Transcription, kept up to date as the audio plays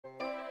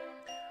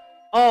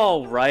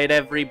Alright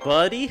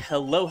everybody,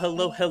 hello.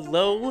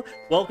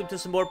 Welcome to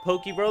some more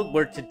PokeRogue,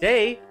 where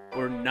today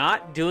we're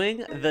not doing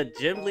the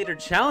Gym Leader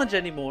Challenge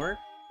anymore.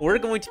 We're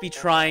going to be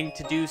trying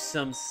to do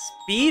some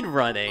speed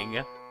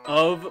running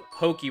of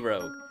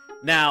PokeRogue.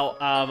 Now,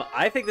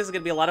 I think this is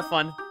going to be a lot of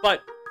fun,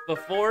 but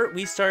before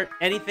we start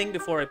anything,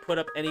 before I put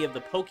up any of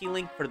the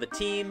PokeLink for the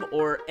team,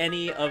 or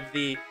any of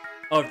the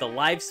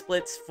live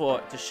splits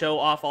to show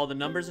off all the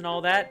numbers and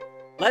all that,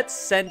 let's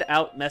send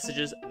out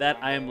messages that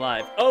I am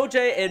live.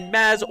 OJ and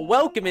Maz,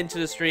 welcome into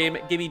the stream.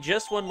 Give me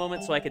just one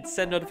moment so I can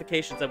send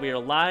notifications that we are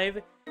live.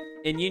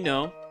 And you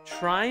know,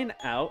 trying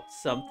out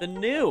something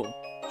new.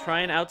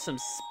 Trying out some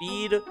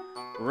speed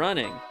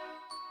running.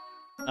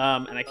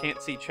 And I can't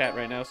see chat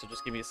right now, so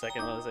just give me a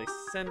second as I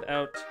send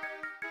out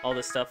all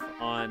this stuff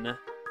on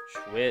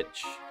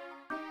Twitch.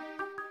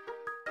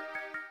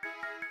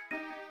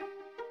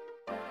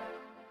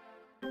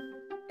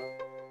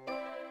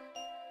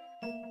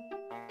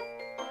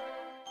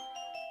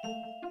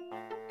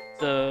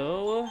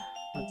 So,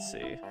 let's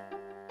see.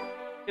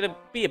 It's gonna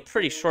be a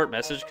pretty short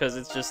message because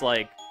it's just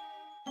like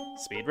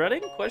speedrunning?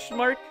 Question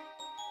mark?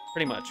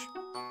 Pretty much.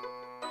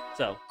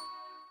 So,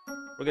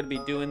 we're gonna be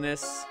doing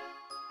this.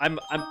 I'm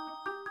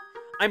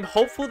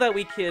hopeful that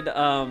we could.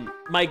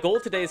 My goal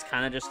today is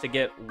kind of just to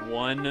get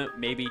one,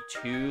 maybe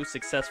two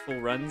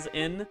successful runs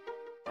in.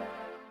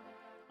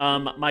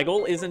 My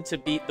goal isn't to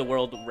beat the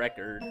world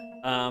record,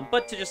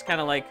 but to just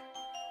kind of like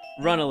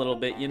run a little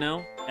bit, you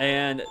know,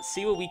 and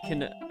see what we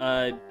can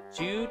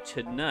do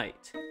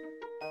tonight.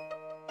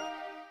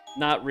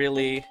 Not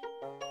really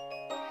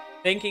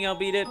thinking I'll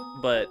beat it,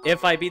 but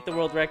if I beat the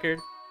world record,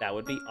 that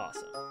would be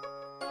awesome.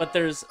 But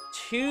there's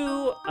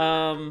two,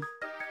 let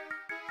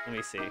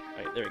me see. All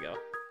right, there we go.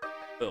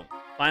 Boom.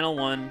 Final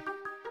one.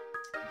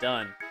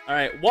 Done. All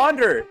right,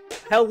 Wander.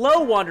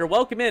 Hello, Wander.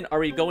 Welcome in. Are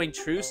we going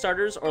true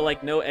starters or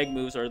like no egg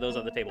moves, or are those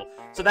on the table?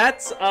 So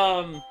that's,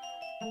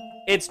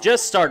 it's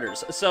just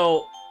starters.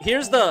 So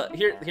here's the,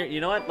 here,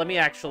 you know what? Let me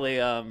actually,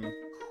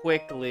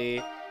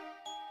 quickly,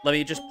 let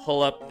me just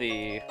pull up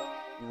the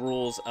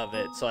rules of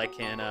it so I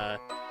can,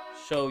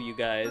 show you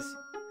guys.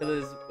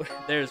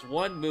 There's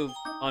one move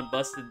on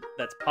Busted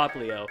that's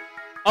Poplio.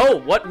 Oh,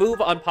 what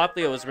move on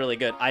Poplio is really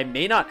good? I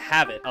may not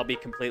have it, I'll be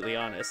completely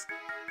honest.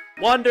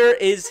 Wander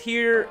is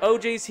here,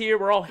 OJ's here,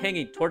 we're all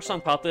hanging. Torch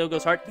Song Poplio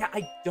goes hard. Yeah,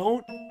 I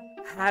don't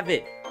have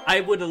it. I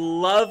would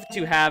love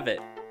to have it,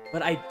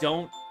 but I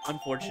don't,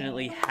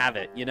 unfortunately, have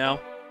it, you know?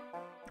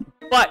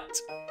 But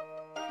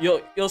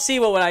you'll see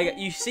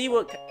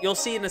you'll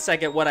see in a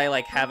second what I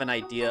like have an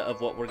idea of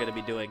what we're gonna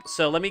be doing.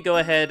 So let me go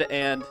ahead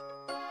and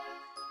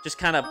just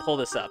kind of pull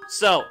this up.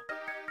 So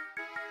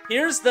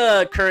here's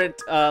the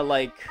current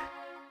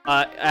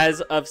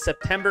as of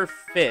September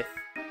 5th,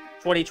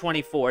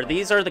 2024.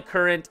 These are the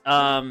current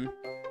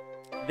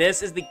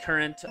this is the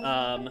current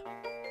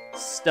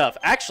stuff.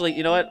 Actually,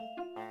 you know what?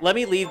 Let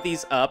me leave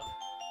these up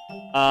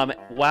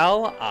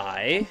while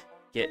I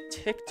get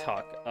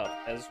TikTok up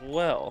as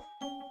well,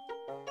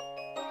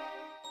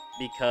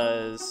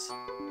 because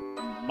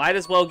might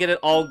as well get it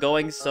all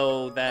going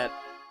so that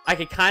I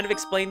can kind of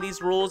explain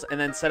these rules and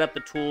then set up the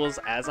tools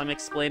as I'm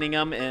explaining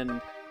them, and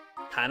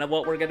kind of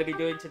what we're going to be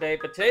doing today.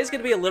 But today's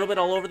going to be a little bit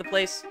all over the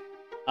place,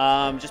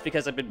 just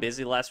because I've been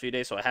busy the last few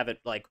days, so I haven't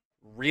like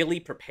really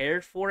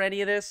prepared for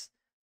any of this.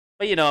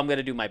 But you know, I'm going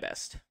to do my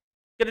best.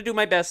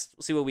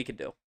 We'll see what we can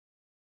do.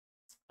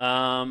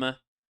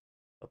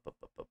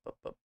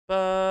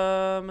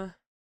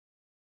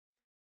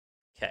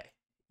 Okay.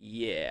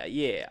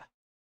 Yeah.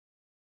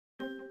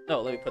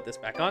 Oh, let me put this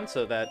back on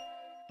so that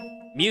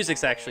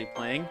music's actually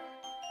playing.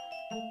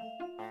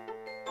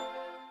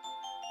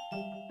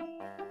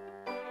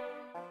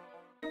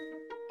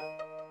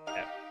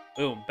 Okay.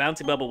 Boom.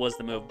 Bouncy Bubble was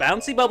the move.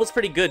 Bouncy Bubble's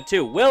pretty good,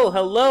 too. Will,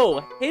 hello.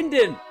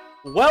 Hinden,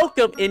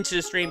 welcome into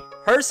the stream.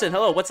 Person,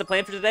 hello. What's the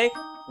plan for today?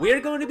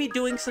 We're going to be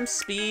doing some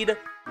speed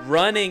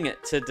running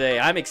today.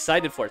 I'm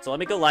excited for it. So let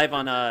me go live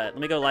on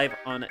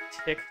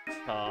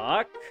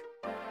TikTok.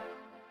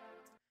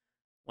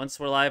 Once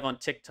we're live on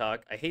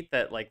TikTok, I hate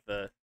that like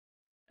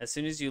as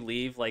soon as you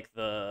leave like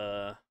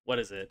the what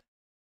is it?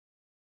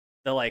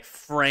 The like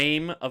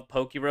frame of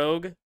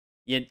PokeRogue,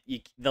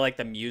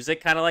 the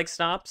music kind of like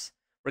stops.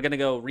 We're gonna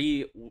go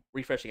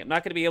refreshing. I'm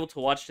not gonna be able to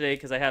watch today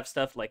because I have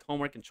stuff like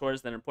homework and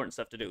chores, then important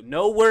stuff to do.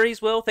 No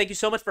worries, Will. Thank you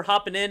so much for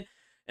hopping in.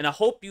 And I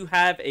hope you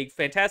have a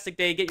fantastic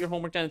day. Get your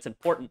homework done. It's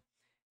important.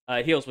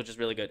 Heals, which is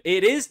really good.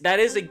 That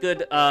is a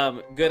good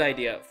good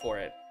idea for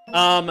it.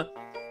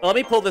 Let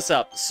me pull this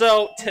up.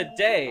 So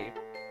today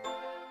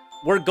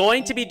we're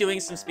going to be doing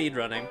some speed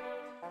running,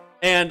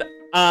 and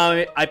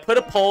I put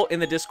a poll in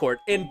the Discord,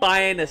 and by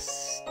an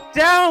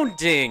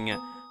astounding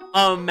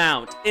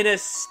amount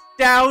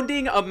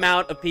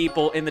of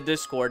people in the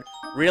Discord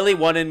really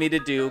wanted me to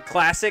do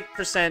classic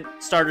percent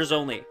starters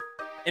only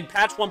in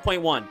patch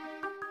 1.1.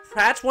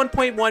 Patch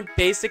 1.1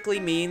 basically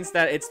means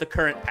that it's the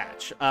current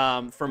patch,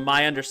 from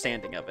my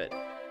understanding of it.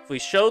 If we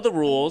show the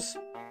rules,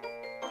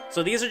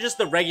 so these are just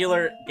the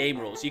regular game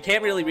rules. You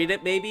can't really read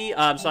it, maybe,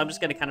 so I'm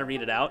just going to kind of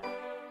read it out.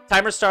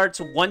 Timer starts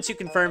once you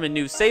confirm a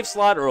new save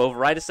slot or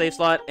override a save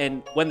slot,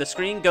 and when the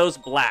screen goes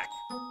black,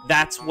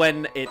 that's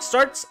when it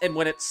starts and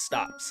when it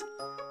stops.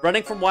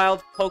 Running from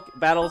wild poke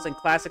battles in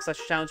classic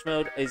 / challenge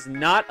mode is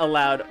not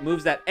allowed.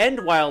 Moves that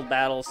end wild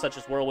battles, such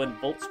as Whirlwind,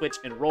 Volt Switch,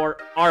 and Roar,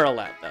 are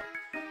allowed, though.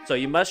 So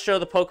you must show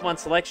the Pokemon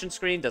selection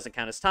screen. Doesn't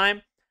count as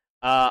time.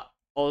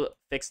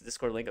 Fix the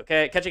Discord link.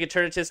 Okay, catching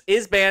Eternatus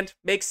is banned.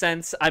 Makes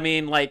sense. I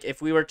mean, like,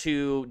 if we were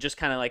to just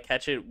kind of, like,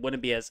 catch it,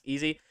 wouldn't be as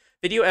easy.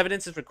 Video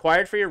evidence is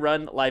required for your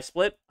run. Live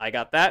split. I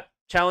got that.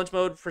 Challenge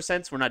mode for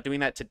sense. We're not doing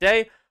that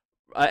today.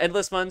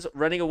 Endless runs,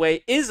 running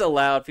away is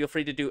allowed. Feel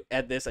free to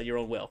add this at your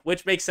own will,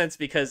 which makes sense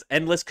because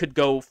endless could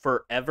go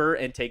forever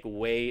and take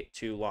way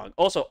too long.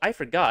 Also, I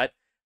forgot,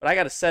 but I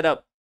got to set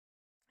up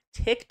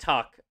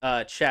TikTok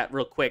chat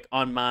real quick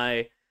on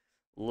my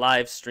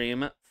live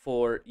stream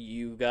for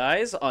you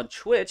guys on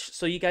Twitch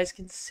so you guys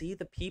can see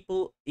the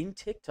people in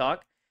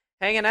TikTok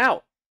hanging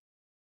out.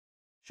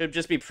 Should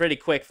just be pretty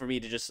quick for me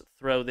to just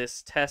throw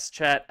this test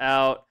chat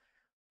out.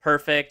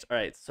 Perfect. All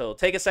right, so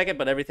take a second,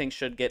 but everything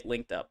should get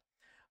linked up.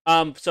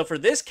 So for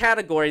this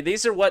category,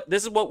 this is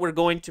what we're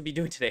going to be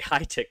doing today. Hi,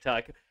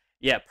 TikTok.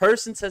 Yeah,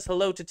 person says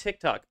hello to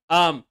TikTok.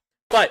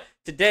 But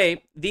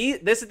today,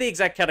 this is the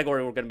exact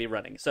category we're going to be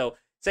running. So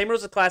same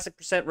rules as classic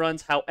percent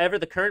runs. However,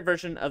 the current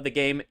version of the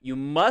game, you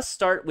must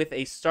start with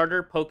a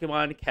starter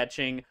Pokemon.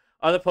 Catching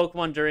other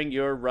Pokemon during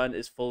your run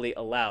is fully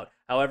allowed.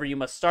 However, you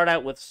must start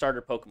out with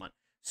starter Pokemon.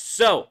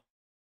 So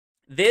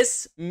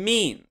this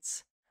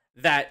means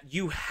that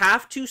you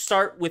have to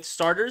start with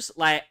starters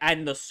like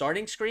and the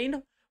starting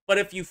screen. But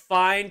if you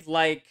find,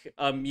 like,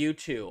 a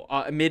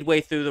Mewtwo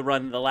midway through the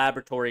run in the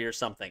laboratory or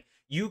something,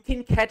 you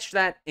can catch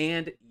that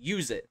and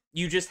use it.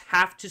 You just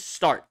have to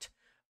start.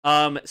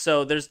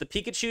 So there's the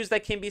Pikachus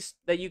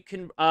that you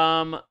can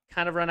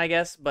kind of run, I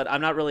guess. But I'm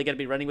not really going to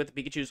be running with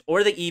the Pikachus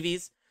or the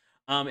Eevees.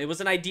 It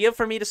was an idea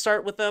for me to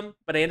start with them,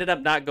 but I ended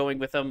up not going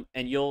with them.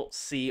 And you'll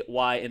see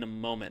why in a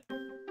moment.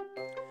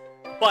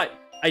 But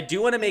I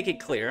do want to make it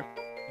clear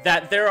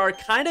that there are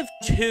kind of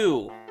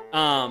two...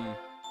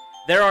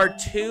 there are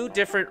two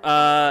different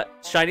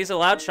shinies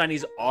allowed.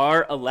 Shinies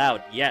are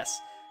allowed, yes.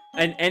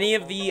 And any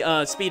of the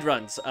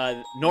speedruns,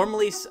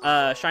 normally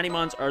shiny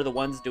mons are the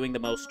ones doing the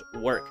most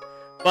work.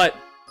 But,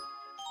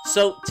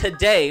 so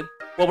today,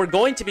 what we're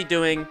going to be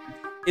doing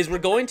is we're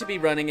going to be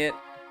running it,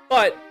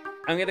 but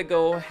I'm going to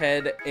go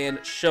ahead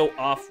and show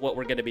off what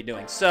we're going to be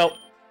doing. So,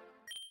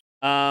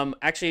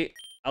 actually,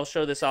 I'll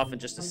show this off in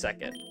just a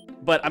second.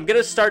 But I'm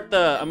going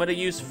to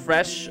use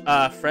fresh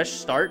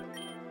start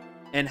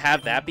and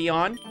have that be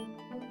on.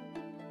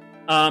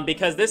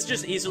 Because this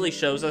just easily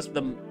shows us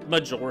the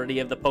majority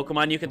of the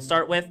Pokemon you can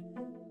start with.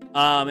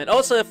 And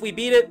also, if we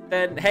beat it,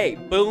 then, hey,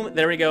 boom,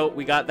 there we go.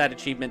 We got that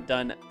achievement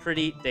done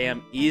pretty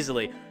damn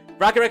easily.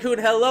 Rocket Raccoon,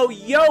 hello,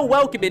 yo,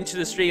 welcome into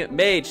the stream.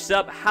 Mage,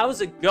 sup,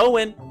 how's it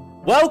going?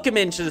 Welcome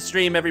into the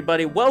stream,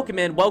 everybody. Welcome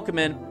in, welcome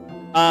in.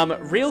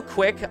 Real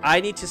quick, I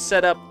need to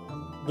set up,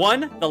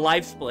 one, the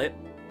live split,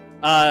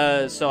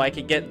 so I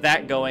can get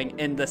that going.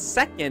 And the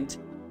second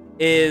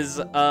is,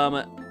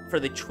 for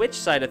the Twitch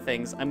side of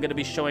things, I'm going to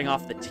be showing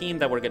off the team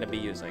that we're going to be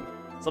using.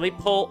 So let me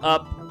pull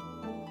up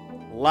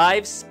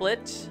live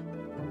split.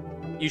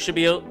 You should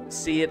be able to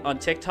see it on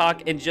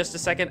TikTok in just a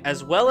second,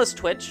 as well as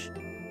Twitch.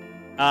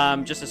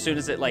 Just as soon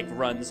as it, like,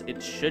 runs,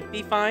 it should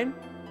be fine.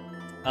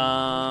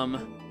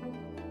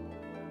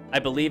 I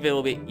believe it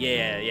will be,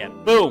 yeah.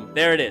 Boom,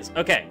 there it is.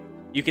 Okay,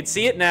 you can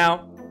see it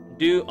now.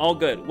 All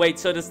good. Wait,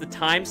 so does the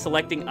time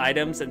selecting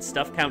items and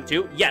stuff count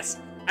too? Yes.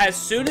 As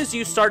soon as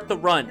you start the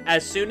run,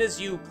 as soon as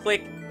you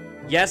click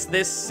yes,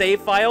 this save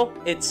file,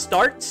 it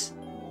starts,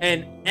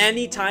 and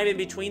any time in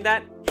between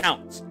that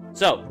counts.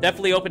 So,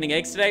 definitely opening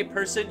eggs today.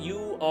 Person,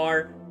 you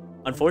are,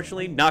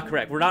 unfortunately, not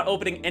correct. We're not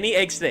opening any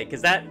eggs today,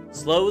 because that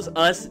slows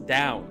us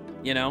down,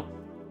 you know?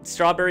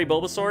 Strawberry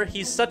Bulbasaur,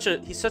 he's such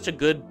a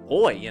good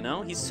boy, you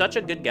know? He's such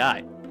a good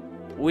guy.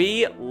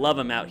 We love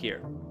him out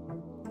here.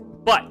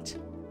 But,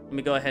 let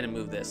me go ahead and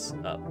move this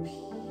up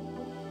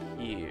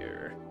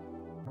here.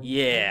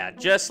 Yeah,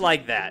 just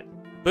like that.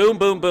 Boom,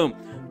 boom, boom.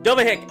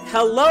 Dovahik,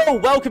 hello,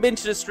 welcome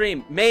into the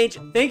stream. Mage,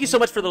 thank you so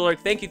much for the lurk.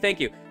 Thank you, thank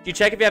you. Do you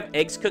check if you have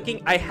eggs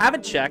cooking? I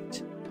haven't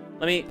checked.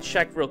 Let me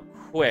check real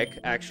quick,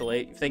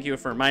 actually. Thank you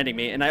for reminding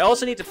me. And I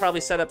also need to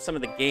probably set up some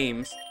of the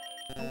games.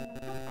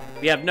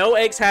 We have no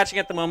eggs hatching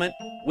at the moment,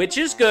 which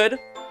is good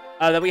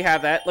that we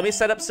have that. Let me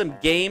set up some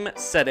game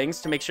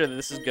settings to make sure that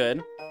this is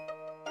good.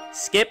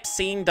 Skip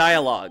scene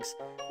dialogues.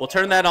 We'll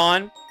turn that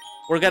on.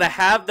 We're going to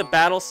have the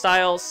battle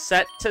style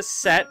set to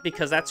set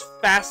because that's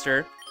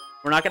faster.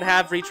 We're not going to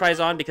have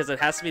retries on because it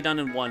has to be done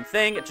in one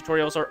thing.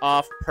 Tutorials are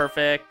off.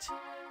 Perfect.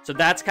 So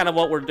that's kind of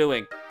what we're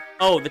doing.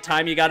 Oh, the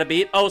time you got to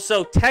beat. Oh,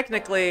 so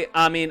technically,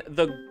 I mean,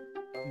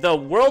 the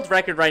world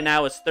record right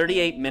now is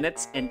 38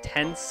 minutes and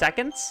 10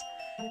 seconds.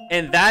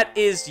 And that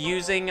is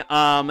using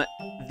the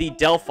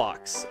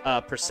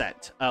Delphox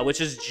percent,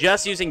 which is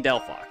just using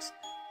Delphox.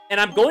 And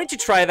I'm going to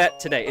try that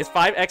today. Is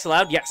 5x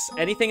allowed? Yes.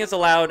 Anything is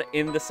allowed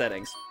in the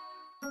settings.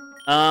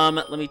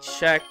 Let me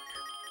check.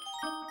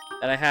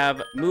 that I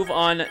have move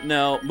on.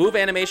 No, move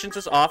animations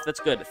is off. That's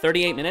good.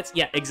 38 minutes.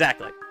 Yeah,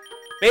 exactly.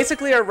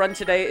 Basically, our run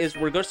today is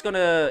we're just going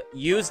to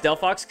use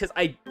Delphox because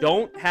I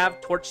don't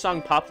have Torch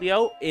Song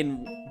Poplio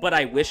but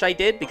I wish I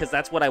did because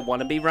that's what I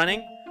want to be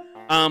running.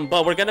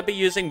 But we're going to be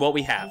using what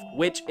we have,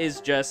 which is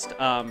just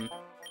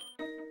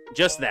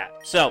that.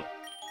 So,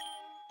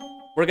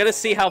 we're going to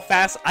see how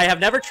fast... I have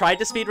never tried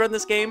to speedrun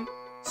this game,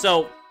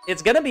 so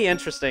it's going to be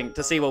interesting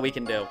to see what we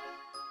can do.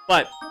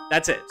 But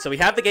that's it. So we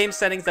have the game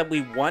settings that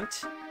we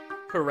want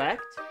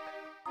correct.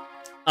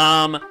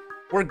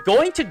 We're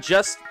going to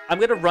just... I'm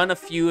going to run a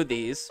few of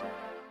these.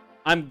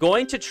 I'm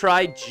going to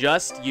try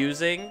just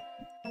using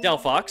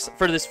Delphox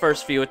for this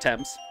first few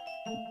attempts.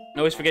 I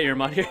always forget you're a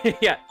mod here.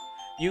 Yeah.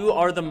 You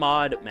are the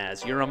mod,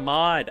 Maz. You're a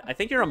mod. I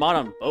think you're a mod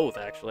on both,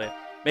 actually.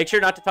 Make sure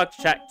not to talk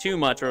to chat too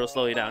much or it'll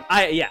slow you down.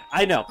 Yeah,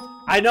 I know.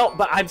 I know,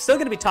 but I'm still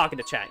going to be talking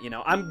to chat, you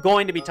know. I'm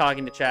going to be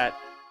talking to chat.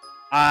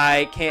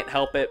 I can't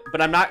help it, but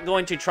I'm not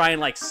going to try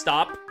and, like,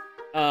 stop,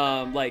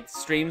 like,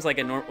 streams like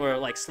or,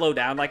 like, slow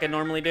down like I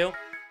normally do.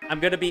 I'm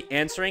going to be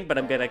answering, but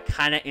I'm going to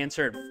kind of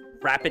answer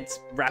rapidly.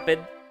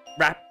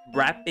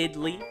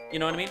 You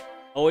know what I mean?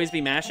 Always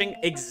be mashing.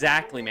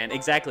 Exactly, man.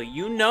 Exactly.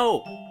 You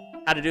know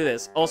how to do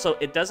this. Also,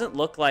 it doesn't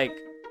look like...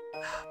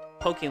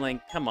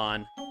 PokeLink, come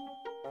on.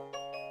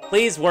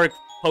 Please work,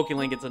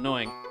 PokeLink. It's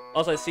annoying.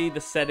 Also, I see the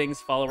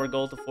settings follower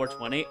goal to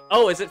 420.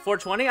 Oh, is it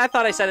 420? I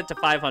thought I set it to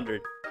 500.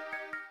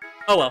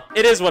 Oh, well.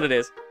 It is what it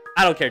is.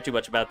 I don't care too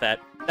much about that.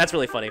 That's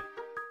really funny.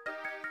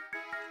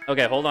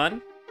 Okay, hold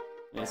on.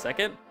 Give me a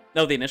second.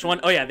 No, the initial one.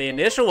 Oh, yeah, the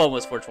initial one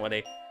was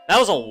 420. That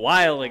was a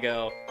while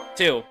ago,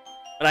 too.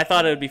 But I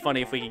thought it would be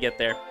funny if we could get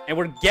there. And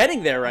we're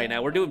getting there right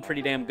now. We're doing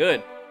pretty damn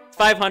good. It's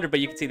 500, but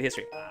you can see the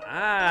history.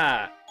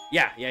 Ah.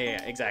 Yeah,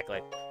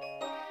 exactly.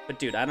 But,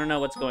 dude, I don't know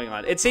what's going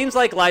on. It seems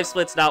like Live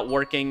Split's not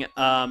working.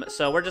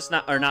 So we're just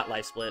not... Or not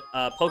Live Split.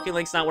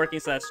 PokeLink's not working,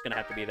 so that's just going to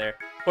have to be there.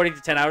 According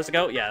to 10 hours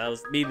ago? Yeah, that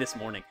was me this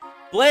morning.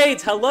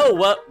 Blades, hello!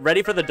 What?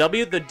 Ready for the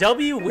W? The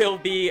W will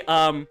be,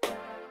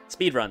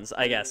 speedruns,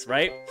 I guess,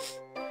 right?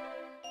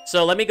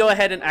 So let me go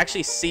ahead and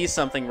actually see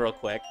something real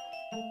quick.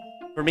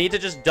 For me to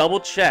just double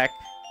check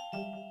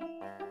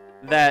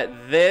that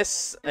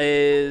this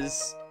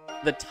is...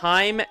 The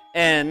time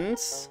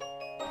ends...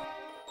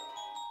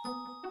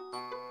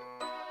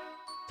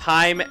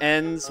 Time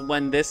ends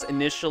when this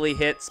initially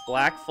hits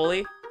black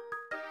fully.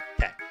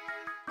 Okay.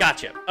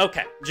 Gotcha.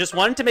 Okay. Just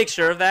wanted to make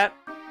sure of that.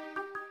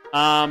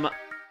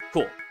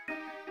 Cool.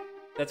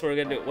 That's what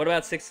we're gonna do. What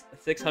about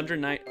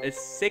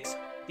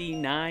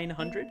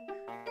 6,900?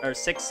 Or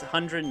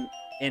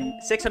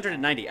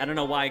 690. I don't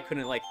know why I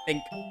couldn't, like,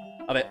 think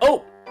of it.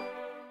 Oh!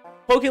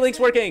 PokeLink's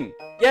working!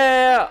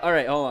 Yeah!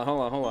 Alright, hold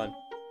on.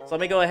 So let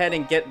me go ahead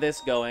and get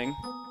this going.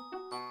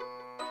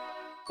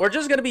 We're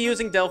just gonna be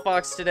using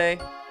Delphox today.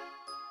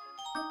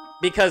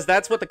 Because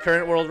that's what the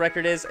current world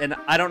record is, and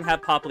I don't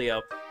have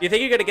Poplio. You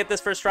think you're gonna get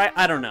this first try?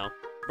 I don't know.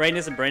 Brain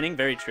isn't braining?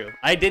 Very true.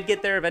 I did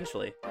get there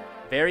eventually.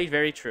 Very,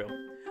 very true.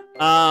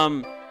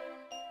 I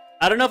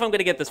don't know if I'm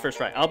gonna get this first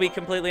try. I'll be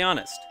completely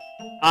honest.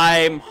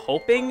 I'm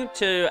hoping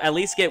to at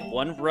least get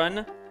one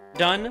run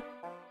done,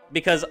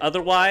 because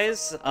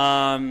otherwise,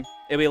 it'll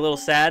be a little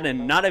sad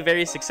and not a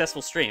very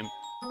successful stream.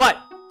 But,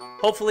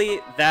 hopefully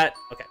that...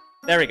 Okay,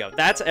 there we go.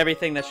 That's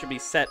everything that should be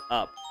set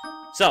up.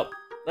 So,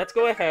 let's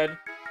go ahead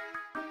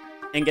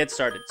and get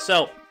started.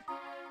 So,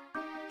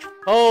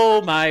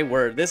 oh my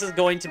word, this is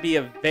going to be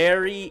a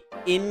very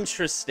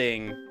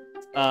interesting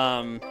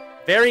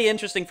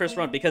first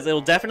run because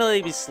it'll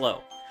definitely be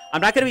slow. I'm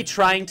going to be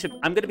trying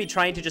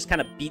to just kind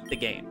of beat the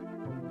game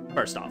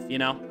first off, you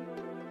know?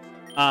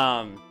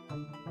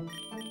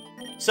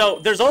 So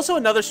there's also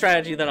another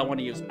strategy that I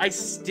want to use. I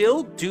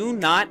still do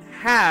not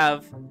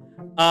have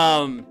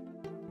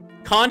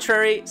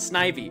Contrary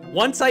Snivy.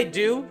 Once I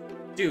do,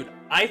 dude,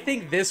 I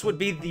think this would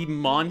be the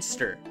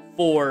monster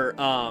for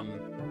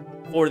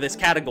this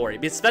category,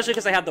 especially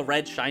because I have the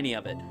red shiny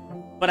of it,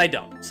 but I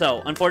don't.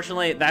 So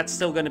unfortunately, that's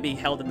still going to be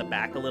held in the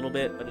back a little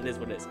bit, but it is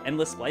what it is.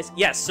 Endless Splice,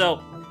 yes.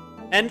 So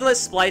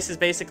Endless Splice is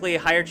basically a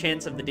higher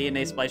chance of the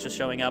DNA splice just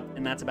showing up,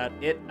 and that's about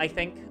it, I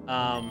think.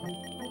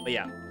 But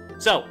yeah.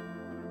 So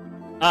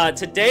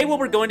today, what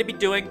we're going to be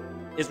doing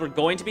is we're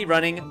going to be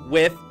running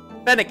with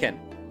Fennekin.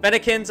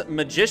 Fennekin's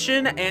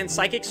Magician and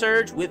Psychic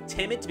Surge with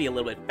Timid to be a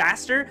little bit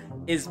faster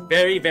is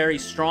very, very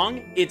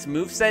strong. Its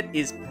moveset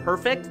is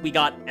perfect. We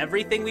got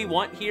everything we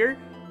want here.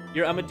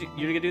 You're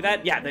gonna do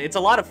that? Yeah, it's a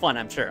lot of fun,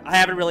 I'm sure. I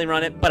haven't really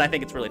run it, but I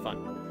think it's really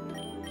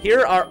fun.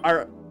 Here are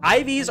our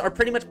IVs are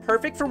pretty much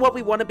perfect for what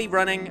we want to be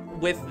running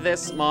with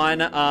this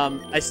Mon.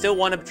 I still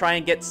want to try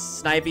and get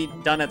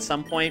Snivy done at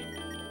some point,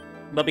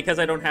 but because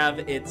I don't have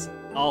it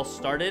all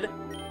started,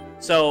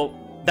 so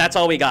that's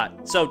all we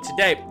got. So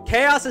today,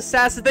 Chaos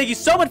Assassin, thank you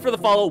so much for the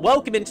follow.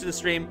 Welcome into the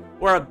stream.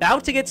 We're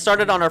about to get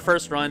started on our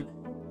first run.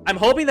 I'm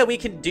hoping that we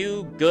can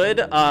do good.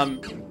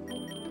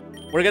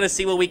 We're gonna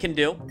see what we can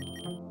do.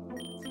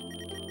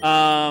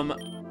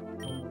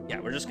 Yeah,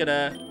 we're just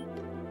gonna...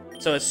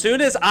 So as soon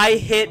as I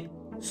hit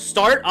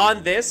start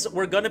on this,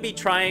 we're gonna be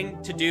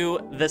trying to do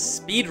the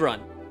speed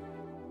run.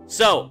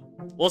 So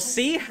We'll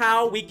see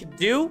how we can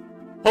do.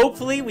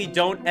 Hopefully, we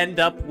don't end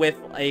up with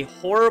a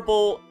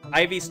horrible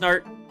Ivy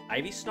Snart.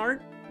 Ivy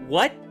Snart?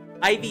 What?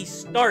 Ivy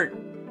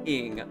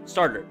Starting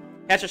starter.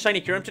 Catch a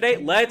shiny Kyurem today?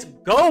 Let's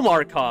go,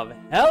 Markov.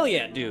 Hell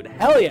yeah, dude.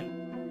 Hell yeah.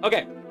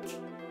 Okay.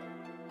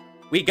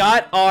 We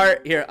got our...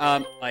 Here,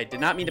 I did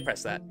not mean to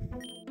press that.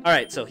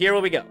 Alright, so here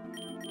we go.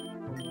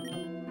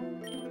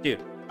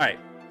 Dude, alright.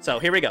 So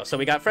here we go. So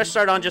we got Fresh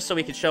Start on just so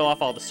we could show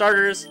off all the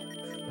starters.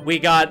 We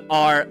got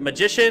our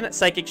Magician,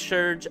 Psychic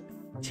Surge,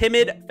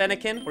 Timid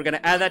Fennekin. We're going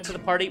to add that to the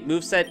party.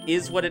 Moveset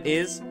is what it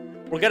is.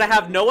 We're going to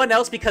have no one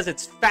else because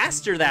it's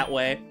faster that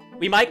way.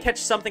 We might catch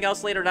something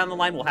else later down the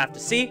line. We'll have to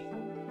see.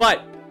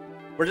 But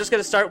we're just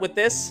going to start with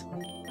this.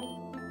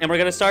 And we're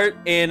going to start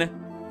in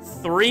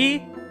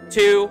 3,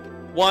 2,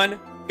 1,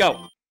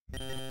 go.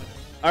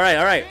 Alright,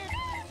 alright.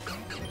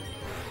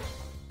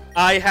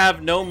 I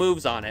have no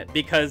moves on it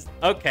because...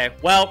 Okay,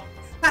 well...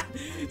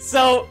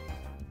 So,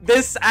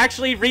 this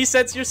actually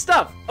resets your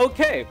stuff.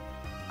 Okay.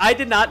 I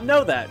did not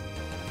know that.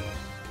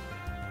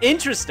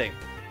 Interesting.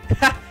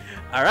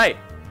 Alright.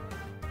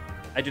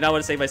 I do not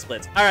want to save my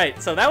splits.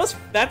 Alright, so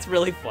that's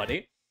really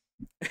funny.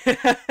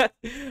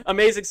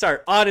 Amazing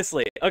start,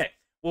 honestly. Okay,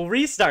 we'll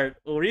restart.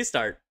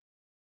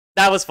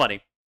 That was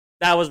funny.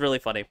 That was really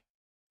funny.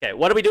 Okay,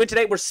 what are we doing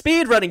today? We're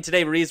speed running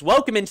today, Maurice.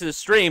 Welcome into the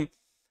stream.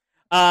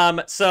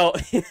 So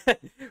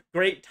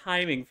great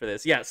timing for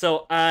this. Yeah,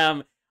 so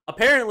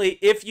apparently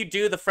if you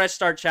do the fresh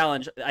start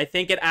challenge, I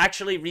think it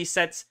actually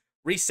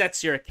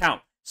resets your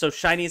account. So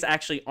shinies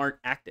actually aren't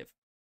active,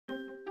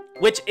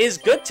 which is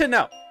good to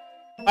know.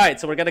 All right,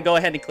 so we're going to go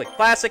ahead and click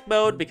classic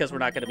mode because we're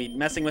not going to be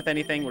messing with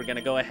anything. We're going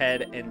to go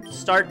ahead and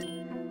start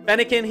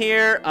Fennekin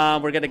here.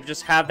 We're going to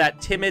just have that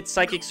Timid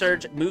Psychic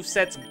Surge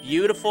moveset's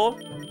beautiful.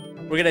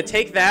 We're going to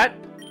take that.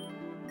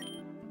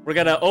 We're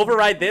going to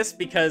override this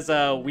because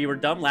we were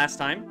dumb last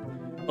time.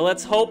 But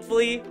let's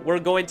hopefully we're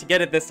going to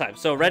get it this time.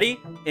 So ready?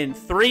 In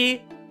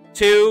 3,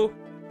 2,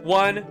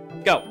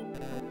 1, go.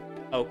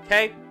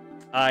 Okay.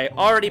 I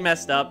already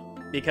messed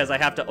up because I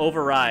have to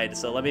override.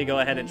 So let me go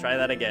ahead and try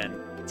that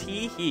again.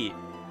 Tee-hee.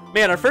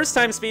 Man, our first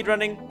time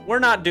speedrunning, we're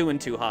not doing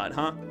too hot,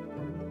 huh?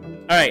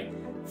 All right.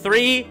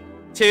 3,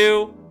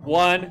 2,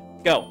 1,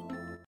 go.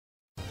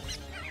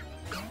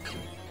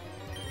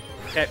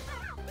 Okay.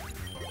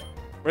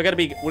 We're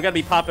gonna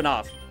be popping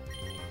off.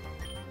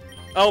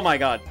 Oh my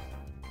god.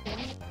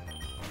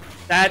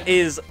 That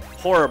is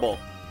horrible.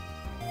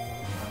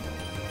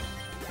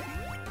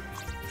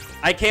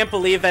 I can't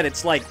believe that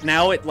it's like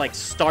now it like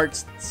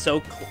starts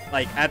so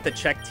like at the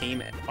check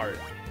team part.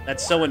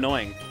 That's so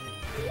annoying.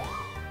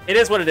 It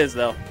is what it is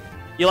though.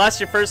 You lost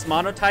your first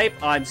monotype?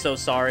 Oh, I'm so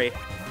sorry.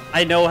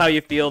 I know how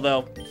you feel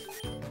though.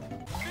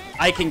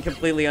 I can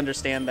completely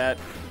understand that.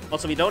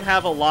 Also, we don't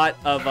have a lot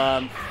of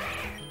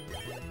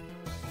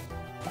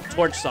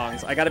torch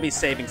songs. I gotta be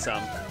saving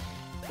some.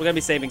 We're gonna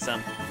be saving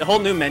some. The whole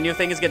new menu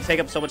thing is gonna take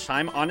up so much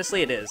time.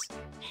 Honestly, it is.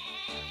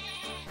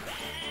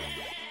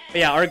 But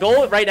yeah, our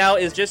goal right now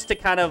is just to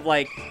kind of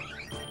like,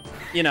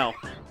 you know,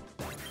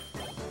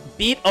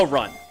 beat a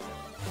run.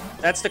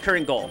 That's the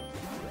current goal.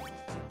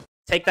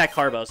 Take that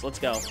Carbos. Let's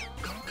go.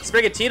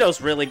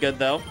 Sprigatito's really good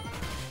though.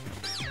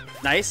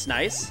 Nice,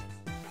 nice.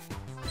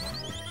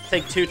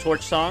 Take 2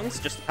 torch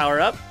songs just to power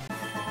up.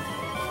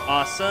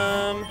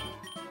 Awesome.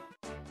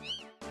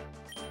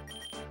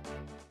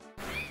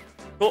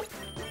 Cool.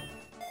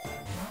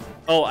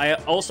 Oh, I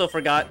also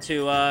forgot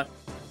to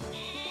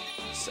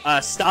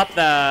stop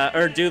the,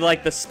 or do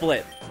like the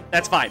split.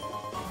 That's fine.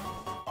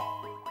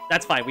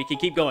 That's fine. We can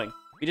keep going.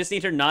 We just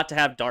need her not to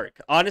have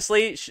dark.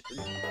 Honestly,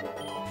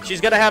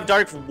 she's gonna have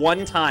dark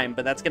one time,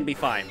 but that's gonna be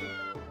fine.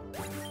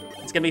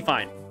 It's gonna be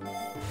fine.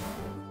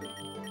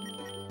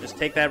 Just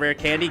take that rare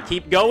candy.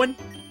 Keep going.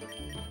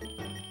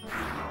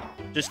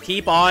 Just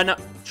keep on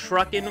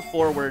trucking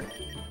forward.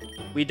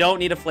 We don't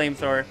need a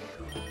flamethrower.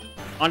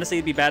 Honestly,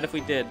 it'd be bad if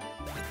we did.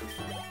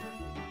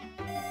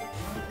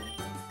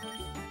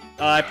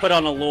 I put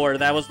on a lure.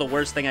 That was the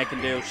worst thing I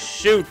can do.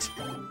 Shoot!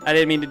 I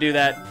didn't mean to do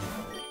that.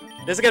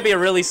 This is gonna be a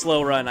really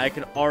slow run. I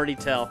can already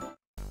tell.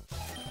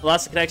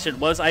 Lost the connection.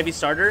 Was Ivy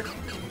starter?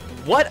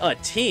 What a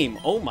team!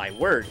 Oh my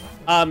word.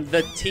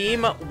 The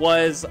team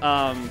was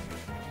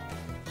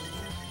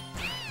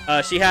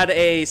she had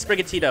a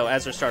Sprigatito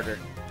as her starter.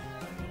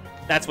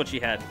 That's what she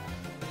had.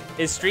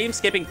 Is stream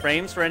skipping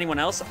frames for anyone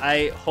else?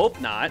 I hope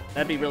not.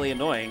 That'd be really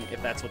annoying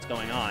if that's what's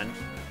going on.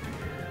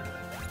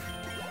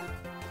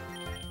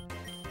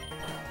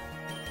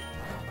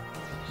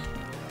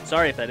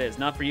 Sorry if that is.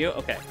 Not for you?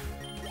 Okay.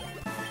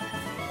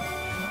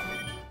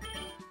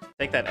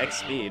 Take that X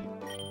speed.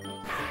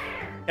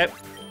 Okay.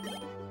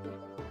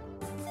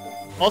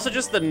 Also,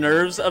 just the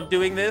nerves of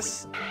doing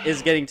this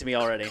is getting to me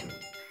already.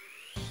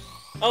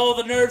 Oh,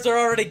 the nerves are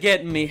already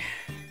getting me.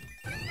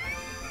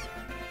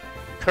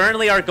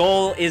 Currently, our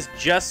goal is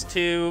just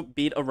to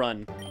beat a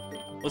run.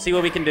 We'll see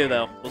what we can do,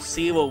 though. We'll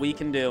see what we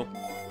can do.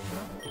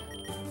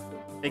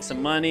 Take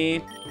some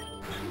money.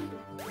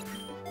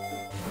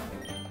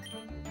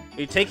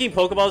 Are you taking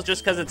Pokeballs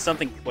just because it's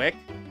something quick?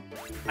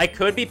 I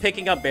could be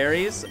picking up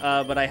berries,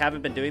 but I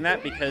haven't been doing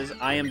that because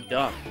I am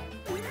dumb.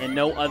 And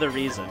no other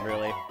reason,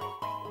 really.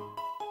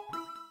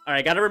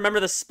 Alright, gotta remember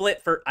the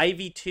split for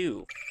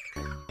IV2.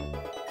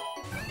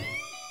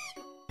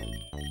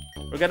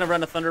 We're gonna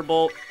run a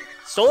Thunderbolt.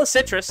 Stole a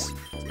Citrus.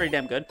 It's pretty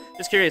damn good.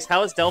 Just curious,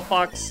 how is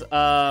Delphox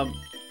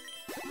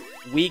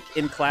weak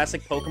in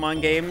classic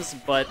Pokemon games,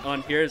 but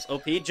on here is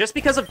OP? Just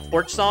because of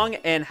Torch Song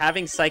and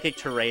having Psychic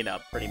Terrain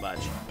up, pretty much.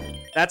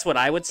 That's what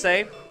I would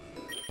say.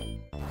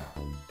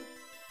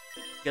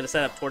 Gotta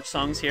set up Torch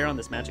Songs here on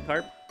this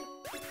Magikarp.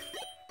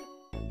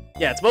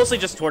 Yeah, it's mostly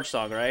just Torch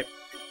Song, right?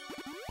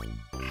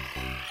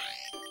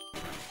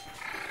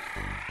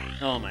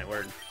 Oh my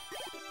word.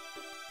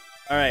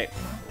 Alright,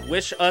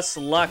 wish us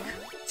luck.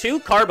 2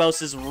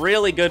 Carbos is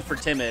really good for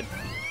Timid.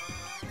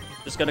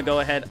 Just gonna go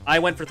ahead. I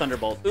went for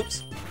Thunderbolt.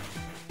 Oops.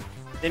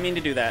 Didn't mean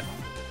to do that.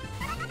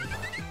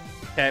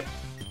 Okay.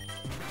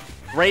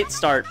 Great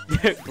start.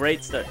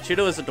 Great start.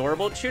 Chudo is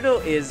adorable.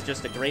 Chudo is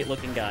just a great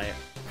looking guy.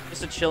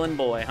 Just a chillin'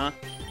 boy, huh?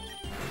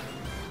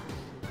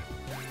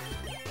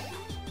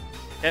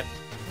 Okay.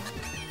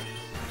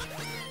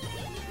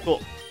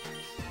 Cool.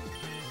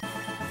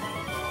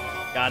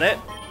 Got it.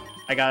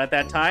 I got it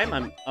that time.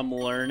 I'm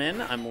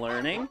learning. I'm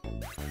learning.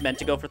 Meant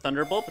to go for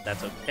Thunderbolt, but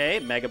that's okay.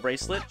 Mega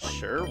Bracelet.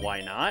 Sure,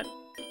 why not?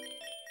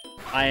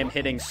 I am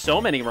hitting so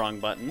many wrong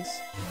buttons.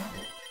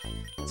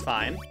 It's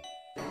fine.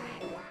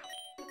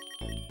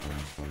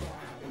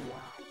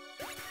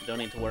 Don't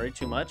need to worry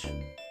too much.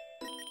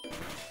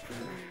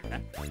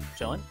 Okay.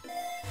 Chillin'.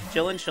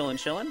 Chillin', chillin',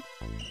 chillin'.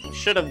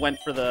 Should have went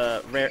for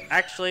the rare...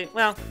 Actually,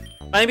 well,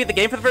 I beat the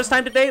game for the first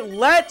time today.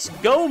 Let's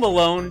go,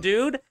 Malone,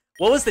 dude.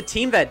 What was the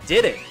team that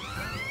did it?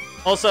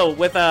 Also,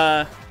 with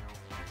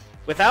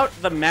without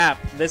the map,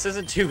 this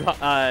isn't too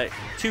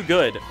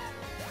good.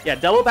 Yeah,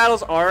 double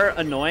battles are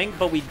annoying,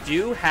 but we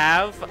do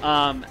have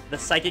the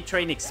Psychic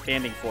Terrain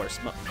expanding force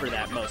for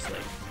that mostly.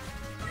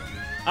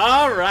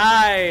 All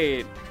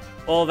right.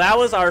 Well, that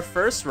was our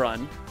first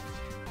run.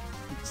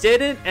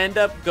 Didn't end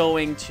up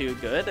going too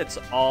good. It's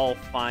all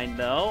fine,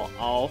 though.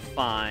 All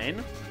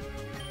fine.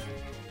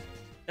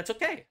 That's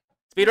okay.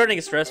 Speedrunning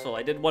is stressful.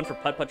 I did one for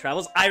Putt Putt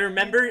Travels. I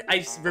remember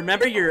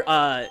your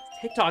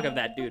TikTok of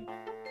that, dude.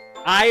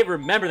 I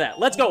remember that.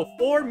 Let's go.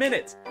 4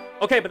 minutes.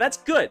 Okay, but that's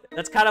good.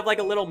 That's kind of like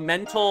a little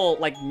mental,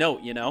 like,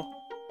 note, you know,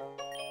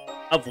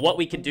 of what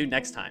we can do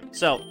next time.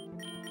 So,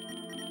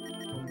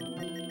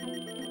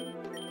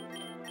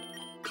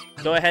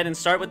 go ahead and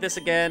start with this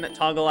again.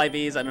 Toggle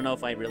IVs. I don't know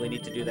if I really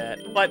need to do that,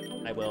 but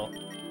I will,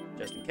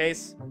 just in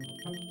case.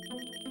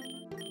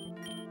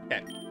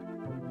 Okay.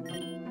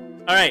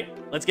 All right,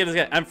 let's give this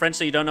guy. I'm French,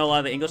 so you don't know a lot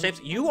of the English names.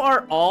 You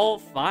are all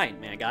fine,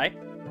 man, guy.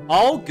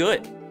 All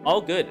good.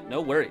 All good. No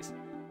worries.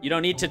 You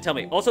don't need to tell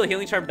me. Also, the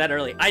healing charm that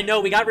early. I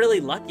know, we got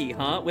really lucky,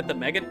 huh? With the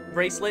Mega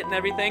Bracelet and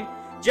everything.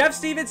 Jeff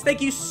Stevens,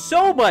 thank you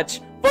so much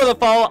for the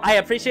follow. I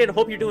appreciate it.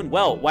 Hope you're doing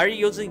well. Why are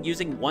you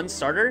using one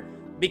starter?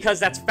 Because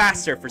that's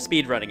faster for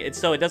speedrunning.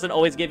 So it doesn't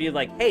always give you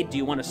like, hey, do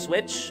you want to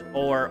switch?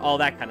 Or all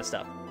that kind of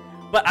stuff.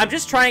 But I'm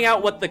just trying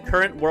out what the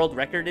current world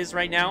record is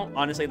right now.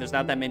 Honestly, there's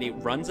not that many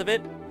runs of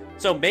it.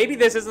 So maybe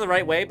this isn't the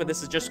right way, but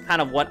this is just kind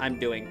of what I'm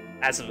doing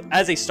as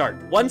a start.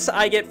 Once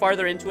I get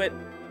farther into it,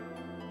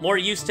 more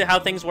used to how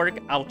things work,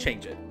 I'll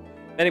change it.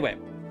 Anyway,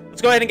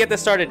 let's go ahead and get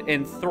this started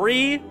in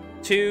 3,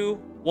 2,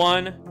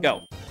 1,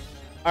 go.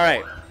 All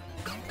right.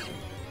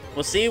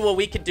 We'll see what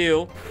we could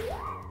do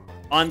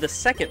on the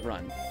second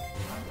run.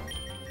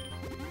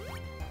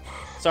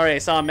 Sorry, I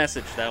saw a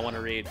message that I want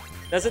to read.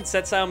 Doesn't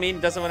set sound mean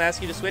doesn't want to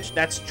ask you to switch?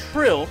 That's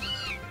true.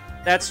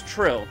 That's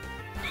true.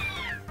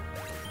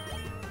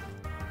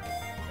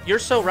 You're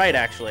so right,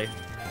 actually.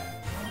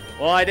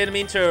 Well, I didn't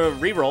mean to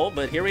re-roll,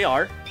 but here we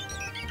are.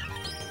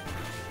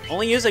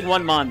 Only using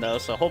one Mon, though,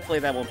 so hopefully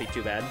that won't be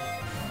too bad.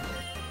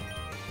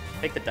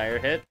 Take the dire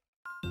hit.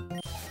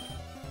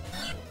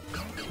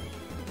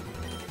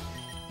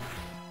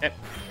 Okay.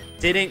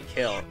 Didn't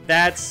kill.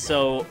 That's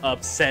so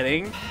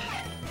upsetting.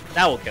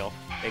 That will kill.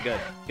 Okay, good.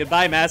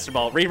 Goodbye, Master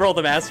Ball. Reroll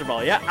the Master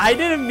Ball. Yeah, I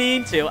didn't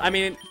mean to. I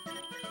mean,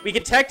 we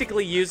could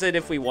technically use it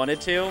if we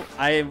wanted to.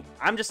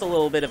 I'm just a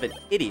little bit of an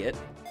idiot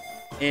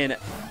and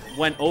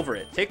went over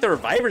it. Take the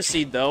Reviver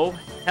Seed, though.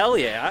 Hell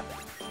yeah.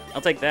 I'll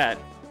take that.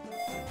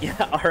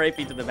 Yeah, RIP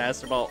to the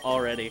Master Ball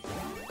already.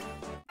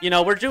 You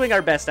know, we're doing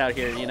our best out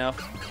here, you know?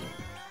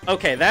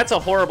 Okay, that's a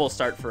horrible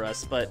start for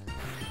us, but...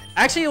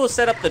 Actually, it will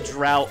set up the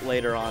Drought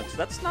later on, so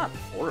that's not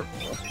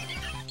horrible.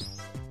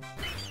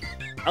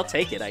 I'll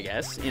take it, I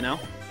guess, you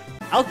know?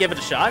 I'll give it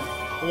a shot.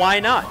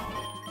 Why not?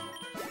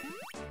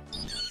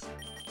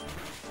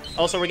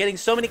 Also, we're getting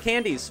so many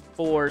candies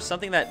for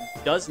something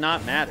that does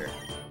not matter.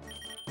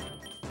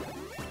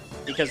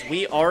 Because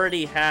we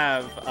already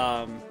have,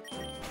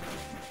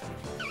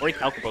 Ori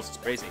Calcapos is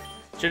crazy.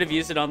 Should have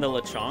used it on the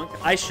Lechonk.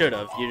 I should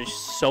have. You're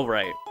just so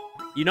right.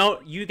 You know,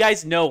 you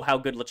guys know how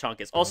good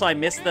Lechonk is. Also, I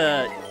missed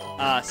the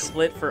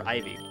split for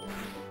Ivy.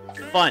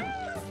 Fun.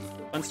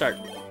 Fun start.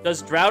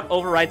 Does Drought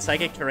override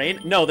Psychic Terrain?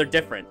 No, they're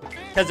different.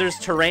 Because there's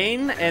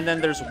Terrain and then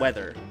there's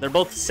Weather. They're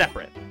both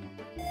separate.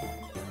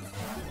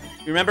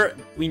 remember,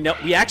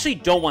 we actually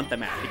don't want the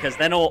map because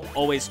then it'll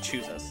always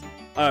choose us.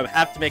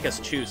 Have to make us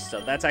choose,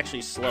 so that's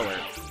actually slower.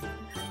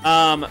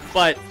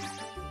 But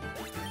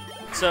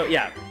so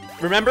yeah,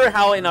 remember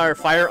how in our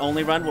fire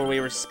only run where we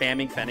were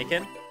spamming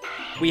Fennekin,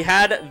 we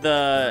had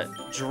the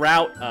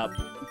drought up,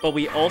 but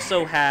we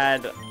also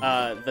had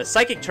the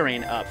psychic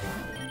terrain up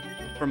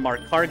from our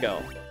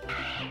cargo.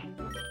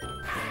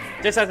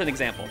 Just as an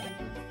example.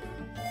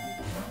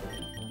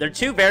 They're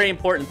two very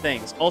important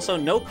things. Also,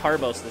 no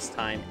Carbos this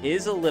time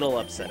is a little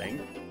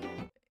upsetting.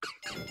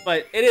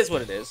 But it is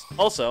what it is.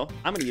 Also,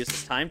 I'm going to use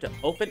this time to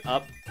open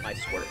up my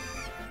Squirt.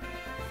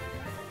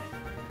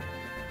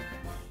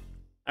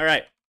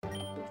 Alright.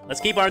 Let's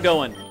keep our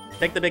going.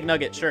 Take the big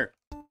nugget, sure.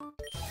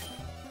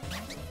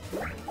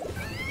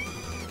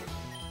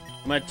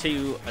 I'm going to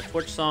do a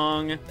Torch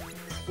Song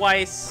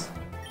twice.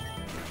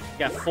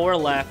 Got 4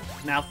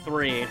 left. Now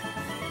 3.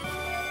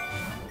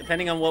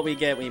 Depending on what we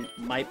get, we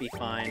might be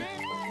fine.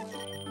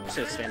 Just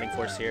a Standing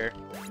Force here.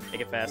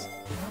 Make it fast.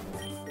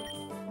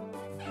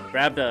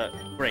 Grabbed a...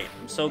 Great.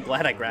 I'm so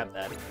glad I grabbed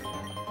that.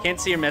 Can't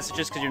see your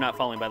messages because you're not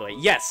following, by the way.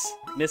 Yes!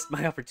 Missed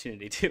my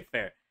opportunity, too.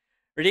 Fair.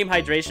 Redeem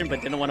hydration,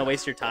 but didn't want to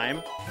waste your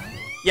time.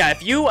 Yeah,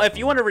 if you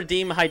want to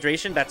redeem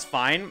hydration, that's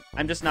fine.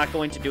 I'm just not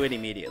going to do it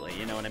immediately.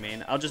 You know what I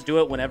mean? I'll just do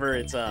it whenever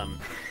it's,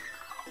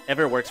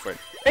 ever works for it.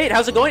 Hey,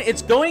 how's it going?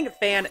 It's going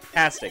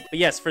fantastic. But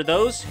yes, for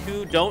those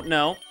who don't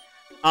know,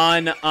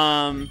 on,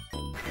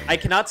 I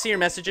cannot see your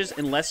messages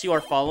unless you are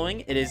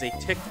following. It is a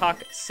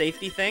TikTok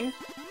safety thing.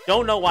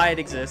 Don't know why it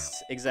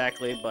exists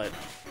exactly, but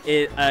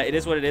it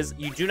is what it is.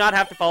 You do not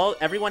have to follow.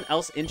 Everyone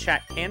else in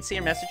chat can see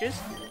your messages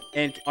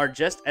and are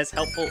just as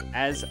helpful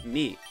as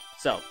me.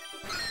 So,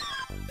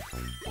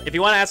 if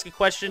you want to ask a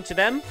question to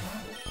them,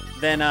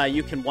 then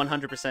you can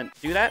 100%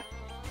 do that.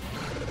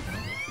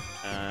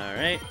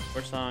 Alright,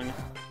 Torch Song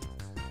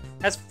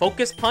has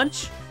Focus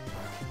Punch?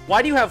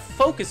 Why do you have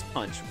Focus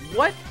Punch?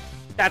 What?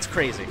 That's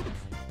crazy.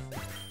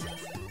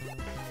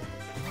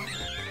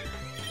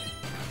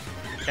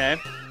 Okay,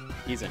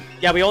 he's in.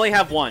 Yeah, we only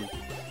have 1.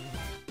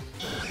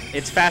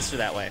 It's faster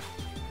that way.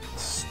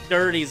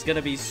 Sturdy's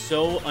gonna be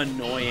so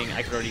annoying,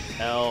 I can already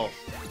tell.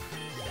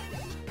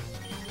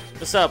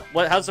 What's up?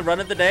 How's the run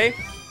of the day?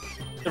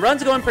 The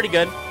run's going pretty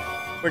good.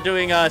 We're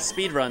doing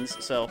speed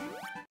runs, so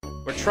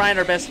we're trying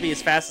our best to be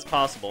as fast as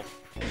possible.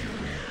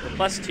 We're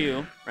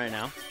 +2 right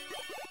now.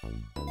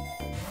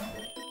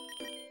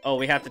 Oh,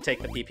 we have to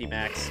take the PP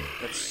max.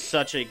 That's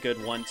such a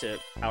good one to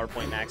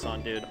PowerPoint max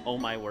on, dude. Oh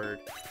my word.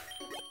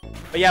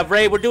 But yeah,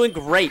 Ray, we're doing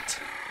great.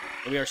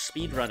 We are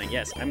speed running.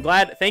 Yes, I'm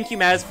glad. Thank you,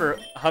 Maz, for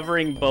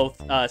hovering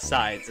both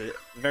sides.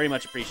 Very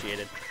much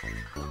appreciated.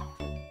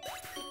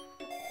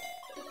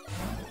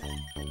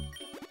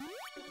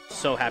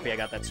 So happy I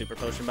got that super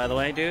potion, by the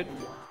way, dude.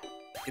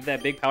 Get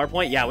that big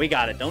PowerPoint. Yeah, we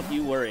got it. Don't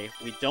you worry.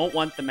 We don't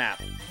want the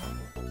map.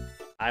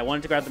 I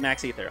wanted to grab the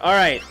max ether. All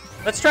right,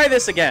 let's try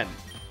this again.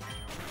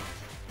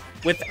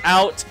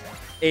 Without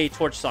a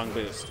Torch Song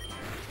boost.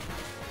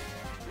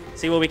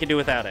 See what we can do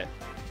without it.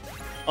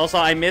 Also,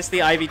 I missed the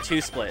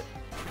IV2 split.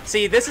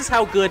 See, this is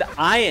how good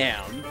I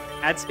am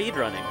at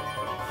speedrunning.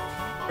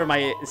 For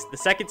the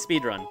second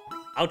speedrun.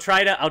 I'll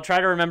try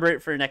to remember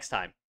it for next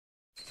time.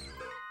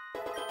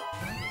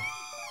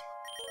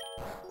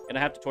 Gonna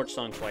have to Torch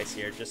Song twice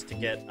here just to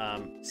get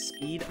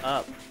speed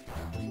up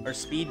or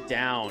speed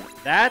down.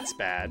 That's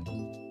bad.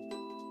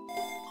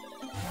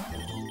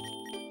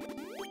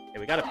 Okay,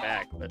 we got it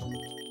back, but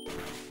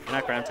we're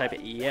not ground type it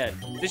yet.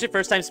 Is this your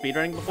first time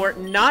speedrunning before?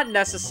 Not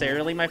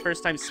necessarily my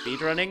first time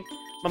speedrunning,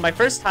 but my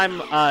first time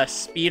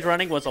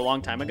speedrunning was a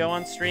long time ago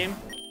on stream.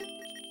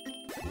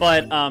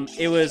 But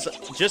it was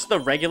just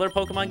the regular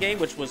Pokemon game,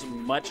 which was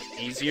much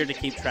easier to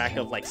keep track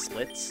of like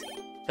splits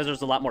because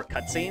there's a lot more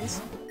cutscenes.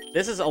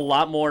 This is a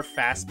lot more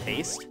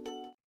fast-paced,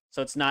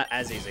 so it's not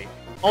as easy.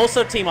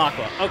 Also, Team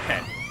Aqua.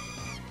 Okay.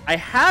 I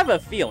have a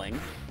feeling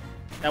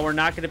that we're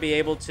not going to be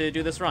able to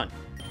do this run.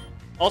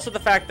 Also, the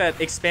fact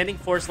that Expanding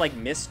Force, like,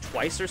 missed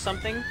twice or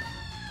something.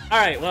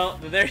 Alright, well,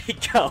 there you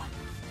go.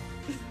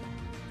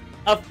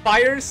 A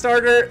fire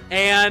starter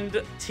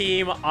and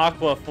Team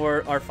Aqua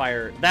for our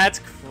fire. That's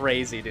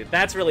crazy, dude.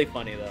 That's really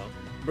funny, though.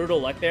 Brutal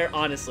luck there,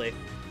 honestly.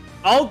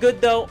 All good,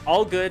 though.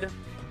 All good.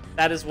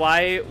 That is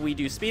why we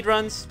do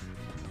speedruns.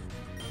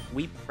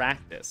 We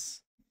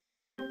practice.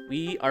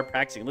 We are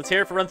practicing. Let's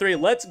hear it for run 3.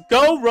 Let's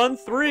go, run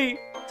 3.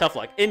 Tough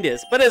luck. It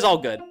is, but it's all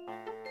good.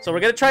 So we're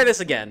going to try this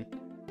again.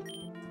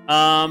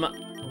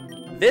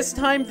 This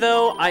time,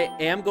 though, I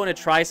am going to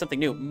try something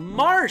new.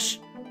 Marsh!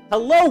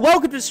 Hello,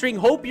 welcome to the stream.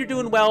 Hope you're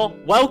doing well.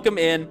 Welcome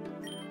in.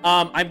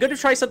 I'm going to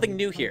try something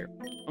new here.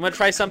 I'm going to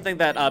try something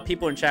that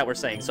people in chat were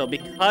saying. So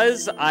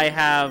because I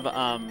have,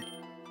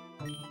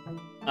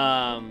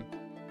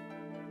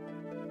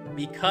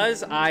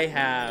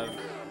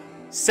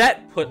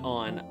 set put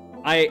on,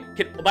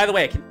 by the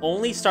way, I can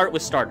only start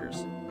with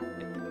starters.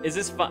 Is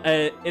this fun?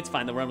 It's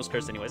fine, the run was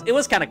cursed anyways. It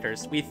was kind of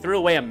cursed. We threw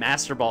away a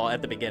Master Ball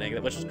at the beginning,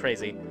 which was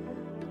crazy.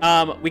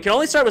 We can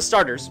only start with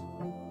starters.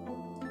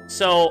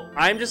 So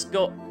I'm just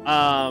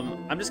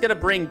gonna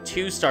bring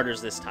 2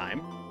 starters this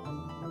time.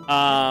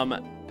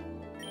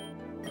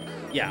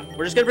 yeah,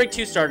 we're just gonna bring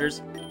 2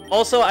 starters.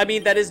 Also, I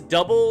mean, that is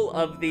double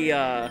of the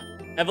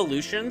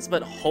evolutions,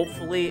 but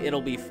hopefully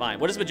it'll be fine.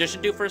 What does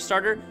Magician do for a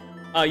starter?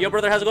 Yo,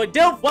 brother, how's it going?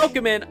 Dilf,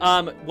 welcome in.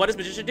 What does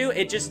Magician do?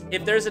 It just,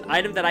 if there's an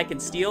item that I can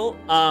steal,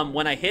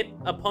 when I hit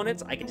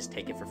opponents, I can just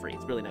take it for free.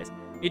 It's really nice.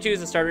 Mewtwo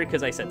is a starter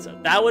because I said so.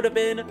 That would have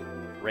been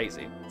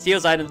crazy.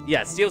 Steals items.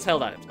 Yeah, steals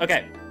held items.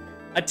 Okay.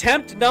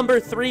 Attempt number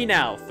 3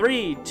 now.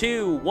 3,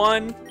 2,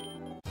 1.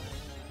 All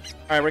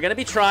right, we're gonna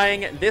be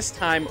trying this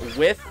time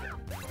with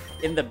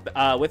a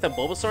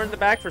Bulbasaur in the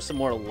back for some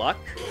more luck.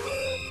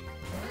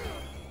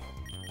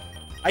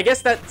 I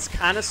guess that's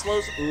kind of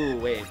slows. Ooh,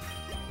 wait.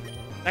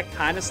 That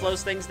kind of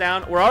slows things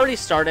down. We're already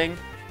starting,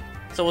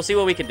 so we'll see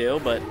what we can do,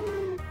 but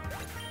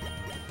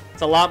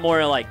it's a lot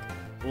more like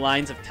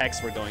lines of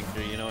text we're going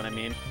through, you know what I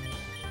mean?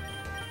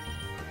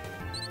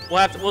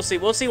 We'll see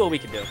what we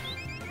can do.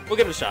 We'll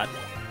give it a shot.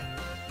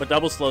 But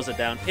double slows it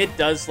down. It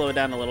does slow it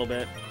down a little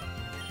bit.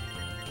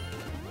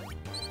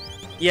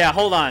 Yeah,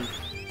 hold on.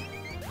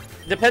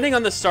 Depending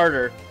on the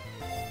starter,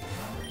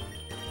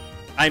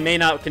 I may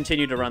not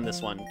continue to run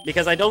this one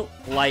because I don't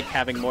like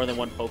having more than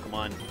 1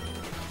 Pokemon.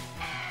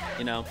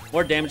 You know,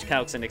 more damage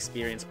calcs and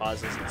experience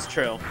pauses. It's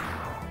true.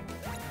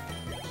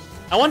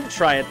 I wanted to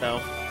try it though.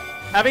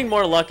 Having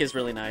more luck is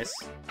really nice.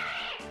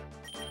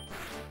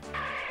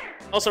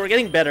 Also, we're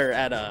getting better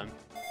at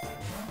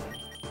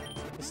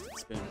Twisted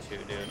Spoon too,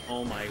 dude.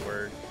 Oh my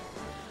word.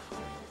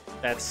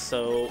 That's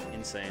so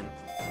insane.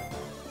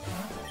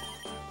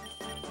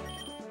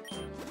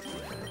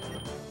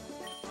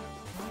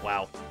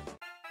 Wow.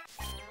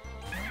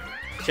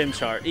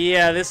 Chimchar.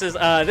 Yeah, this is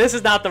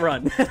not the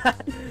run.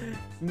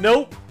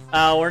 Nope.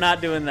 We're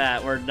not doing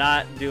that. We're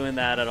not doing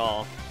that at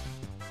all.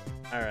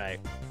 All right.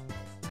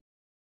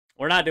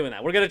 We're not doing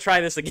that. We're going to try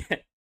this again.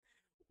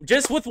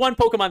 Just with 1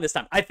 Pokemon this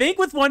time. I think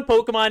with 1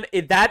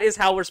 Pokemon, that is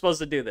how we're supposed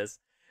to do this.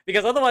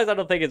 Because otherwise, I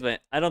don't think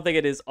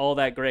it is all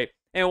that great.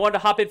 And I wanted to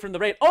hop in from the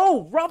raid.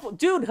 Oh, Ruffle,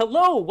 dude,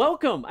 hello,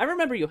 welcome. I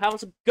remember you.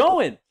 How's it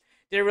going?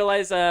 Didn't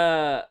realize,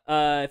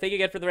 thank you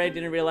again for the raid.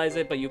 Didn't realize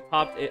it, but you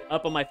popped it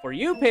up on my For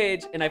You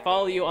page, and I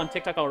follow you on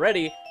TikTok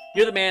already.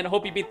 You're the man.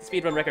 Hope you beat the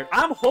speedrun record.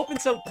 I'm hoping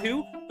so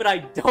too, but I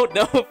don't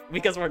know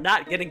because we're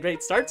not getting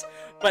great starts.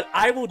 But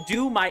I will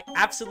do my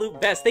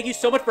absolute best. Thank you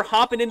so much for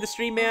hopping in the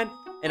stream, man.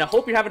 And I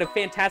hope you're having a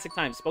fantastic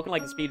time. Spoken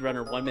like a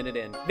speedrunner 1 minute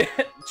in.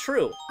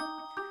 True.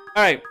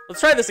 All right,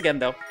 let's try this again,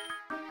 though.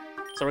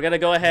 So we're going to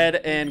go ahead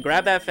and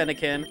grab that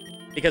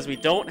Fennekin because we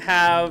don't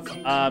have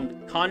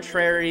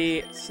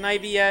Contrary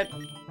Snivy yet.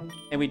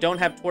 And we don't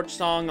have Torch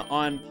Song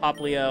on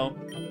Poplio.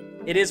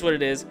 It is what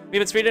it is. We've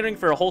been speedrunning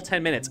for a whole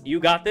 10 minutes. You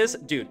got this?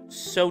 Dude,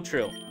 so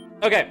true.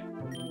 Okay.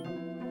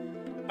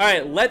 All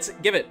right, let's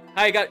give it.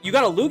 You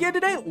got a Lugia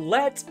today?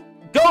 Let's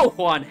go,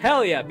 Juan.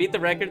 Hell yeah. Beat the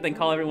record, then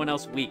call everyone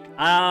else weak.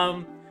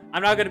 I'm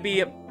not going to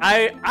be...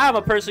 I'm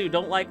a person who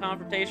don't like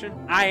confrontation.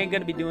 I ain't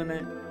going to be doing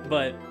that.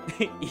 But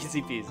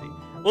easy peasy.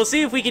 We'll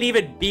see if we can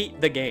even beat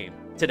the game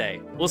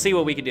today. We'll see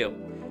what we can do.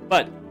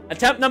 But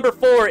attempt number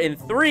 4 in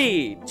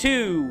 3,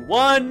 2,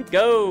 1,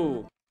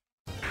 go.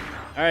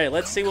 All right,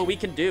 let's see what we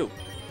can do.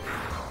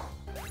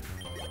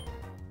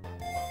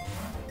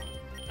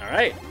 All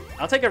right,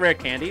 I'll take a rare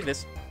candy.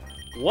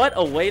 What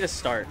a way to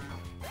start.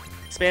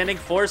 Expanding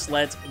force,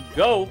 let's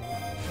go.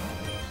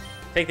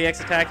 Take the X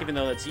attack, even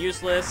though that's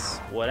useless.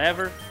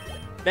 Whatever.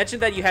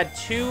 Mentioned that you had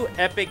 2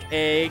 epic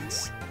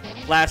eggs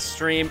last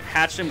stream.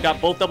 Hatched them,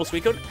 got both double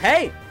Suicune.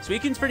 Hey,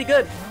 Suicune's pretty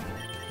good.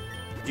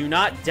 Do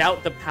not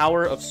doubt the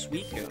power of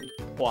Suicune,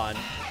 Juan.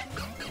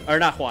 Or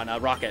not Juan,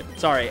 Rocket.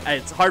 Sorry,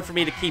 it's hard for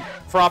me to keep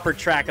proper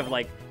track of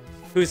like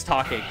who's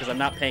talking because I'm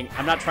not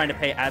trying to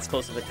pay as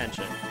close of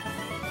attention.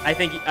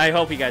 I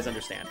hope you guys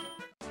understand.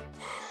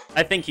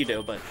 I think you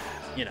do, but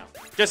you know,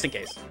 just in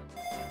case.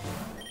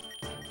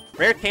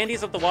 Rare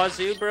candies up the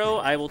wazoo, bro.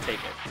 I will take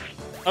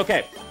it.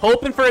 Okay,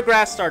 hoping for a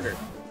grass starter.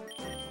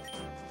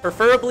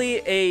 Preferably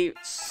a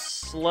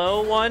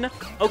slow one.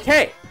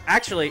 Okay,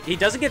 actually, he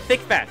doesn't get thick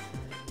fat.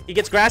 He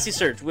gets grassy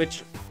surge,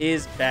 which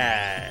is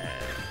bad.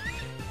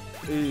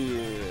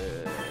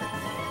 Ooh.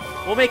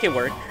 We'll make it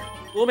work.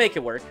 We'll make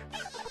it work.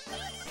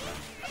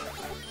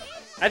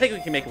 I think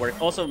we can make it work.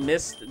 Also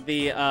missed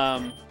the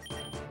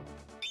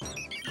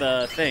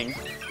thing.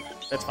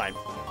 That's fine.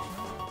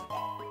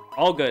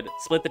 All good.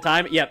 Split the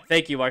time. Yep.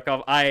 Thank you,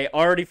 Markov. I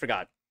already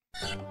forgot.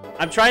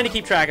 I'm trying to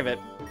keep track of it.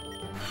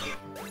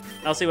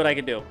 I'll see what I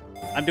can do.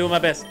 I'm doing my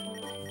best.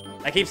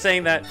 I keep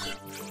saying that,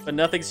 but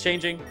nothing's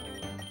changing.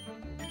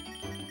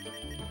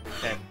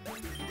 Okay.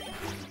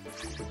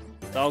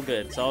 It's all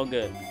good. It's all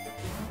good.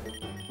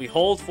 We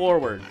hold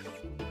forward.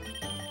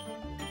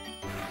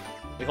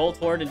 We hold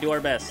forward and do our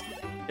best.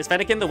 Is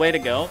Fennekin the way to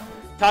go?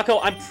 Taco,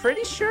 I'm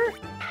pretty sure.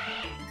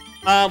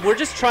 We're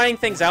just trying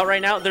things out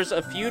right now. There's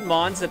a few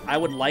mons that I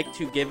would like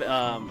to give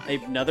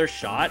another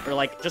shot, or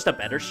like just a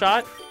better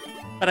shot,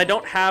 but I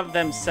don't have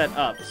them set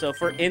up. So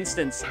for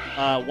instance,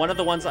 one of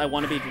the ones I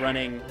want to be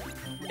running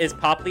is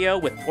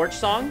Poplio with Torch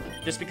Song,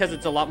 just because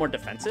it's a lot more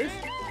defensive.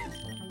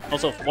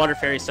 Also, Water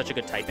Fairy is such a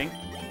good typing.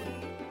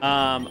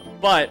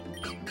 But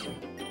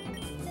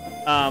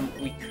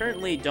We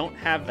currently don't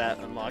have that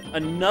unlocked.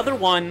 Another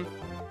one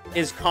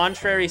is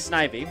Contrary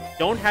Snivy.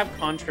 Don't have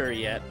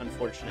Contrary yet,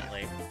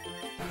 unfortunately.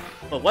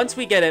 But once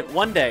we get it,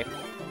 one day,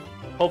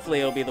 hopefully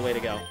it'll be the way to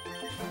go.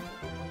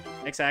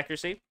 X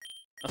accuracy.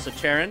 Also,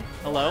 Charon,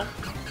 hello.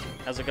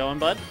 How's it going,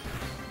 bud?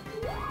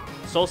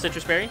 Soul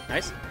Citrus Berry,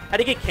 nice. How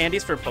do you get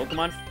candies for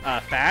Pokemon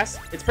fast?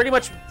 It's pretty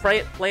much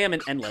play them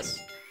in Endless.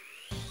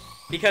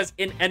 Because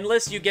in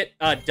Endless, you get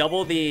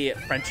double the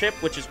friendship,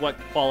 which is what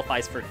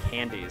qualifies for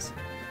candies.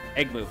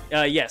 Egg move.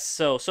 Yes,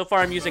 so far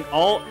I'm using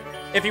all...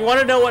 If you want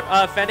to know what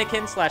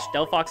Fennekin /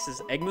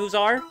 Delphox's egg moves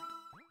are,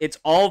 it's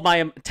all of my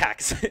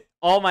attacks.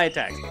 All my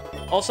attacks.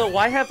 Also,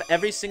 why have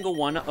every single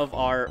one of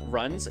our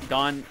runs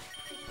gone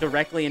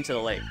directly into the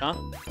lake, huh?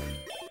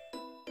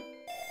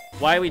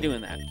 Why are we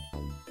doing that?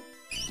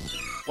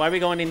 Why are we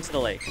going into the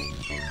lake?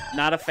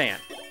 Not a fan.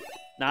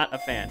 Not a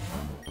fan.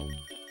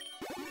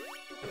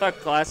 I thought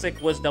Classic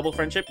was double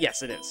friendship.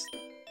 Yes, it is.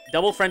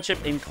 Double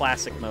friendship in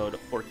Classic mode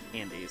for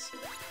candies.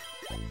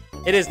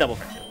 It is double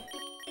friendship.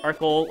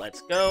 Sparkle,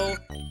 let's go.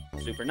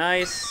 Super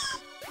nice.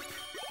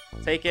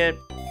 Take it.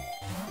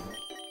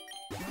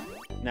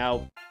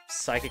 Now,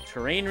 Psychic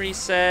Terrain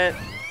reset.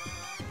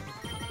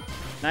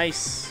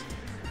 Nice.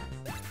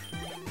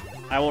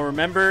 I will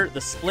remember the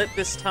split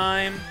this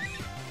time.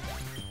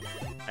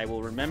 I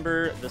will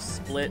remember the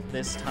split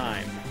this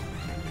time.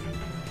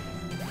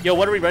 Yo,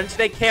 what are we running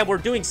today? Cam, we're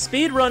doing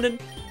speed running.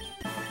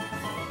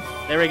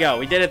 There we go.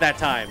 We did it that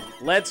time.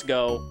 Let's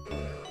go.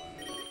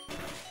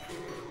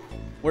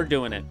 We're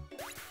doing it.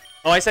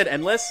 Oh, I said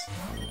endless?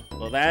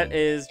 Well, that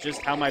is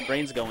just how my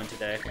brain's going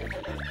today.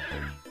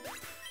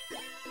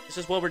 This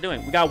is what we're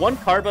doing. We got one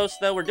Carbos,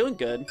 though. We're doing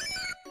good.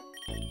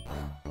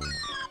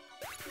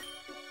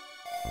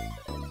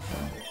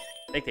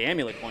 Take the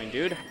amulet coin,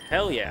 dude.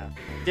 Hell yeah.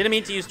 Didn't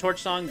mean to use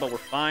Torch Song, but we're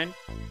fine.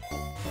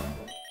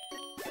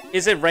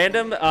 Is it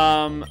random?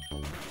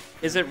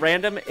 Is it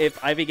random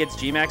if Ivy gets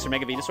G-Max or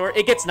Mega Venusaur?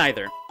 It gets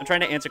neither. I'm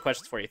trying to answer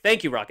questions for you.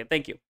 Thank you, Rocket.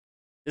 Thank you.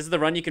 This is the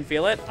run you can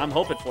feel it. I'm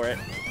hoping for it.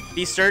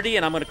 Be sturdy,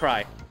 and I'm gonna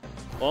cry.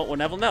 Well, we'll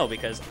never know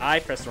because I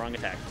pressed the wrong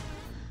attack.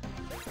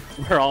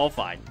 We're all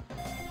fine.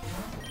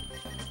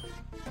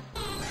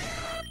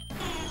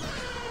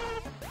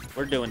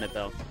 We're doing it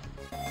though.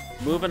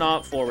 Moving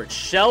on forward.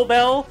 Shell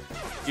Bell,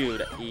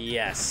 dude.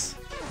 Yes.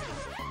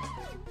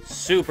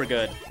 Super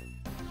good.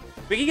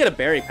 If we could get a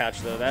berry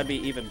patch though, that'd be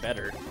even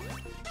better.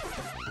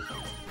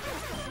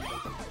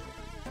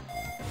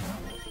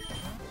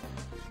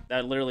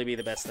 That'd literally be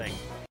the best thing.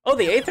 Oh,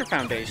 the Aether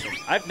Foundation.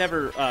 I've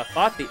never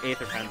fought the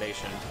Aether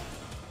Foundation.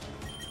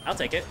 I'll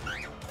take it.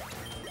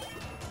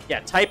 Yeah,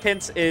 Type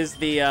Hints is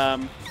the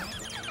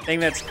thing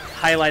that's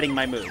highlighting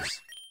my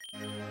moves.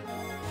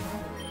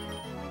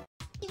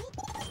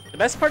 The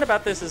best part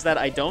about this is that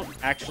I don't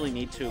actually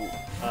need to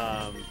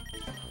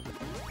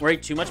worry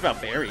too much about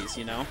berries,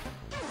 you know?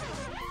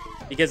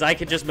 Because I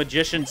could just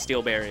Magician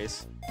steal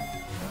berries.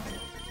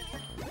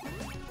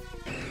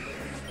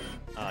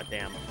 Oh,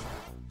 damn.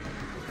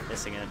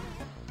 Missing it.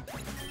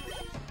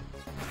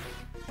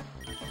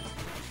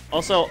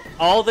 Also,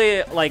 all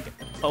the, like,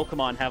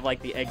 Pokemon have, like,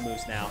 the egg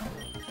moves now.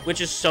 Which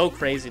is so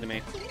crazy to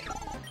me.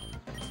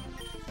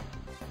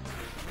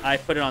 I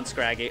put it on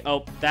Scraggy.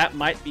 Oh, that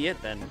might be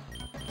it, then.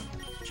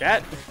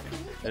 Chat,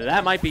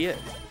 that might be it.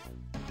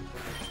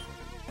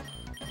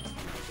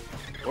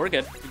 We're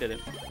good. We did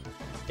it.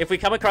 If we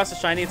come across a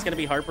shiny, it's going to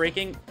be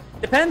heartbreaking.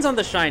 Depends on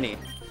the shiny.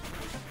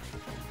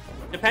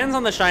 Depends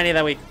on the shiny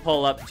that we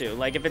pull up to.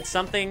 Like, if it's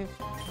something...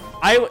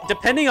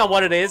 depending on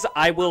what it is,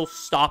 I will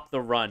stop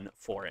the run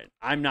for it.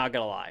 I'm not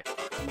gonna lie.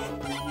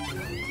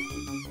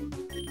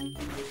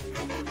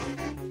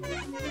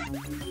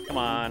 Come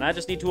on, I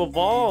just need to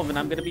evolve, and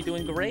I'm gonna be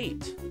doing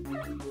great.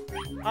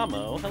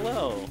 Amo,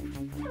 hello.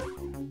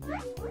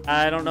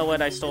 I don't know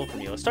what I stole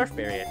from you. A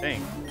Starfberry, I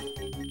think.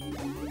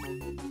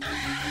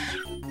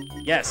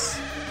 Yes.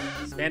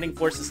 Standing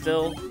Force is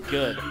still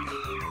good.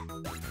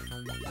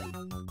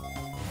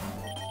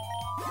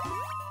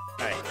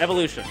 Alright,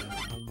 Evolution.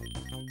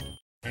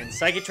 And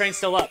Psychic Train's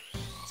still up.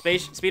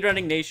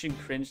 Speedrunning Nation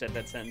cringed at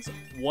that sentence.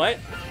 What?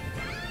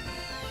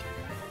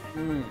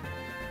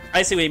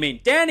 I see what you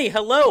mean. Danny,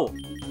 hello!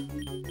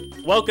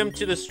 Welcome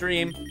to the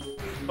stream.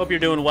 Hope you're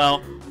doing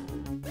well.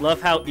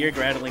 Love how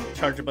ear-grattling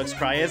Charjabug's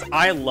cry is.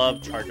 I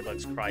love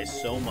Charjabug's cry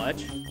so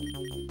much.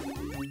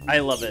 I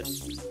love it.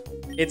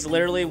 It's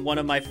literally one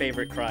of my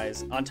favorite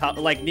cries. On top,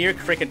 like, near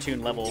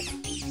Cricketune level.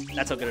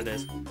 That's how good it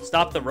is.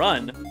 Stop the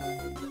run?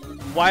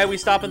 Why are we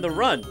stopping the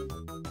run?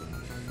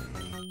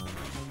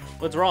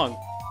 What's wrong?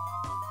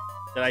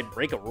 Did I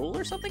break a rule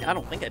or something? I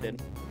don't think I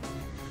did.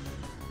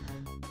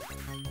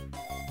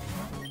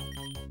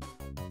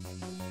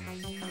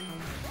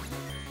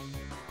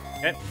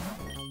 Okay.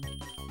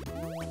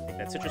 Take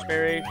that Citrus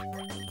Berry.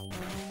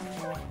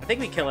 I think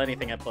we kill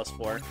anything at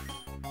 +4.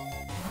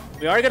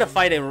 We are gonna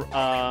fight an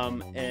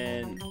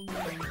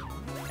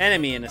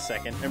enemy in a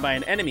second. And by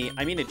an enemy,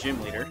 I mean a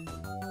gym leader.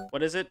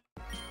 What is it?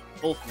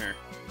 Ulfner.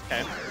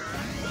 Okay.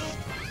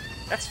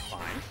 That's fine.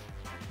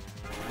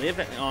 Live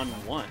on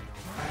 1.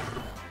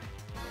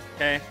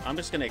 Okay, I'm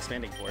just gonna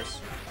Expanding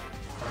Force.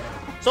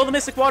 So the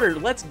Mystic Water,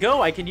 let's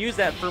go. I can use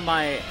that for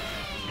my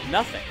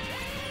nothing.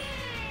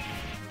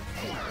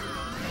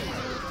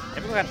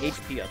 Everyone got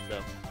HP up, though.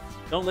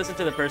 Don't listen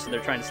to the person.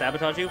 They're trying to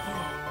sabotage you.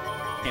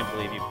 Can't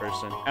believe you,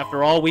 person.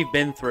 After all we've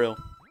been through.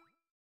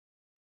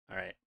 All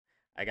right.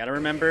 I gotta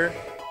remember.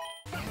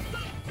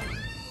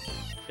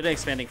 Good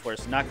Expanding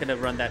Force. Not gonna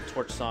run that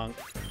torch song.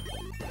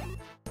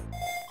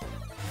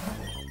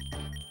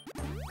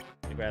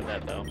 Let me grab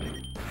that, though.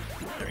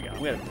 There we go.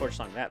 I'm gonna torch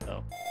song that,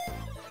 though.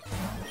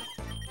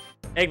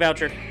 Egg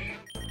voucher.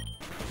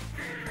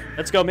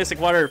 Let's go Mystic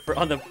Water for,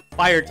 on the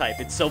fire type.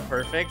 It's so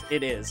perfect.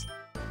 It is.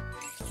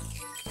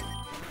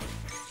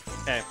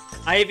 Okay.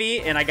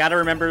 Ivy, and I gotta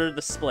remember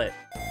the split.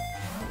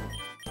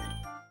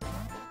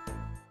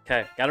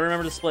 Okay. Gotta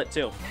remember the split,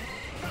 too.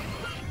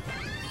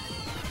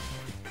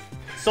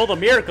 Stole the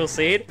Miracle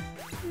Seed.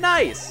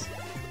 Nice!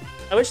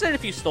 I wish that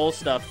if you stole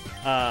stuff,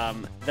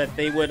 that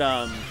they would,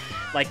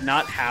 like,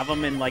 not have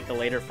them in, like, the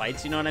later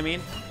fights, you know what I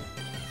mean?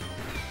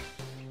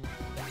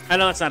 I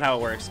know that's not how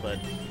it works, but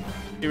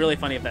it'd be really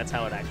funny if that's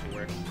how it actually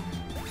works.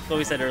 That's what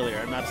we said earlier.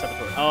 I'm not a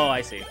saboteur. Oh,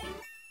 I see.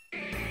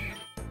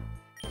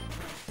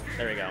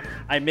 There we go.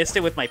 I missed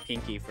it with my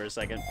pinky for a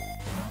second.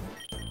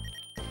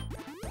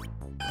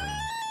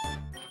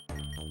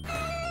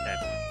 Okay.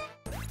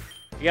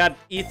 We got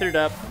ethered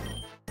up.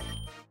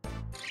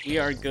 We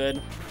are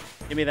good.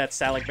 Give me that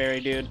Salic Berry,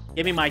 dude.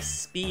 Give me my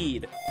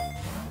speed.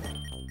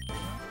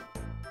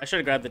 I should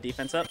have grabbed the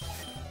defense up,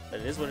 but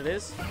it is what it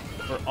is.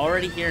 We're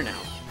already here now.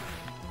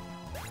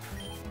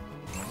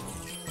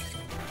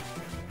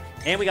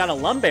 And we got a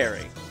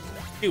Lumberry.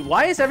 Dude,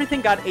 why has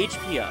everything got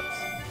HP ups?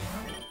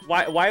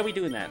 Why are we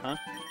doing that, huh?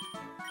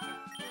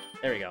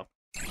 There we go.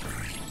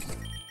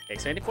 Okay,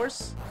 Expanding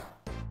Force.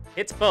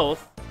 Hits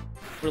both.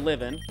 We're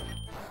living.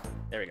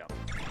 There we go.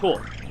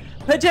 Cool.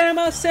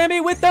 Pajama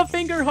Sammy with the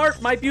finger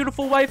heart. My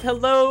beautiful wife,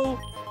 hello.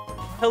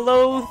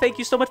 Hello, thank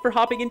you so much for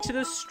hopping into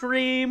the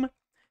stream.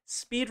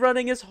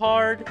 Speedrunning is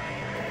hard.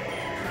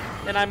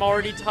 And I'm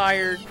already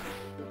tired.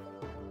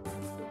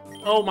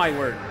 Oh my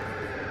word.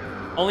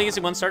 Only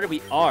using one starter?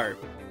 We are.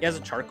 He has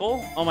a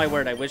charcoal? Oh my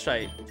word, I wish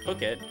I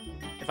took it.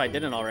 If I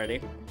didn't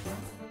already.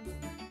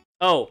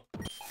 Oh.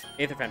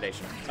 Aether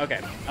Foundation. Okay.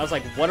 I was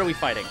like, what are we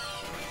fighting?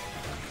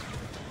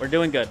 We're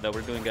doing good, though.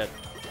 We're doing good.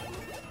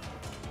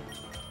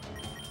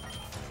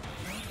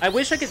 I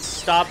wish I could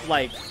stop,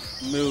 like,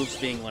 moves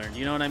being learned.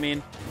 You know what I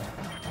mean?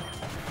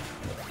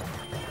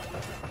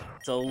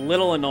 It's a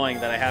little annoying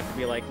that I have to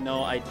be like,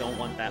 no, I don't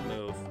want that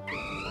move.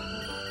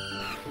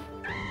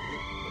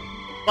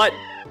 But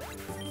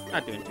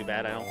not doing too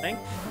bad, I don't think.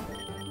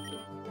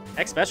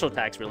 X special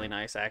attack's really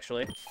nice,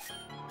 actually.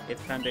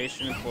 Aether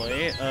Foundation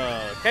employee.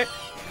 Okay.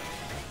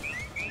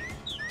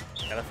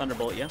 Got a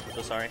Thunderbolt, yeah.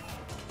 So sorry.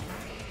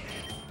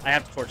 I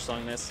have to torch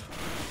song this.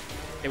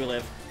 Okay, we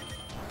live.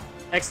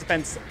 X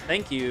defense,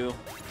 thank you.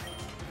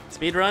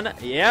 Speedrun.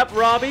 Yep,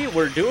 Robbie,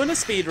 we're doing a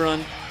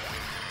speedrun.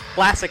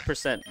 Classic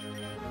percent.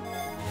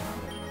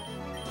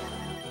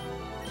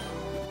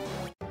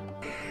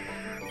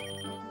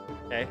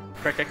 Okay,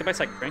 protected by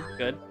Psychic Ring.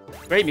 Good.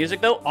 Great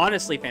music, though.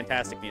 Honestly,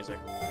 fantastic music.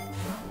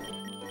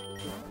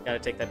 Gotta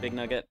take that big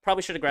nugget.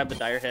 Probably should have grabbed the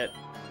dire hit.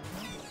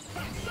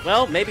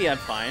 Well, maybe I'm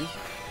fine.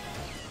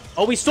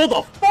 Oh, we stole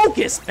the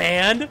Focus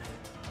Band!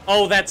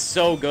 Oh, that's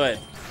so good.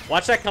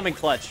 Watch that come in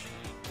clutch.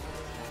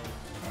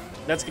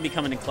 That's gonna be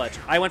coming in clutch.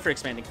 I went for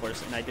Expanding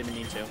Force, and I didn't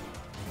need to.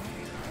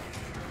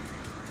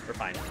 We're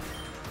fine.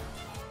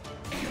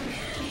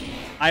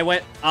 I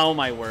went... Oh,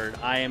 my word.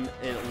 I am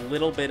a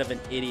little bit of an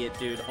idiot,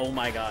 dude. Oh,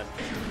 my God.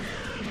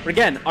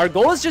 Again, our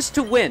goal is just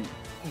to win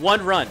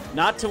one run,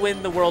 not to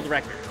win the world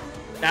record.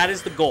 That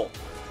is the goal.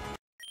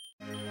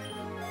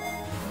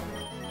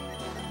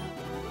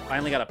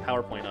 Finally got a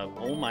PowerPoint up.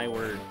 Oh, my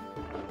word.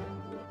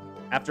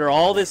 After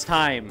all this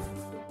time.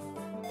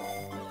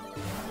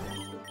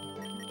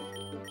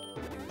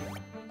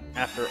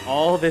 After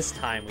all this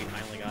time, we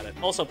finally got it.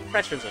 Also,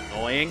 pressure's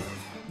annoying.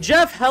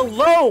 Jeff,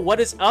 hello! What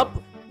is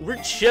up?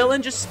 We're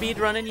chilling, just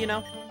speedrunning, you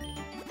know?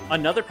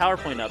 Another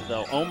PowerPoint up,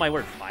 though. Oh, my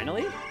word.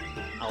 Finally?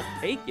 I'll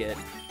take it.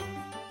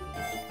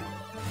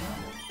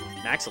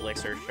 Max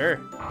Elixir, sure.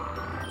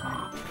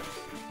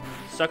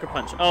 Sucker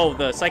Punch. Oh,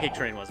 the Psychic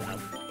Terrain wasn't up.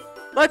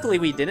 Luckily,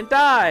 we didn't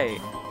die.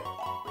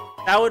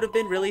 That would have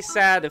been really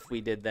sad if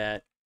we did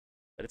that.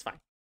 But it's fine.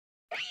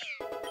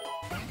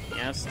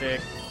 Yeah,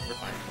 stick. We're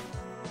fine.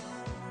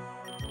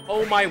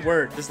 Oh my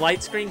word. Does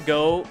Light Screen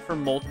go for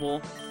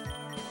multiple?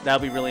 That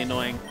would be really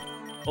annoying.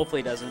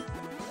 Hopefully it doesn't.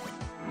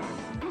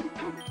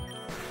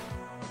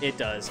 It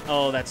does.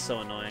 Oh, that's so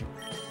annoying.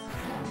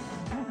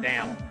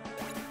 Damn.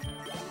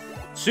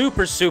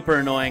 Super, super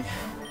annoying.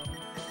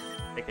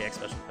 Take the X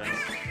special defense.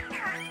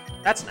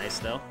 That's nice,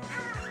 though.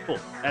 Cool.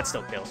 That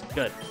still kills.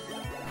 Good.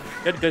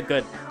 Good, good,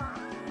 good.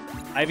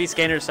 IV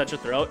Scanner is such a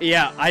throw.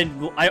 Yeah,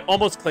 I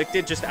almost clicked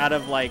it just out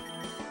of, like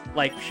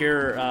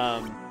pure,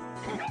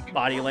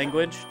 body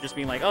language. Just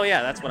being like, oh,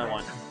 yeah, that's what I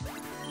want.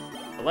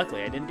 But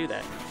luckily, I didn't do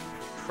that.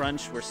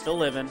 Crunch. We're still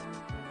living.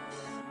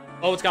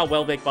 Oh, it's got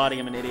well-baked body.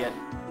 I'm an idiot.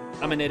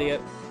 I'm an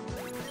idiot.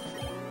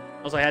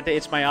 Also, I had to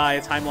itch my eye.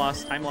 Time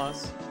loss. Time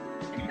loss.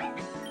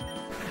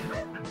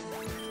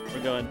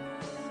 We're going.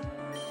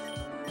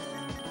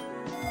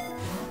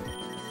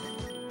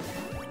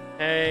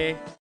 Okay.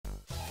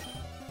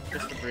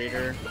 Just the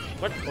breeder.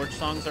 What torch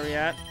songs are we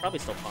at? Probably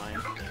still fine.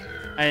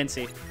 I didn't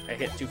see. I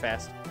hit too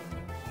fast.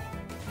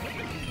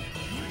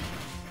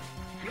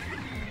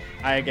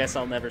 I guess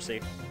I'll never see.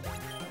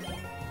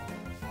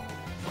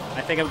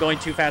 I think I'm going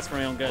too fast for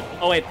my own good.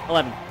 Oh wait,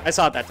 11. I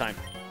saw it that time.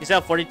 You still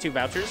have 42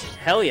 vouchers?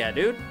 Hell yeah,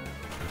 dude.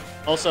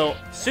 Also,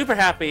 super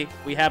happy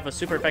we have a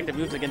super effective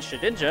moves against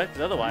Shedinja,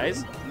 because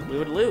otherwise we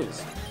would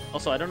lose.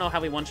 Also, I don't know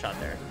how we one-shot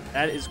there.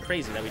 That is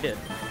crazy that we did.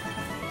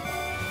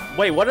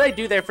 Wait, what did I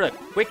do there for a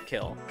quick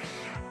kill?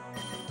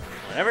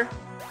 Whatever.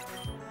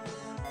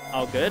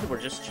 All good, we're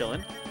just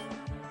chilling.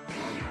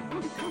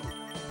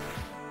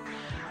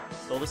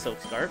 Stole the silk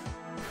scarf.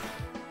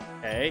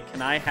 Okay,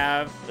 can I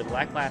have the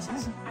black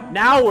glasses?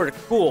 Now we're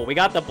cool. We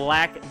got the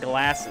black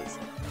glasses.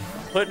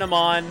 Putting them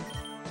on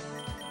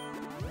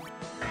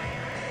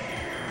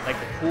like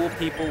the cool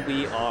people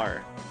we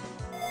are.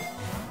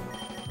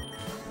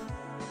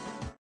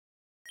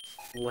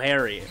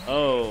 Larry.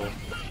 Oh.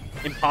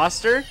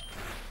 Imposter?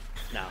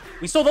 No.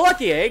 We stole the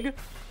lucky egg.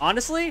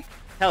 Honestly?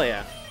 Hell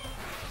yeah.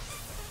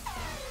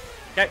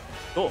 Okay,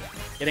 cool.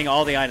 Getting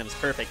all the items.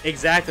 Perfect.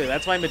 Exactly.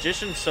 That's why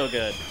Magician's so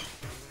good.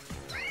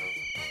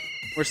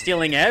 We're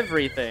stealing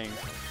everything.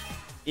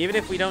 Even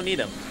if we don't need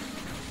them.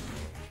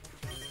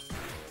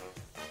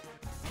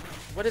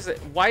 What is it?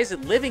 Why is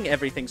it living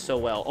everything so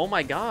well? Oh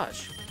my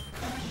gosh.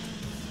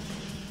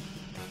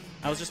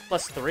 I was just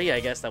 +3, I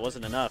guess. That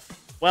wasn't enough.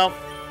 Well,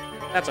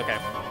 that's okay.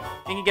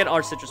 You can get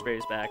our citrus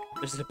berries back.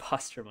 There's an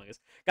imposter among us.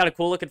 Got a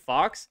cool looking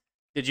fox?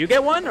 Did you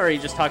get one? Or are you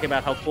just talking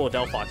about how cool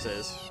Delphox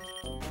is?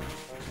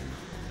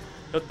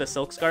 Took the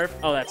silk scarf?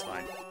 Oh, that's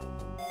fine.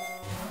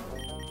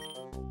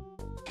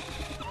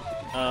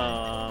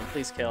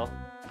 Please kill.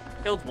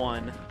 Killed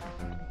one.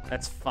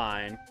 That's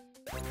fine.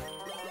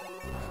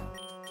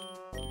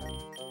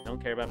 Don't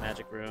care about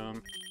magic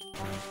room.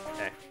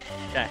 Okay.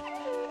 Okay.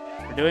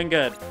 We're doing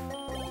good.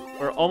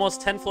 We're almost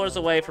 10 floors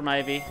away from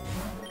Ivy.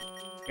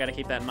 Gotta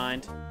keep that in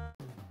mind.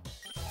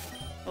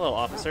 Hello,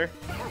 officer.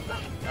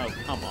 Oh,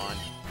 come on.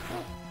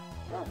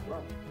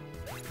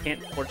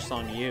 Can't torch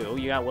song you.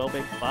 You got well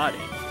big body.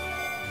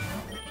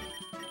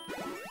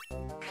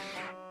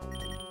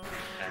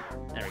 Okay,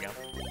 there we go.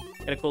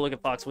 Got a cool looking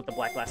fox with the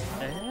black glasses.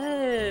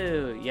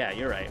 Oh, yeah,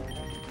 you're right.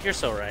 You're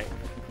so right.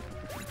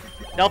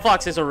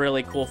 Delphox is a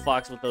really cool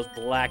fox with those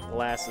black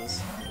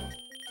glasses.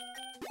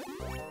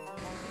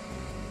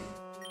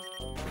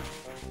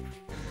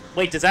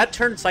 Wait, does that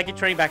turn Psychic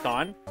Training back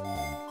on?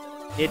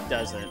 It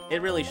doesn't.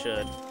 It really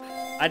should.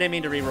 I didn't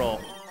mean to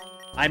re-roll.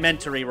 I meant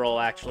to re-roll,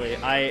 actually.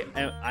 I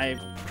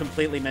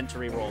completely meant to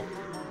re-roll.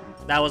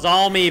 That was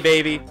all me,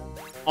 baby.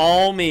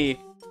 All me.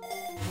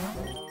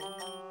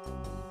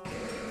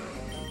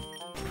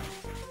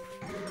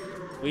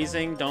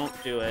 Wheezing, don't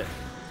do it.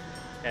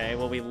 Okay,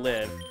 well, we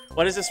live.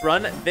 What is this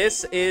run?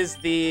 This is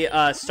the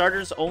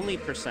starters only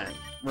percent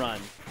run.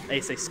 They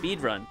say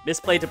speed run.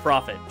 Misplay to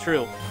profit.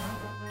 True.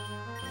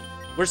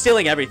 We're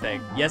stealing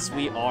everything. Yes,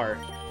 we are.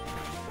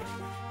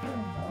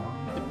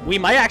 We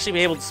might actually be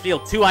able to steal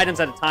 2 items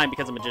at a time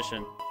because of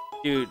Magician.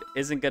 Dude,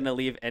 isn't gonna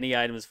leave any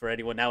items for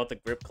anyone now with the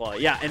Grip Claw.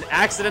 Yeah, an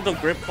accidental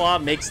Grip Claw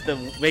makes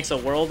a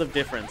world of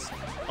difference.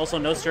 Also,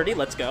 no sturdy.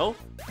 Let's go.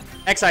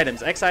 X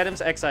items, X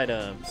items, X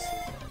items.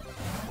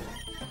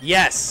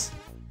 Yes.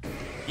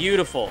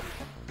 Beautiful.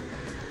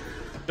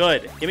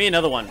 Good. Give me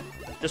another one,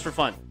 just for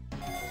fun.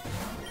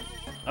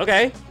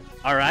 Okay.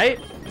 All right.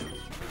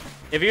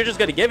 If you're just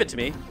gonna give it to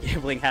me,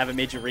 gambling haven't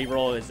made you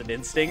reroll as an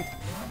instinct.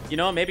 You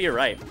know, maybe you're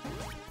right.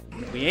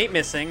 We ain't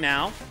missing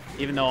now,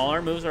 even though all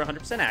our moves are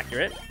 100%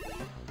 accurate.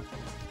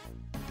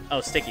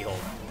 Oh, sticky hold.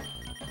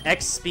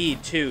 X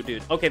speed too,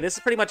 dude. Okay, this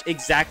is pretty much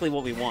exactly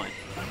what we want.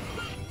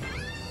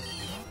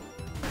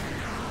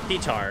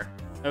 P-Tar.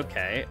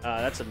 Okay,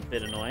 that's a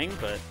bit annoying,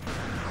 but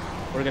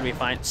we're gonna be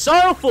fine.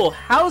 Sorrowful,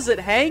 how's it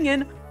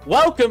hanging?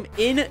 Welcome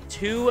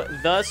into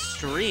the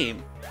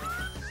stream.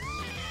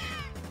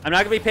 I'm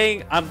not gonna be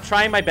paying, I'm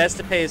trying my best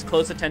to pay as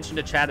close attention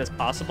to chat as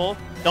possible.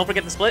 Don't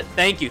forget the split.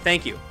 Thank you,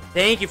 thank you.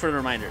 Thank you for the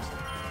reminders.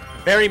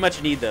 Very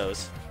much need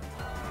those.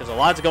 There's a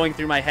lot going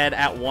through my head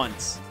at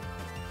once.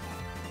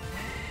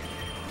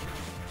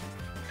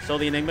 Stole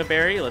the Enigma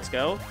Berry, let's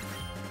go.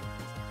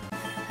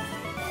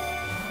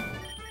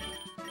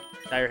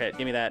 Dire hit,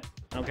 give me that.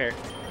 I don't care.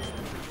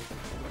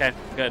 Okay,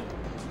 good.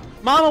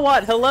 Mama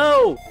Watt,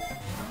 hello!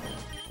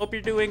 Hope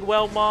you're doing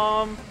well,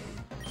 Mom.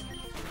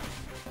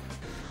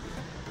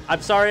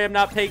 I'm sorry I'm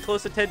not paying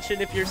close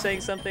attention if you're saying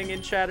something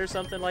in chat or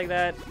something like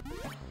that.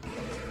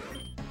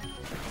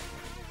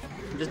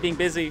 I'm just being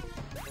busy.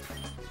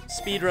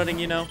 Speedrunning,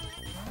 you know.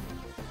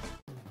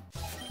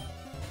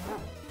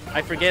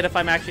 I forget if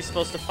I'm actually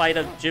supposed to fight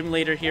a gym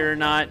leader here or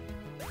not.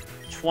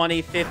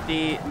 20,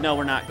 50. No,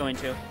 we're not going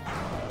to.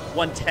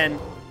 110.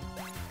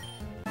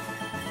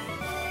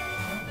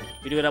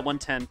 We do it at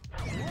 110.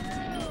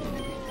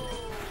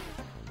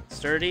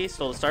 Sturdy,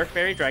 stole the Stark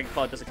Berry. Dragon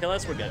Claw doesn't kill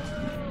us. We're good.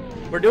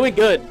 We're doing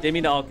good. Didn't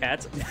mean to all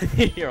cats.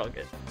 You're all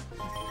good.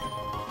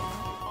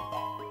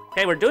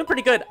 Okay, we're doing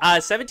pretty good.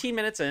 17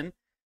 minutes in.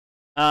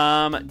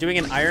 Doing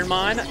an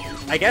Ironmon.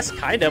 I guess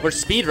kind of. We're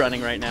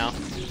speedrunning right now.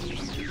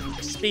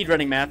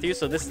 Speedrunning Matthew,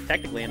 so this is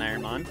technically an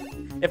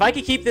Ironmon. If I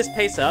could keep this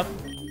pace up,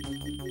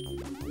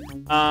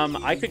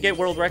 I could get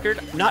world record.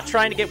 I'm not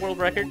trying to get world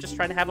record, just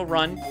trying to have a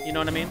run. You know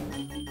what I mean?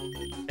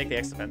 Take the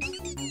X defense.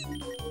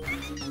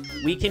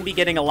 We can be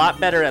getting a lot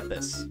better at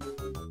this.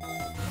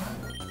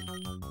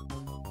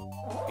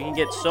 We can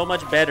get so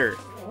much better.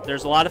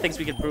 There's a lot of things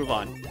we can improve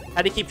on.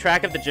 How do you keep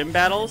track of the gym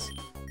battles?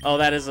 Oh,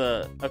 that is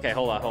a... Okay,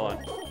 hold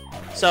on.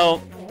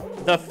 So,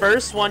 the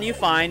first one you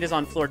find is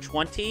on floor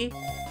 20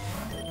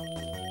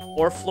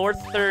 or floor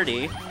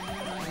 30.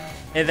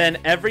 And then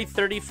every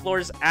 30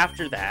 floors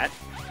after that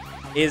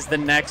is the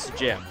next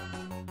gym.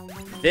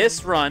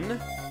 This run,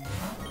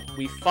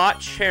 we fought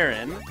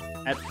Charon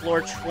at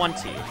floor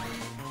 20.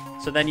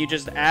 So then you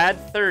just add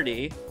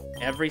 30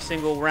 every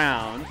single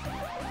round,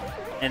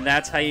 and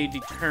that's how you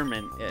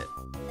determine it.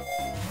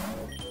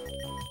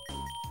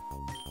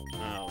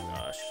 Oh,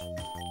 gosh.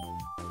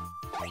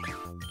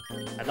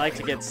 I'd like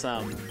to get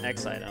some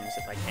X items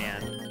if I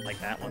can. Like,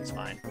 that one's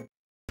fine.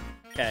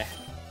 Okay.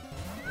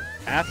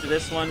 After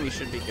this one, we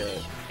should be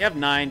good. We have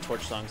 9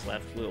 torch songs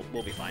left.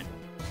 We'll be fine.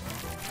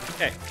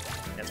 Okay.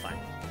 That's fine.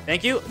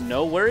 Thank you.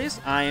 No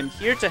worries. I am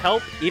here to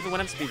help, even when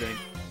I'm speedrunning.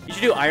 You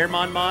should do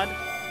Ironmon mod.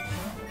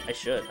 I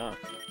should, huh?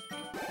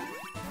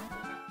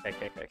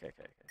 Okay.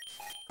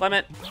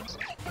 Clement.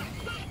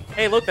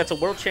 Hey, look, that's a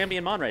world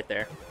champion mon right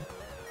there.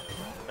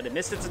 But it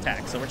missed its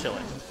attack, so we're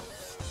chilling.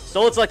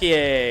 Stole its lucky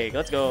egg.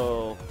 Let's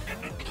go.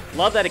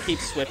 Love that it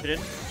keeps swiftering.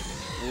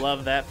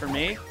 Love that for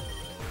me.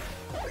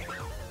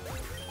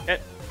 Okay.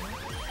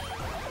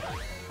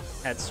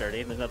 That's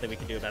sturdy. There's nothing we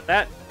can do about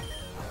that.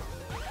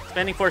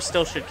 Spending Force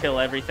still should kill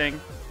everything.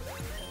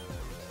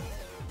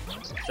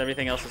 So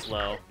everything else is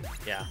low.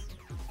 Yeah.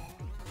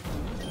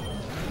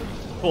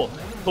 Cool.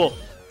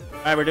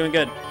 Alright, we're doing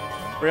good.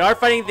 We are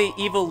fighting the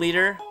evil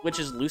leader, which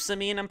is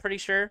Lucamine, I'm pretty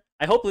sure.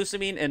 I hope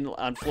Lucamine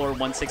on floor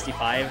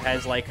 165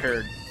 has, like,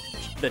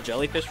 the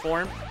jellyfish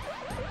form.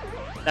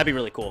 That'd be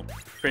really cool.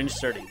 Cringe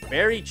sturdy.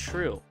 Very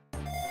true.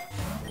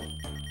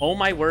 Oh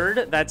my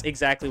word, that's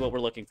exactly what we're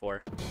looking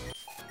for.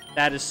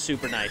 That is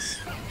super nice.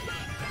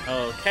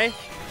 Okay.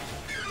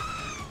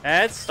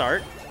 Bad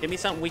start. Give me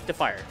something weak to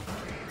fire.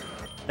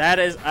 That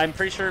is, I'm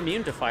pretty sure,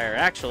 immune to fire,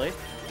 actually.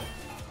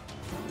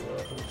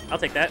 I'll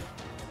take that.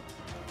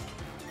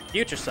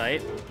 Future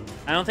Sight.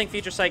 I don't think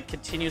Future Sight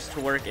continues to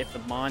work if the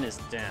Mon is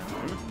down.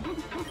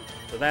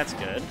 So that's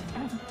good.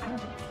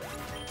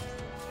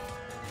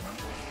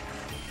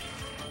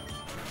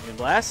 Moon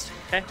Blast.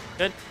 Okay,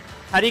 good.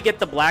 How do you get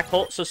the black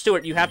hole? So,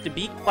 Stuart, you have to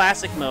beat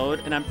Classic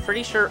mode, and I'm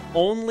pretty sure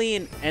only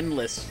in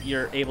Endless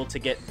you're able to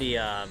get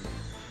the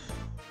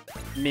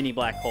mini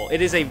black hole.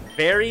 It is a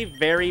very,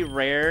 very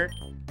rare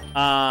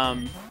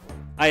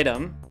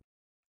item.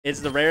 It's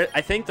the rare,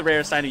 I think the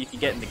rarest item you can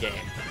get in the game.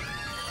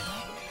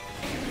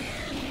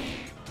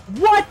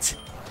 What?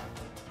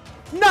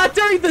 Not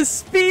during the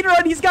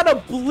speedrun. He's got a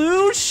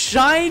blue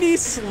shiny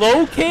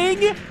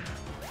Slowking?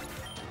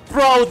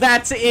 Bro,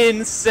 that's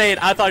insane.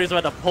 I thought he was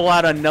about to pull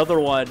out another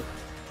one.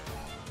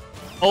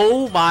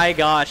 Oh my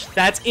gosh,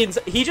 that's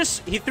insane. He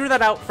threw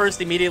that out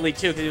first immediately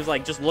too, because he was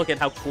like, just look at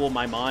how cool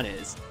my Mon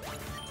is.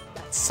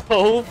 That's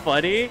so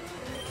funny.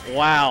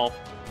 Wow.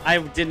 I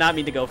did not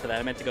mean to go for that.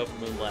 I meant to go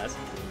for Moonblast.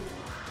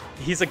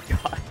 He's a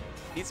god.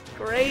 He's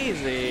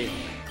crazy.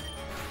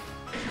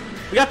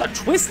 We got the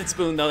Twisted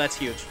Spoon, though. That's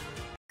huge.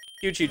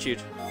 Huge.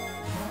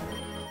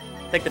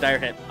 Take the dire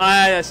hit.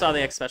 I saw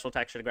the X special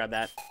attack. Should have grabbed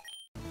that.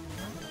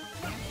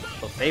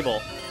 Oh,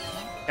 Fable.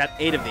 Got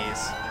 8 of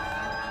these.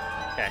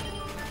 Okay.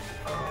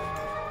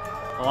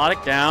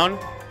 Melodic down.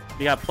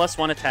 We got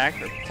 +1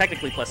 attack, or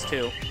technically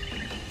 +2.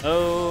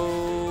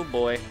 Oh,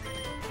 boy.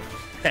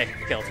 Okay,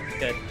 killed.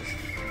 Good.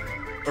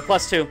 We're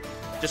 +2.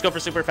 Just go for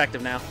super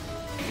effective now.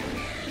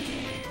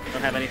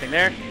 Don't have anything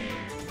there.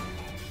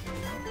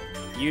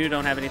 You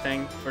don't have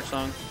anything. Torch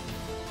Song.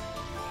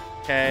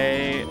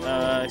 Okay,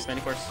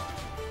 Expanding Force.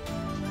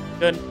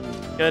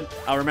 Good.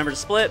 I'll remember to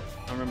split.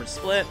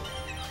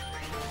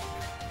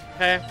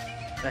 Okay.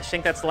 I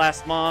think that's the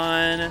last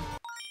Mon.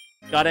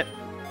 Got it.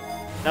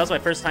 That was my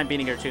first time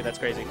beating her, too. That's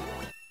crazy.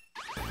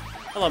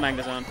 Hello,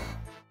 Magnazone.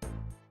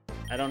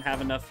 I don't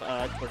have enough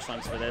Torch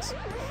Songs for this.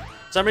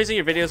 For some reason,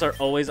 your videos are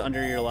always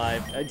under your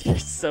live.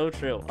 It's so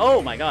true.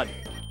 Oh, my God.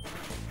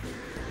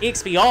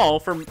 EXP all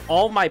from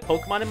all my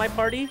Pokemon in my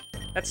party?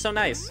 That's so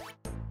nice.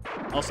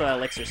 Also, that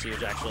Elixir's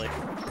huge, actually.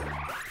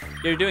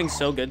 You're doing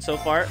so good so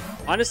far.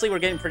 Honestly, we're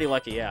getting pretty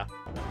lucky, yeah.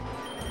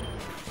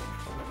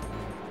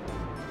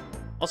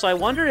 Also, I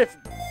wonder if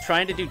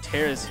trying to do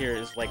Terras here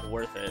is, like,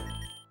 worth it.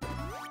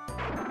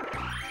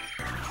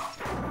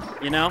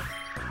 You know?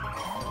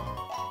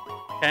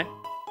 Okay.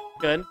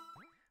 Good.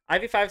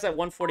 IV5's at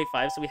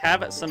 145, so we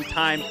have some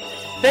time.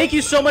 Thank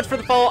you so much for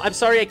the follow. I'm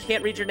sorry I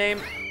can't read your name.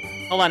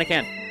 Hold on, I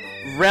can.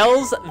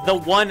 Rel's the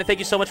One, thank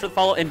you so much for the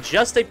follow. And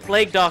Just a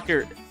Plague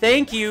Doctor,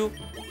 thank you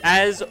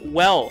as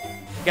well.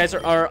 You guys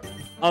are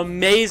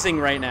amazing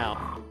right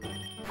now.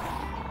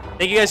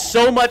 Thank you guys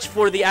so much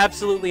for the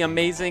absolutely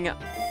amazing,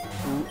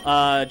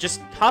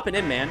 just hopping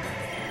in, man.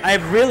 I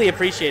really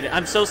appreciate it.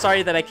 I'm so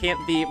sorry that I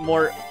can't be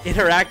more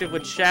interactive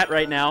with chat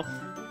right now.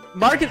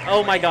 Marcus,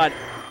 oh my god.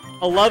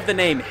 I love the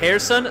name.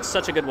 Hairson,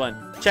 such a good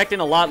one. Checked in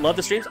a lot, love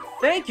the streams.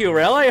 Thank you,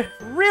 Rel. I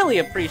really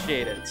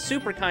appreciate it.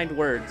 Super kind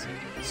words.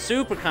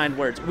 Super kind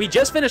words. We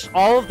just finished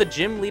all of the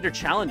gym leader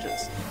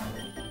challenges.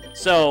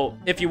 So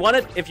if you want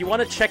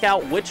to check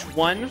out which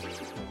one,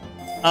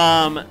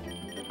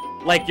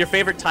 like your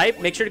favorite type,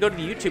 make sure to go to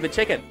the YouTube and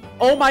check it.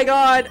 Oh my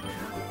god.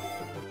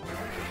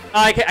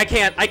 I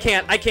can't. I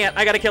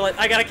gotta kill it.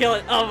 I gotta kill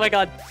it. Oh my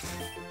god.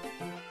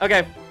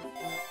 Okay.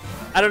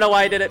 I don't know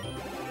why I did it.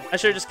 I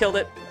should have just killed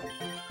it.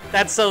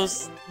 That's so...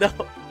 No.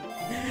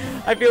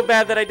 I feel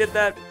bad that I did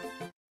that.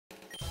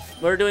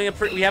 We're doing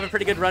we have a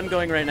pretty good run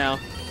going right now.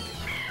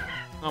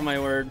 Oh my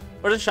word.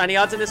 What are the shiny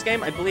odds in this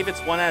game? I believe it's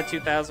 1 out of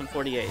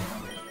 2,048.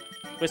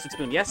 Twisted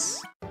Spoon,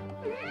 yes.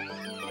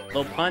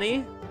 Low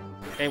punny.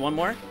 Okay, one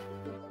more.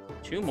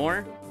 Two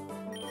more.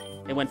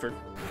 It went for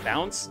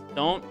bounce.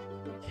 Don't.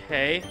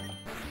 Okay.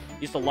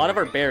 Used a lot of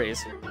our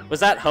berries. Was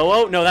that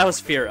Ho-Oh? No, that was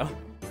Fearow.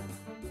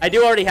 I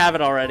do already have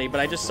it already, but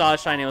I just saw a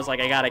shiny and was like,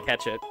 I gotta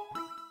catch it.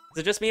 Is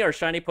it just me, or are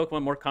shiny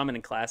Pokemon more common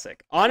in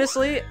Classic?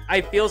 Honestly,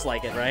 I feels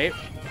like it, right?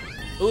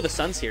 Ooh, the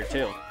sun's here,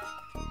 too.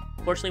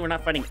 Fortunately, we're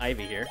not fighting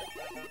Ivy here.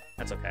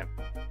 That's okay.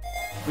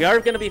 We are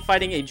going to be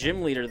fighting a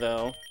gym leader,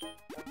 though.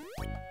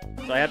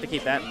 So I have to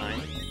keep that in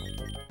mind.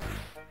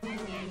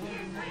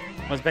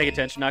 I was paying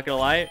attention, not gonna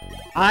lie.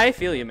 I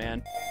feel you,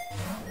 man.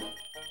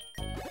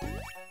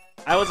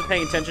 I wasn't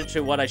paying attention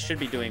to what I should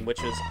be doing,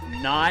 which was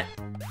not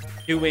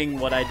doing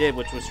what I did,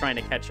 which was trying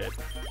to catch it.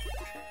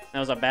 That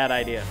was a bad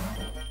idea.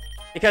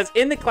 Because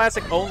in the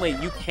Classic only,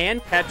 you can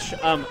catch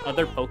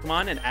other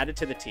Pokemon and add it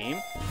to the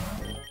team.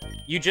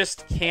 You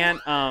just can't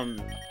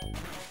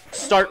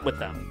start with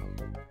them.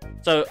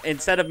 So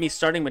instead of me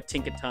starting with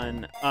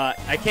Tinkaton,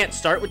 I can't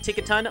start with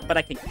Tinkaton, but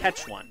I can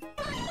catch one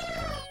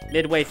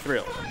midway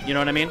through. You know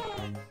what I mean?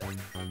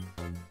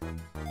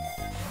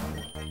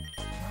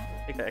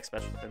 Take the X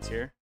special defense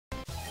here.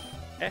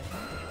 Okay.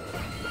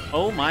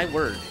 Oh my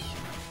word.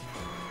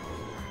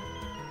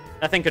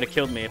 That thing could have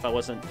killed me if I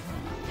wasn't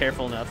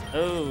careful enough.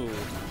 Oh.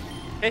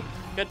 Okay,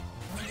 good.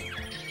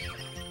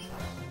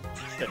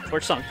 Good.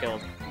 Torch Song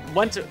killed.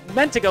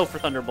 Meant to go for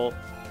Thunderbolt.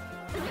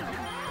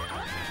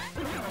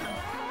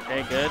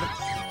 Okay, good.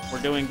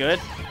 We're doing good.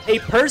 A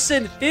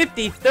person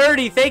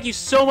 5030. Thank you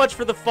so much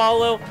for the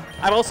follow.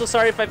 I'm also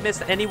sorry if I've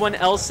missed anyone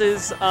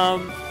else's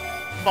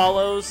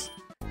follows.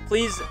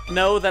 Please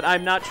know that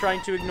I'm not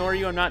trying to ignore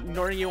you. I'm not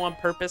ignoring you on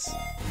purpose.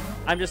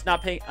 I'm just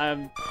not paying.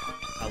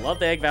 I love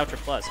the Egg Voucher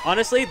Plus.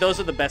 Honestly, those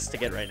are the best to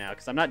get right now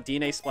because I'm not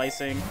DNA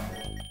splicing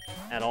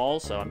at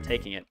all, so I'm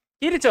taking it.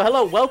 Kirito,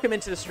 hello, welcome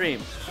into the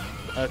stream.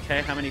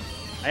 Okay, how many?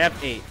 I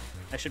have 8.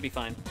 I should be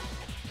fine.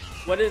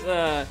 What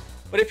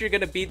if you're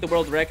gonna beat the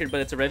world record, but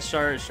it's a Red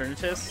Star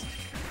Eternatus?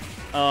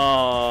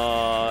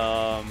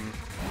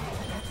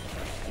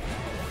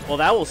 Well,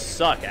 that will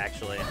suck,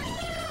 actually.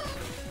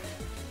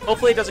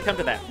 Hopefully it doesn't come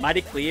to that.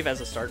 Mighty Cleave as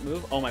a start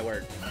move? Oh my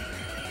word.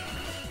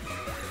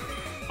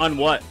 On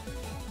what?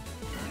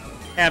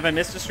 Have I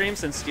missed a stream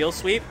since Steel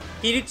Sweep?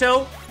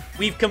 Kirito,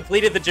 we've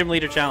completed the Gym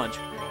Leader Challenge.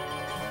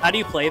 How do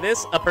you play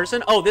this? A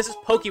person? Oh, this is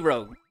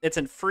PokeRogue. It's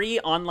a free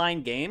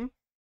online game.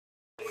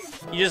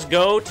 You just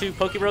go to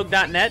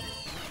PokeRogue.net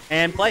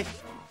and play.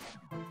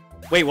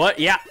 Wait, what?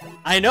 Yeah,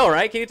 I know,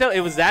 right? Can you tell? It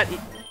was that.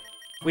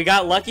 We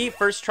got lucky.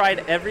 First tried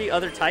every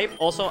other type.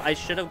 Also, I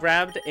should have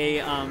grabbed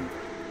a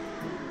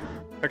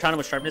Kartana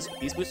with Sharpness,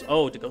 Beast Boost.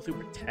 Oh, to go through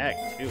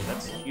Protect, too.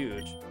 That's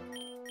huge.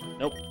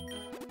 Nope.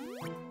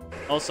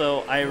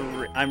 Also,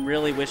 I'm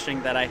really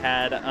wishing that I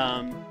had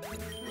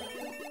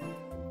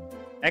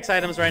X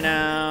items right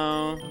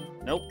now.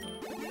 Nope.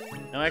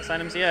 No X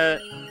items yet.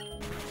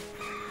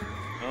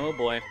 Oh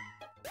boy.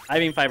 I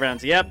mean 5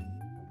 rounds. Yep.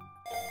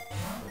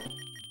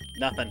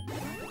 Nothing.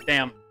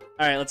 Damn.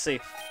 Alright, let's see.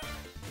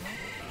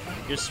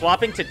 You're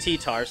swapping to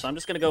T-Tar, so I'm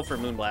just gonna go for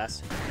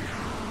Moonblast.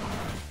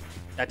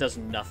 That does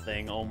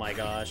nothing. Oh my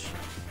gosh.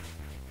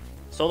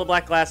 Solar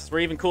Black Glasses were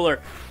even cooler.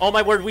 Oh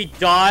my word, we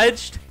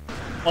dodged?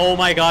 Oh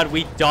my god,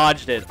 we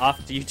dodged it.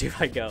 Off to YouTube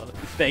I go.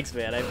 Thanks,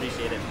 man. I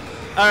appreciate it.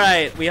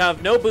 Alright, we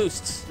have no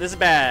boosts. This is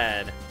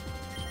bad.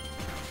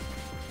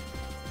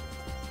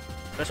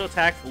 Special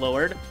attack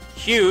lowered.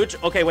 Huge.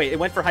 Okay, wait. It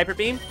went for Hyper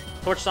Beam.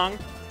 Torch Song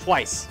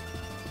twice.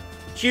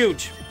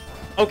 Huge.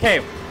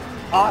 Okay.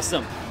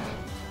 Awesome.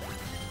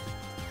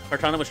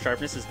 Kartana with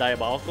Sharpness is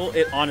diabolical.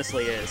 It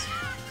honestly is.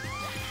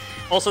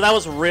 Also, that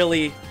was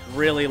really,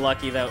 really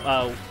lucky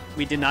that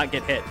we did not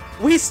get hit.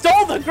 We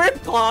stole the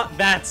Grip Claw!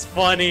 That's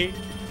funny.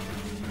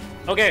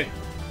 Okay.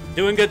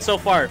 Doing good so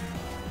far.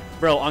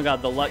 Bro, on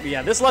God, the luck.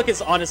 Yeah, this luck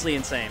is honestly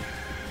insane.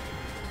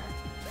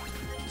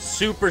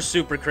 Super,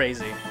 super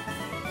crazy.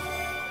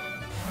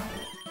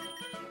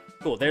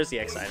 Cool, there's the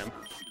X item.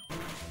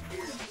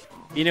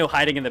 Venu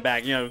hiding in the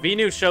back. You know,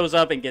 Venu shows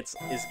up and is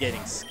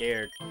getting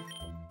scared.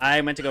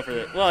 I meant to go for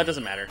the... Well, it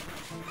doesn't matter.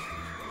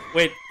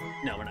 Wait,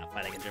 no, we're not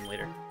fighting a gym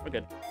leader. We're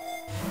good.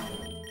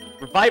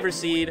 Reviver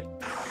Seed.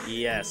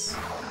 Yes.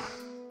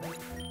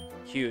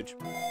 Huge.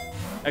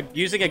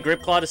 Using a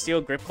Grip Claw to steal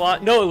a Grip Claw?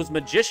 No, it was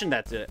Magician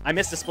that did it. I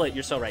missed a split.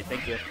 You're so right.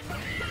 Thank you.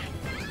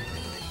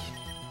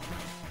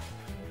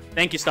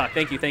 Thank you, Stock.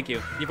 Thank you, thank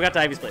you. You forgot to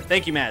Ivy Split.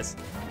 Thank you, Maz.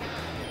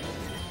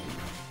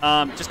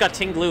 Just got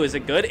Ting Glue. Is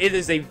it good? It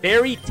is a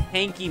very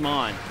tanky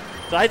mon.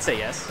 So I'd say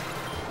yes.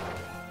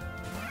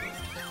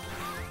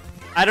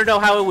 I don't know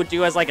how it would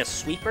do as like a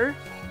sweeper,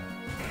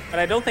 but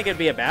I don't think it'd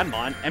be a bad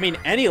mon. I mean,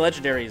 any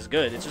legendary is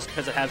good. It's just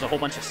because it has a whole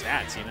bunch of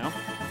stats, you know?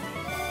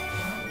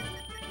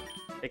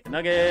 Take the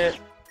Nugget.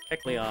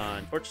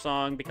 Kecleon. Torch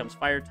Song becomes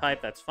fire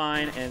type. That's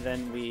fine. And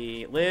then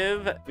we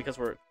live because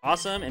we're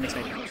awesome and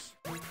expanding force.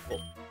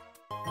 Cool.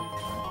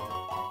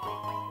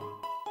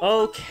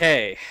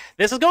 Okay.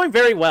 This is going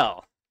very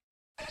well.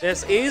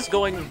 This is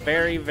going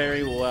very,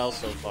 very well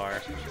so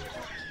far.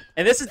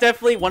 And this is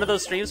definitely one of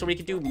those streams where we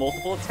can do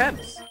multiple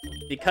attempts.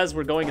 Because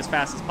we're going as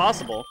fast as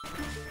possible.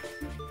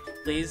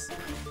 Please.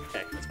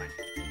 Okay, that's fine.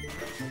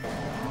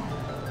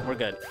 We're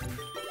good.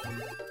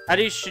 How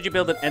should you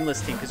build an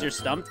endless team? Because you're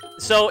stumped?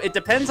 So it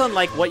depends on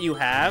like what you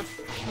have.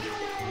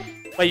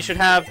 But you should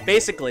have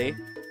basically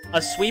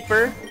a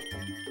sweeper.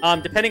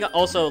 Depending on,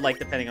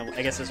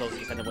 I guess this also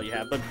depends on what you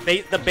have. But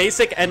the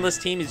basic endless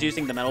team is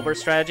using the Metal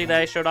Burst strategy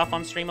that I showed off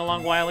on stream a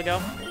long while ago.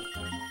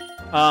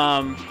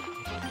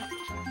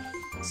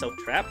 Soak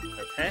Trap,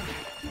 okay.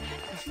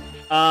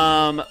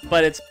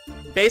 But it's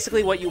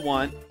basically what you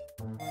want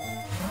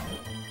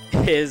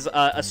is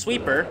a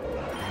sweeper.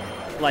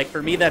 Like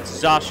for me, that's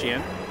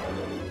Zacian.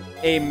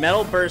 A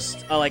Metal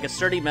Burst, like a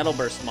sturdy Metal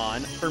Burst mon.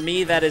 For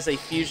me, that is a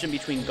fusion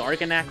between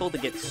Garganacl to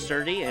get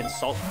sturdy and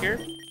Salt Cure.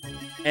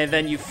 And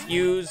then you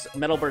fuse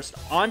Metal Burst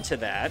onto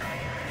that,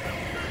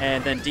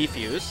 and then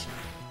defuse.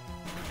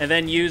 And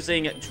then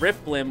using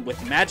Drifblim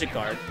with Magic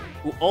Guard,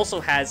 who also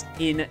has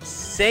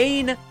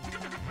insane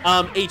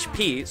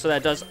HP, so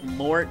that does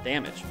more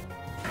damage.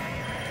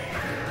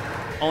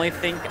 Only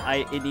thing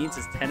it needs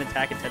is 10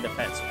 attack and 10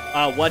 defense.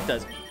 What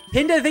does?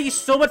 Pinda, thank you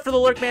so much for the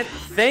lurk, man.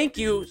 Thank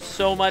you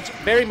so much.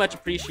 Very much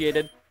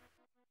appreciated.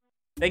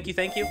 Thank you,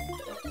 thank you.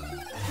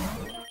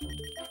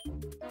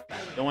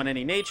 Don't want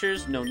any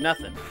natures, no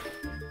nothing.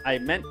 I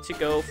meant to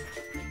go...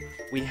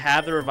 We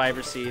have the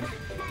Reviver Seed.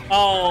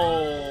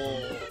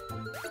 Oh!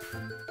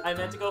 I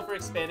meant to go for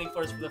Expanding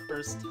Force for the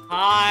first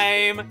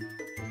time.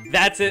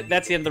 That's it.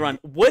 That's the end of the run.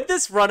 Would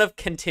this run have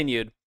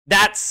continued?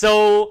 That's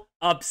so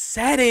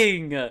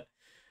upsetting!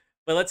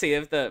 But let's see,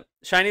 if the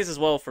shinies as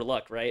well for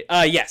luck, right?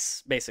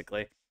 Yes,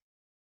 basically.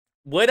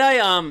 Would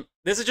I,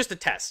 this is just a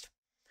test.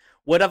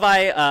 Would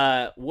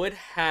I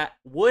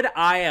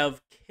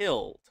have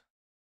killed,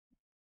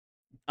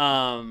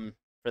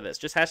 for this?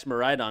 Just hash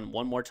Miraidon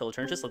one more till it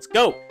turns. Let's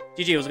go!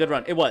 GG, it was a good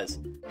run. It was.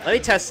 Let me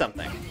test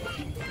something.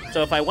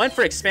 So if I went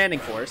for Expanding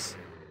Force,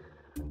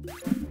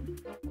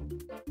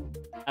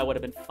 I would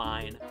have been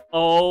fine.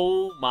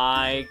 Oh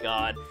my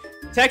god.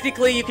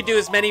 Technically, you can do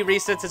as many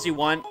resets as you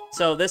want.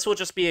 So this will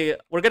just be...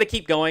 We're going to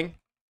keep going.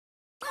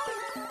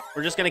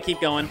 We're just going to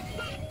keep going.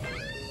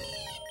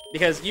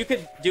 Because you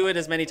could do it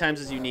as many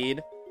times as you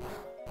need.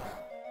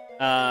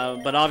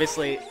 But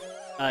obviously,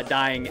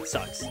 dying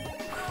sucks.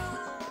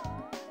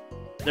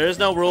 There is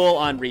no rule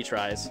on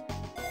retries.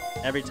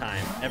 Every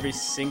time. Every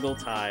single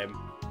time.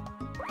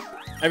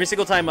 Every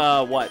single time,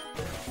 what?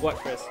 What,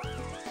 Chris?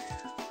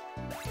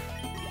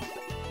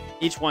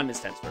 Each one is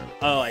 10 sperm.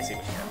 Oh, I see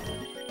what you have.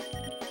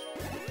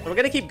 So we're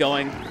gonna keep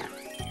going.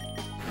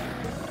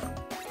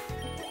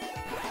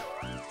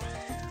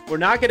 We're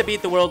not gonna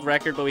beat the world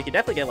record, but we could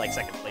definitely get like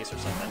second place or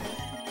something.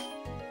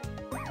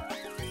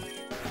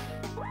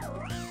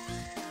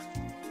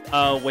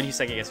 Oh, when you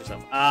second guess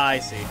yourself. Ah, I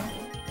see.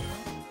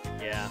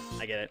 Yeah,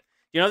 I get it.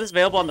 You know this is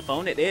available on the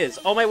phone? It is.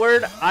 Oh my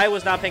word, I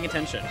was not paying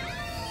attention.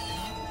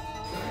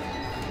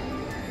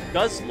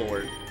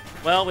 Guzzlord.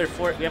 Well, we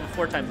have a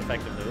 4 times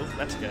effective move.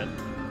 That's good.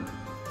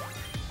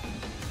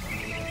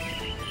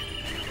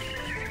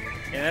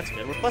 Yeah, that's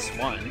good. We're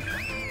 +1.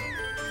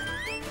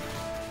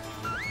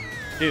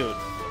 Dude.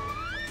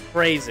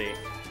 Crazy.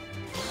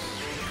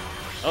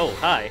 Oh,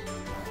 hi.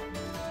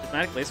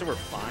 Prismatic Laser, we're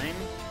fine.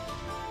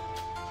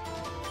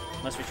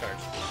 Must recharge.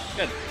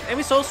 Good. And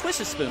we stole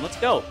Swish's Spoon. Let's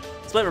go.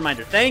 Split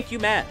reminder. Thank you,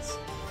 Mats.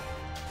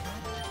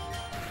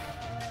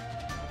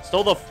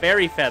 Stole the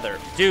Fairy Feather.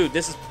 Dude,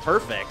 this is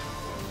perfect.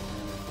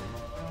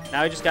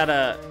 Now we just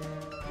gotta...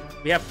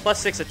 We have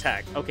 +6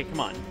 attack. Okay, come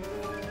on.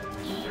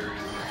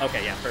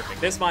 Okay, yeah,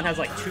 perfect. This mon has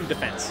like 2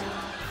 defense.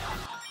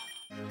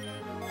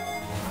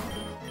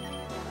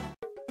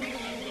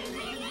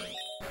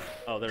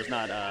 Oh, there's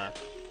not,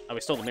 Oh, we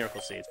stole the Miracle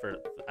Seeds for...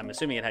 I'm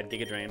assuming it had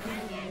Giga Drain.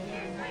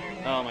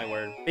 Oh, my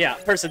word. But yeah,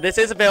 person, this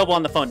is available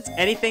on the phone. It's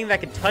anything that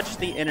can touch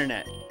the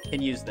internet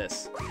can use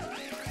this.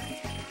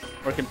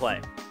 Or can play.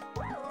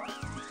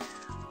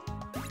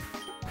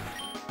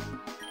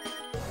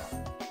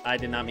 I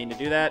did not mean to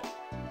do that.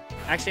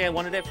 Actually, I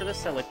wanted it for the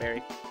Celic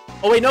Berry.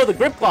 Oh, wait, no, the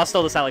Grip Claw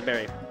stole the Celic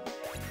Berry.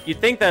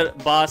 You'd think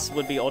that boss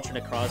would be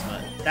Ultra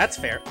Necrozma. That's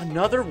fair.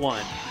 Another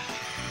one.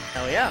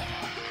 Hell yeah.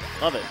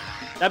 Love it.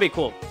 That'd be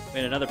cool.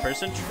 Wait, another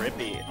person?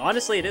 Trippy.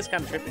 Honestly, it is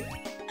kind of trippy.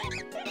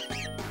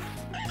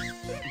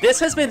 This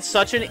has been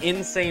such an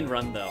insane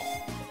run, though.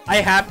 I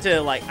have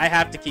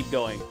to keep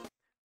going.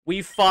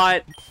 We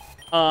fought,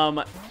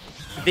 the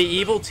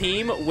evil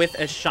team with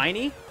a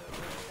shiny.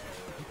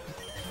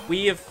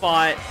 We have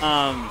fought,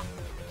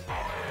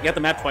 you got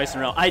the map twice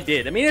in a row. I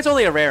did. I mean, it's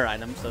only a rare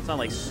item, so it's not,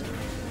 like,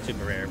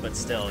 super rare, but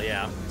still,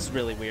 yeah. It's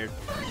really weird.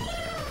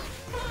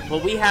 Well,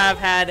 we have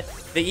had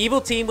the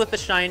evil team with the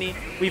shiny.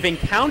 We've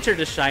encountered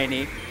a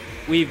shiny.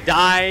 We've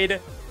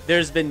died.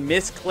 There's been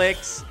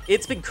misclicks.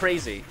 It's been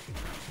crazy.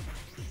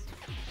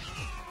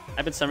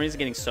 I've been some reason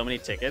getting so many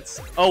tickets.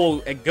 Oh,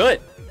 good.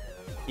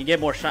 You get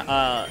more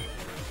shiny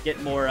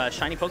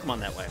Pokemon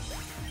that way.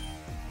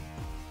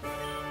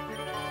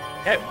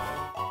 Okay.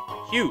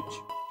 Huge.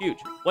 Huge.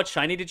 What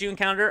shiny did you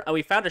encounter? Oh,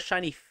 we found a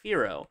shiny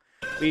Fearow.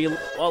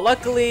 Well,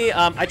 luckily,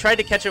 I tried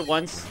to catch it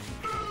once,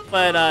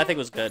 but I think it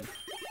was good.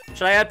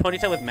 Should I add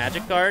Ponyta with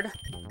Magic Guard?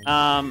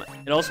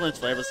 It also learns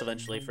Flarebless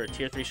eventually for a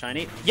tier 3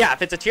 shiny. Yeah,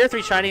 if it's a tier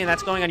 3 shiny and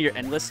that's going on your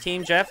Endless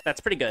team, Jeff, that's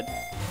pretty good.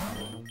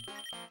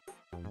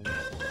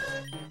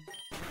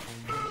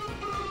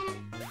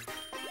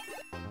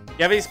 Do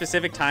you have any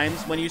specific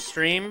times when you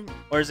stream,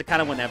 or is it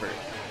kind of whenever?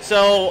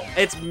 So,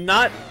 it's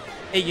not...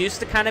 It used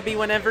to kind of be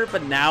whenever,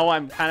 but now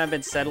I'm kind of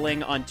been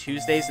settling on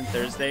Tuesdays and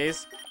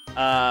Thursdays.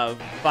 5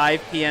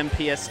 p.m.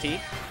 PST.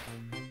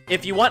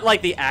 If you want,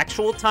 like, the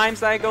actual times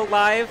that I go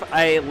live,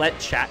 I let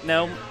chat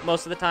know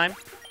most of the time.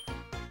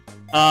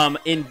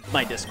 In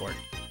my Discord.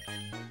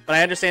 But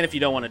I understand if you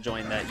don't want to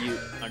join that, you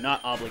are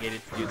not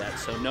obligated to do that,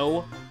 so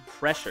no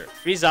pressure.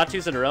 3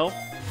 Zatus in a row.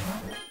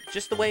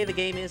 Just the way the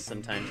game is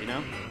sometimes, you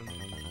know?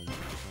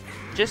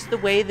 Just the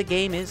way the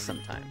game is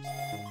sometimes.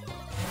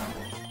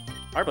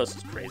 Arbos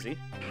is crazy.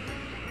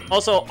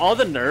 Also, all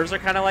the nerves are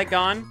kind of, like,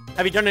 gone.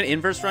 Have you done an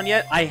inverse run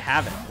yet? I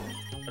haven't.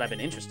 But I've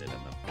been interested in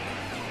them.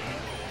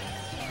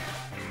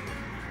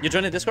 You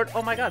joined the Discord?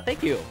 Oh my god,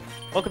 thank you.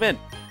 Welcome in.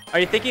 Are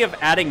you thinking of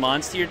adding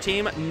mons to your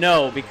team?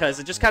 No, because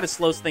it just kind of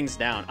slows things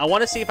down. I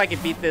want to see if I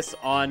can beat this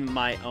on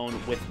my own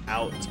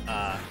without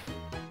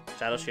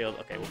Shadow Shield.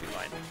 Okay, we'll be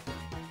fine.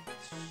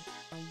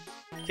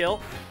 Kill.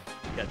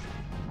 Good.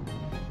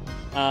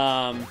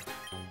 I'm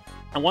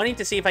wanting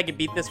to see if I can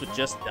beat this with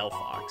just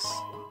Delphox.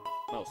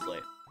 Mostly.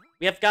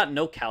 We have got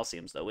no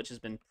calciums, though, which has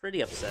been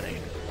pretty upsetting.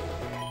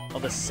 Oh,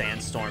 the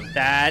Sandstorm.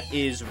 That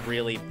is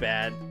really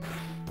bad.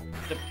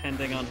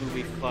 Depending on who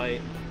we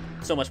fight.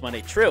 So much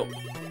money. True.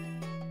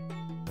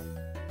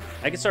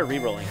 I can start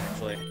re-rolling,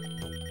 actually.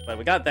 But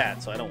we got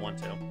that, so I don't want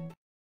to.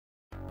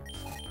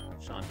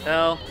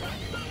 Chantel.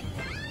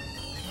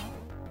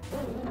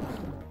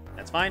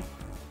 That's fine.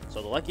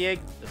 So the Lucky Egg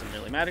doesn't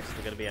really matter, because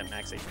we're going to be at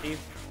max HP.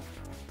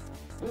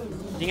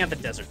 Being at the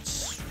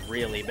desert's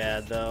really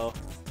bad, though.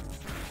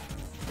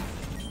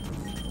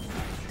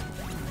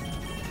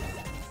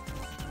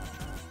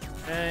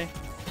 Okay.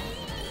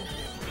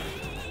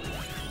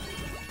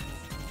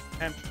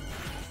 Okay.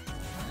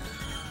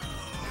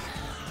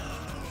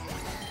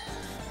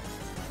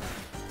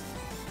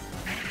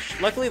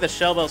 Luckily, the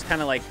Shell Bell's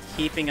kind of like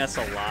keeping us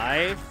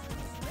alive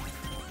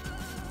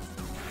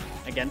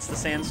against the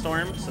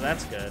Sandstorm, so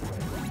that's good.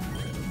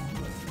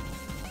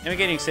 And we're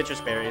getting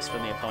citrus berries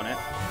from the opponent,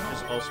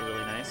 which is also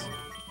really nice.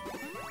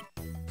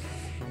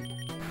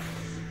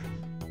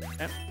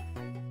 Okay.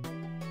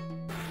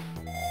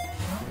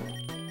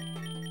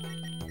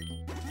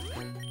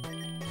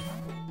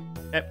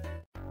 Okay.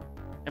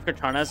 If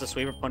Cortana has a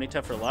sweeper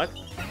Ponyta for luck,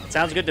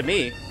 sounds good to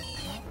me.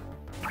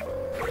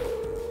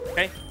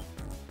 Okay.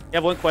 You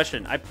have one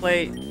question. I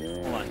play...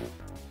 Hold on.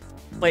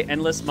 Play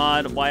Endless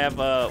mod. Why have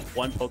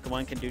one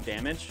Pokemon can do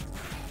damage?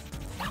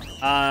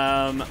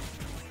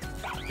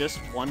 Just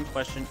one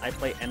question. I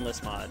play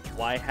Endless mod.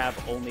 Why have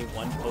only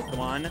one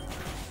Pokemon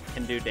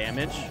can do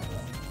damage?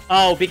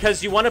 Oh,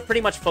 because you want to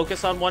pretty much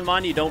focus on one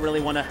mon. You don't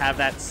really want to have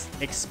that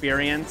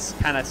experience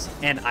kind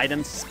of and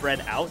items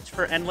spread out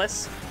for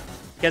Endless.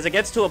 Because it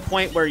gets to a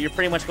point where you're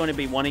pretty much going to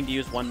be wanting to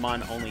use one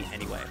mon only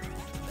anyway.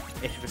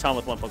 If you're talking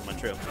with one Pokemon,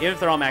 true. Even if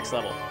they're all max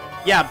level.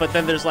 Yeah, but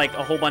then there's like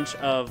a whole bunch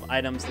of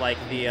items like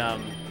the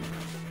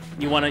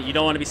you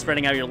don't want to be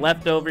spreading out your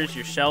leftovers,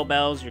 your Shell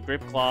Bells, your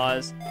Grip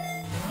Claws,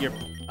 your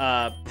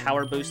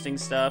power boosting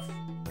stuff.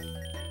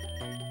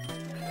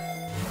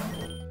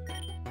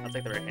 I'll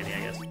take the rare candy, I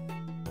guess.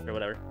 Or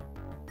whatever.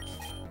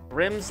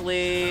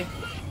 Grimsley.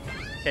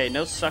 Okay,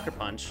 no Sucker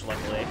Punch,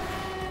 luckily.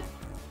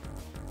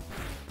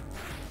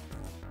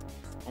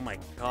 Oh my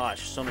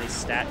gosh, so many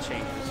stat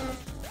changes.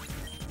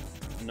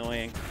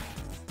 Annoying.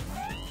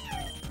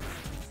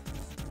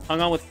 Hung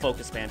on with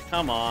Focus Band.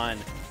 Come on.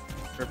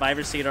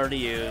 Reviver Seed already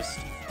used.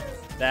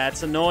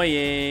 That's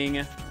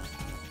annoying.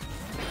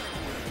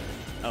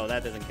 Oh,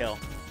 that doesn't kill.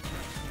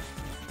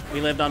 We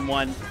lived on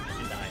one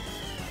and died.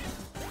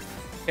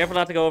 Careful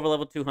not to go over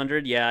level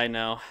 200. Yeah, I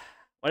know.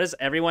 Why does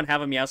everyone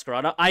have a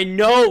Meowscarada? I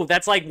know!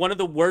 That's like one of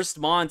the worst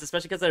mons,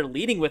 especially because they're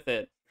leading with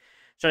it.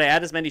 Should I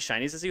add as many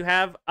shinies as you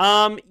have?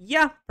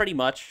 Yeah, pretty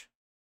much.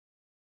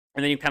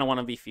 And then you kind of want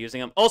to be fusing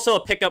them. Also,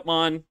 a pickup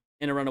mon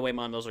In a runaway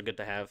mon, those are good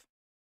to have.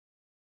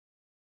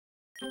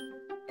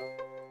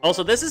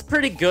 Also, this is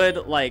pretty good,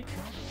 like...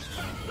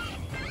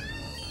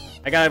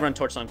 I gotta run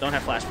Torch Song. Don't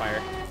have Flash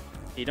Fire.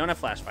 You don't have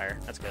Flash Fire.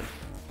 That's good.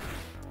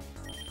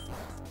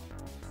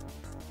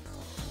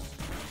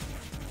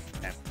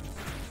 Okay.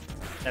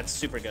 That's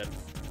super good.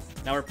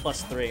 Now we're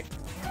 +3.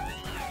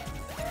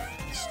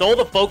 Stole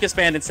the Focus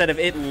Band instead of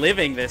it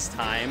living this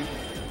time.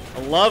 I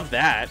love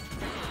that.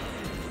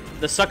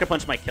 The Sucker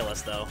Punch might kill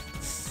us, though.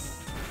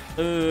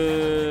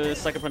 Ooh,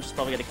 Sucker Punch is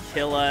probably gonna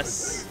kill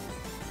us.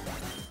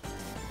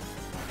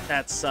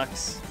 That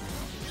sucks.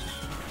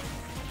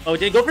 Oh,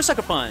 did go for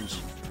Sucker Punch.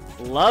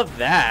 Love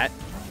that.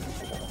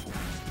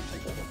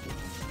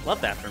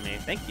 Love that for me.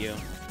 Thank you.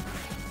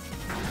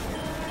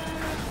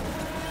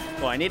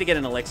 Oh, I need to get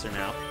an elixir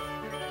now.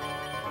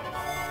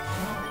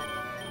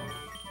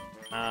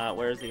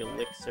 Where's the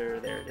elixir?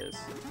 There it is.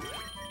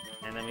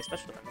 And then we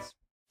special defense.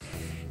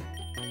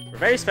 We're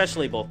very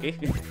specially bulky.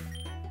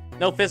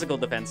 No physical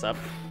defense up.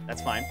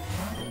 That's fine.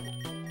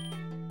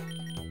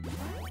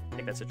 I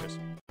think that's citrus.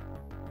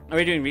 Are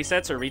we doing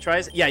resets or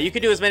retries? Yeah, you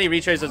could do as many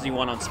retries as you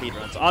want on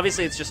speedruns.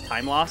 Obviously, it's just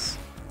time loss.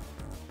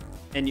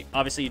 And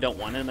obviously, you don't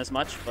want them as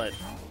much, but...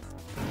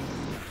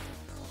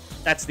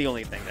 that's the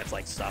only thing that's,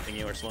 like, stopping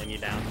you or slowing you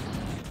down.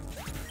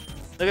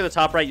 Look at the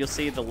top right, you'll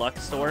see the luck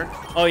store.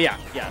 Oh, yeah,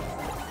 yeah.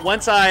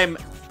 Once I'm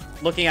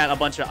looking at a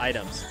bunch of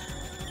items,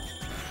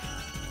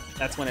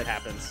 that's when it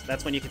happens.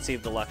 That's when you can see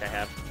the luck I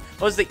have.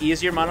 What was the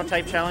easier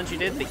monotype challenge you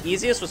did? The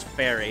easiest was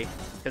Fairy,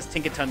 because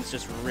Tinkaton's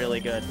just really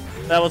good.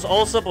 That was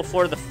also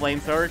before the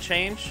Flamethrower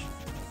change.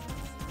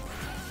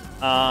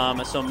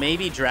 So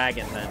maybe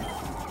Dragon, then,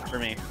 for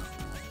me.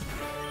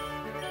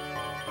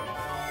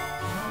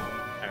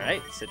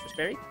 Alright, Citrus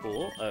Berry,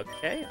 cool.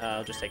 Okay,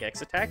 I'll just take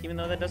X attack, even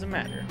though that doesn't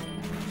matter.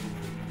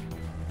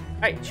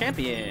 Alright,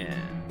 Champion.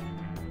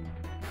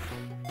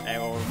 I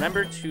will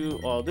remember to...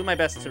 well, I'll do my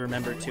best to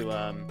remember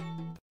to,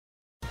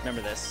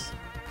 remember this.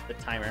 The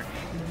timer.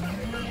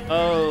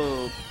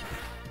 Oh.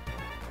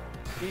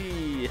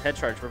 Head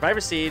charge.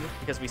 Reviver Seed,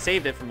 because we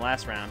saved it from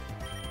last round.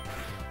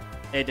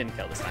 It didn't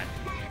kill this time.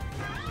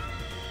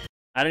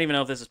 I don't even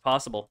know if this is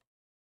possible.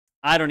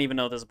 I don't even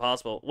know if this is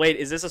possible. Wait,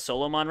 is this a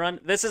Solomon run?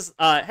 This is,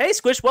 hey,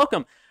 Squish,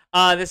 welcome.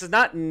 This is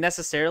not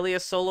necessarily a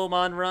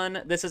Solomon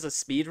run. This is a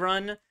speed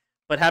run,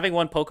 but having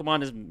one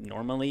Pokemon is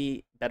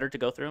normally better to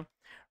go through.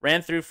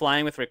 Ran through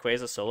flying with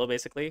Rayquaza solo,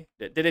 basically.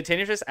 Did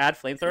Intineratus add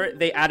Flamethrower?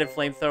 They added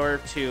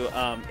Flamethrower to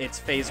its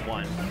Phase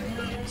 1.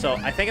 So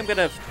I think I'm going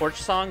to Torch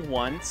Song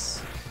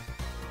once.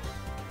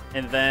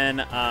 And then,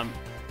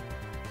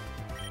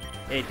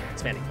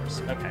 Expanding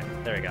Force. Okay,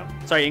 there we go.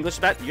 Sorry, English is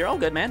bad. You're all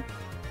good, man.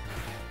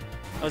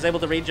 I was able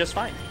to read just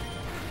fine.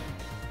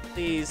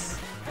 Please.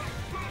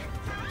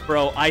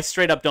 Bro, I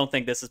straight up don't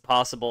think this is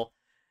possible.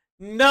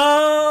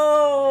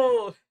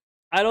 No!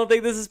 I don't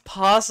think this is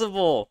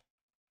possible.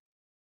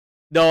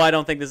 No, I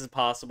don't think this is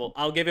possible.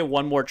 I'll give it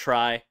one more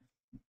try.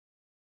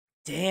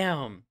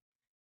 Damn.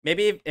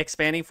 Maybe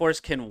Expanding Force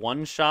can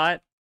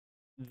one-shot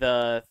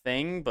the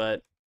thing,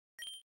 but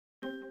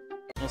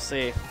we'll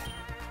see.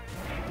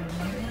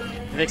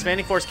 If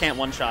Expanding Force can't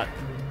one-shot...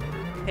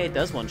 hey, it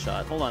does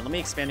one-shot. Hold on, let me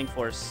Expanding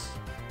Force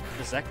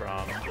the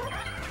Zekrom.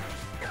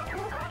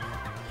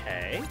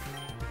 Okay.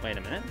 Wait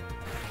a minute.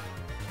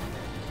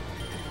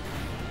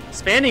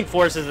 Expanding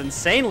Force is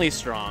insanely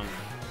strong.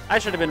 I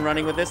should have been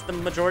running with this the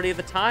majority of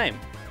the time.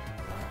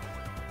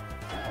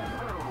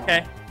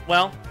 Okay,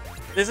 well,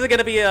 this is going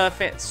to be a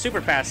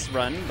super fast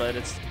run, but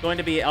it's going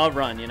to be a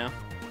run, you know?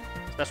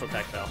 Special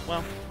attack, though.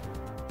 Well,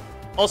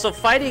 also,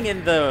 fighting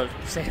in the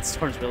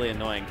Sandstorm's really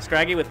annoying.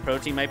 Scraggy with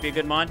Protein might be a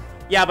good mon.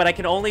 Yeah, but I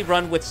can only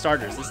run with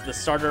starters. This is the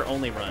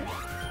starter-only run.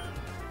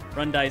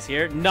 Run dies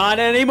here. Not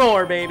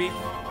anymore, baby!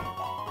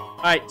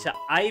 Alright, to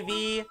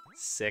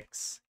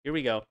IV6. Here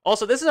we go.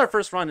 Also, this is our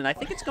first run, and I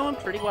think it's going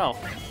pretty well.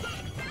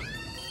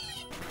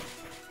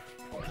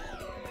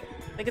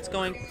 I think it's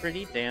going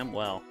pretty damn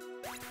well.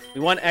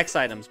 We won X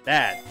items.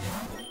 Bad.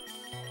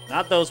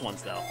 Not those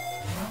ones, though.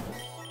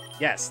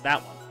 Yes,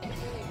 that one.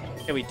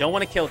 Okay, we don't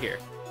want to kill here.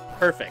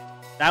 Perfect.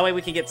 That way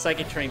we can get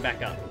Psychic Terrain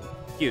back up.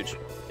 Huge.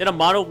 Did a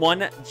Mono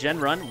 1 gen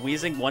run.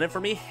 Weezing won it for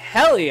me.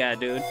 Hell yeah,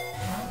 dude.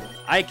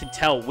 I can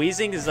tell.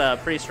 Weezing is a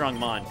pretty strong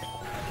mon.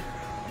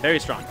 Very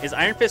strong. Is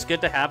Iron Fist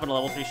good to have on a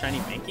level 3 shiny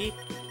Mankey?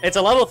 It's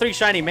a level 3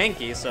 shiny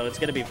Mankey, so it's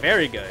going to be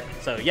very good.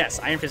 So yes,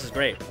 Iron Fist is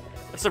great.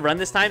 What's the run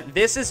this time?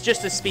 This is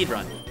just a speed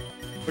run.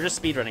 We're just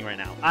speed running right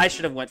now. I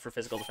should have went for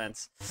physical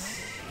defense.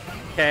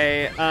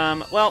 Okay,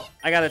 well,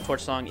 I got a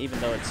Torch Song even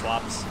though it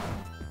swaps.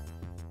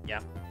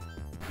 Yeah.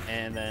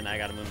 And then I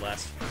got a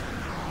Moonblast.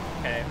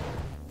 Okay.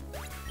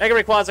 Mega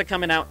Rayquaza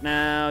coming out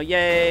now.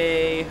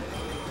 Yay!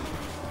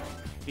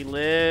 We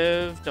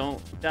live.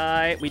 Don't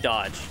die. We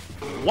dodge.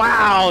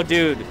 Wow,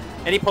 dude!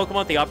 Any Pokemon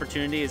with the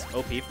opportunity is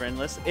OP for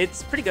Endless.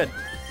 It's pretty good.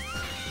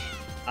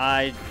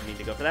 I need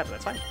to go for that, but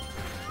that's fine.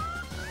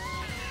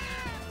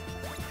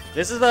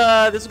 This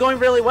is going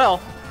really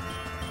well.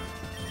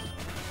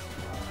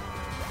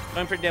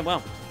 Going pretty damn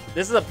well.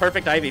 This is a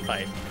perfect Ivy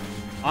fight.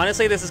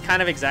 Honestly, this is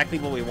kind of exactly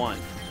what we want.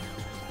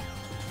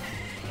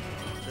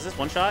 Does this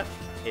one-shot?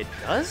 It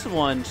does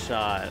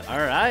one-shot. All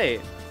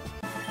right.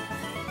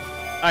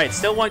 All right,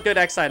 still want good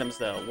X items,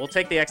 though. We'll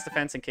take the X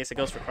defense in case it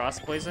goes for cross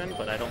poison,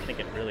 but I don't think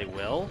it really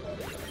will.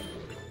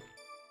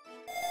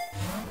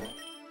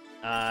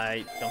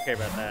 I don't care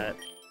about that.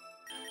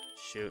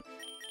 Shoot.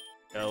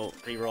 Go.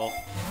 Reroll.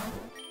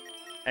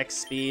 X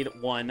speed,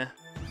 1.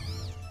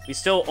 We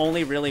still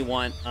only really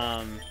want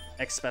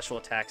X special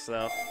attacks,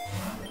 though.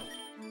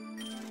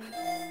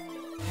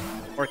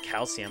 Or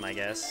calcium, I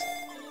guess.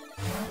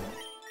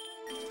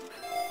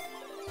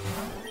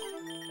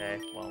 Okay,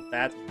 well,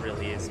 that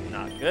really is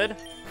not good.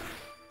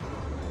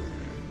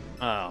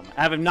 I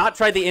have not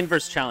tried the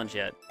inverse challenge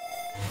yet.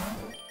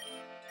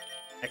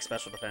 X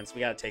special defense. We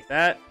gotta take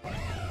that.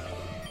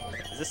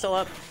 Is this still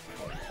up?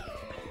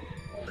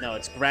 No,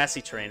 it's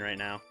grassy terrain right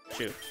now.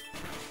 Shoot.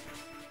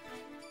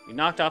 You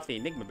knocked off the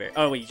Enigma Berry.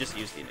 Oh, wait, you just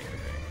used the Enigma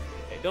Berry.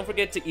 Okay, don't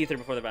forget to ether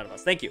before the battle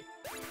boss. Thank you.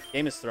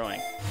 Game is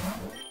throwing.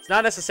 It's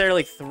not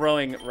necessarily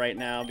throwing right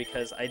now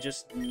because I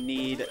just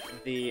need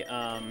the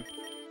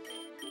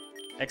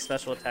X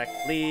special attack,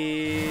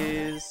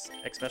 please.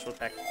 X special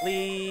attack,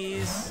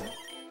 please.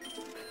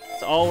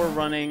 That's all we're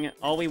running.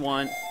 All we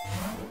want.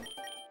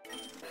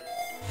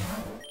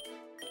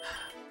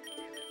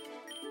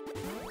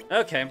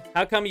 Okay.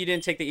 How come you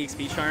didn't take the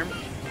EXP charm?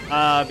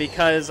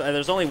 Because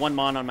there's only one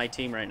Mon on my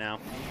team right now.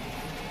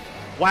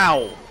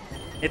 Wow.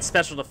 Its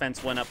special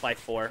defense went up by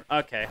 4.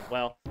 Okay,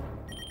 well.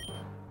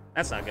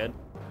 That's not good.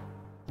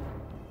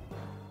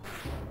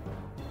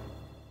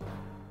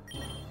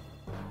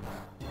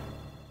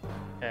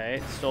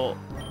 Okay, stole...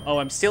 Oh,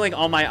 I'm stealing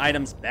all my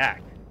items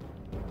back.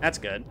 That's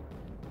good.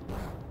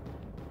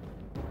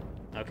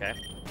 Okay.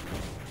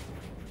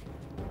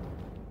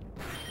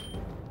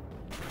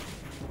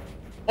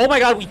 Oh my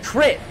god, we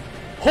crit!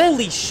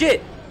 Holy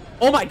shit!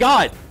 Oh my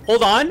god!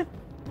 Hold on!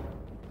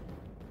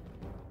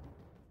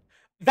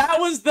 That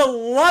was the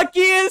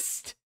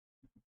luckiest!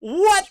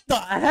 What the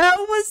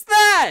hell was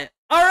that?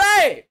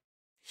 Alright!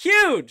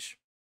 Huge!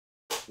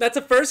 That's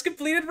a first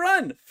completed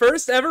run.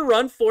 First ever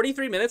run,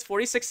 43 minutes,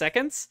 46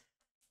 seconds.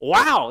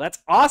 Wow, that's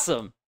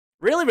awesome.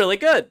 Really, really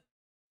good.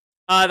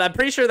 I'm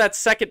pretty sure that's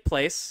second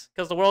place,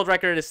 because the world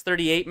record is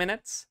 38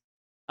 minutes.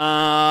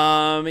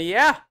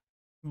 Yeah.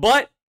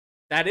 But,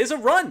 that is a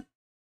run.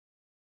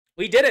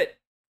 We did it.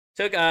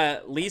 Took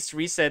least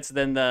resets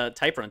than the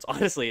type runs.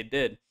 Honestly, it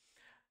did.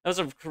 That was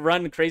a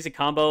run crazy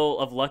combo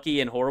of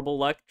lucky and horrible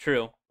luck.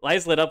 True.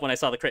 Eyes lit up when I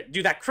saw the crit.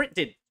 Dude, that crit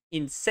did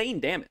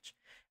insane damage.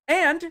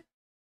 And...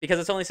 because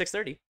it's only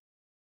 6:30.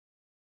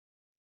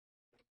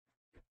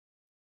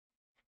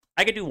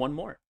 I could do one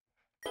more.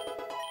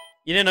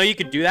 You didn't know you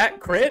could do that?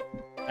 Crit?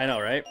 I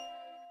know, right?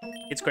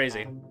 It's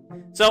crazy.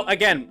 So,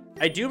 again,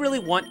 I do really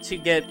want to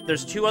get...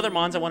 there's 2 other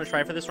Mons I want to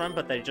try for this run,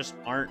 but they just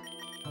aren't...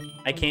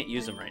 I can't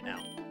use them right now.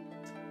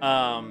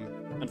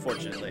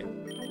 Unfortunately.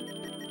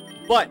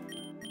 But,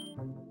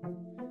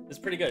 it's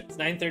pretty good. It's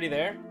 9:30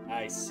 there.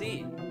 I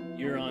see.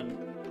 You're on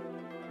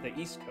the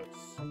East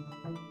Coast.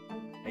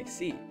 I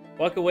see.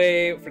 Walk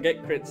away,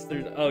 forget crits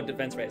through... oh,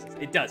 defense raises.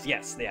 It does,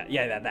 yes.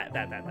 Yeah,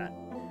 that.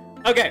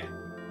 Okay.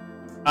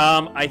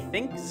 I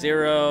think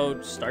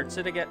 0 starts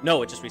it again.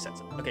 No, it just resets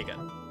it. Okay, good.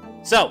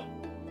 So,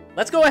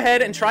 let's go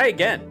ahead and try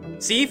again.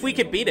 See if we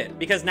can beat it.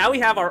 Because now we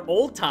have our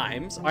old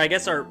times, or I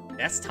guess our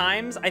best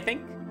times, I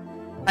think.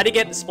 How to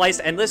get Splice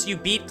Endless. You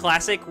beat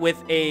Classic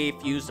with a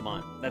Fused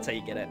Mon. That's how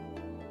you get it.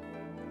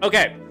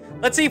 Okay.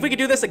 Let's see if we can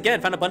do this again.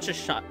 Found a bunch of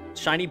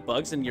shiny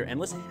bugs in your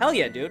Endless. Hell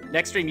yeah, dude.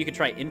 Next stream, you can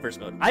try Inverse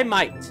Mode. I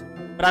might,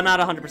 but I'm not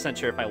 100%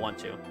 sure if I want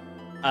to.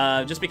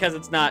 Just because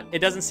it's not... it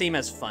doesn't seem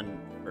as fun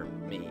for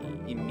me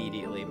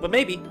immediately. But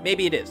maybe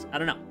it is. I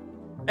don't know.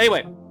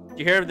 Anyway, did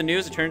you hear of the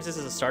news? Eternatus is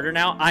a starter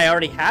now? I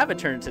already have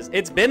Eternatus.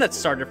 It's been a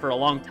starter for a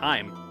long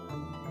time.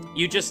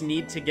 You just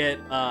need to get...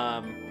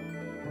 I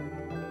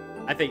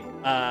think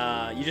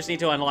you just need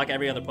to unlock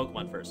every other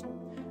Pokemon first.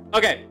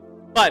 Okay,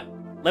 but...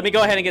 let me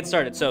go ahead and get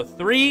started. So,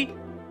 3,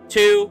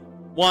 2,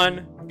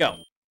 1, go.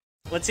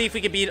 Let's see if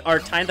we can beat our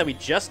time that we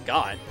just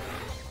got.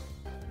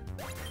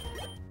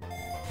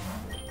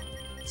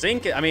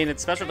 Zinc, I mean,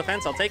 it's special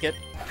defense. I'll take it.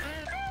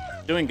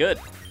 Doing good.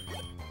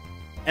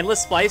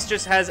 Endless Splice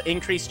just has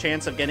increased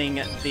chance of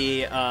getting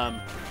the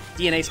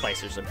DNA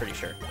splicers, I'm pretty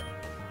sure.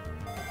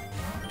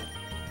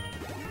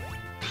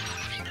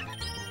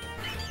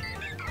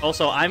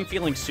 Also, I'm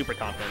feeling super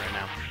confident right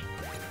now.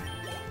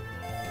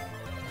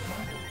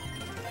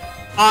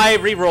 I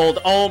re-rolled.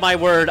 Oh my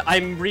word. I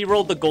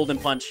re-rolled the Golden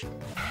Punch.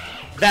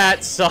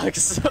 That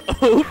sucks.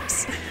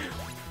 Oops.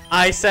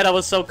 I said I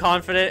was so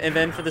confident, and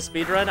then for the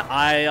speedrun,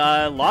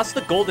 I lost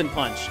the Golden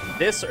Punch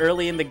this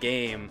early in the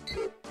game.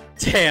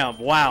 Damn,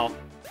 wow.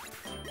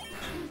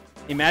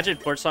 Imagine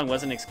if Torch Song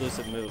was an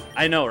exclusive move.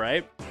 I know,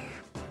 right?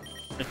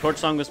 If Torch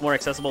Song was more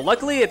accessible.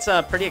 Luckily, it's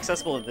pretty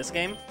accessible in this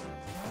game.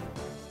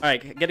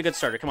 Alright, get a good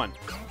starter. Come on.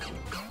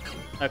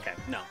 Okay,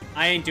 no.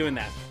 I ain't doing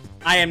that.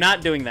 I am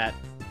not doing that.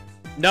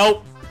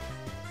 Nope.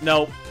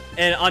 Nope.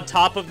 And on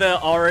top of the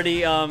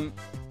already,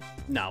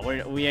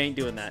 no, we ain't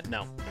doing that.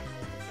 No.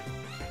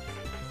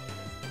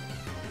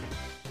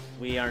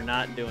 We are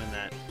not doing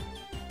that.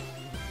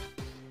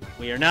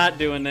 We are not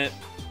doing it.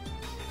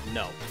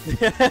 No.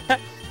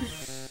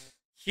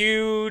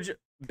 Huge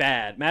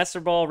bad. Master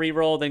Ball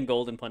reroll, then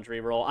Golden Punch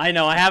reroll. I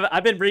know,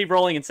 I've been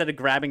re-rolling instead of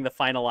grabbing the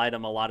final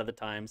item a lot of the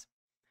times.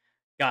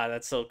 God,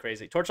 that's so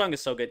crazy. Torch Song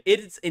is so good.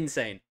 It's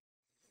insane.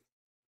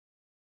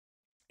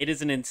 It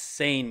is an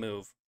insane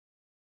move.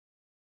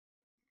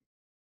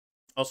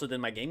 Also, did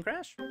my game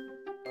crash?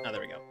 Oh, there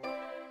we go.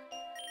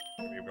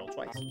 Reroll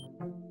twice.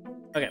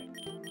 Okay.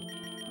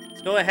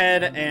 Let's go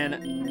ahead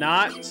and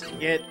not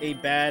get a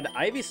bad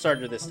Ivy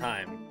starter this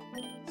time.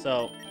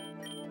 So,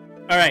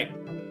 alright.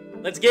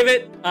 Let's give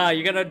it.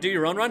 You're gonna do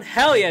your own run?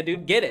 Hell yeah,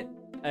 dude. Get it.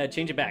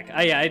 Change it back.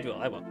 Yeah,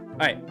 I will.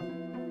 Alright.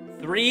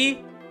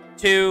 3,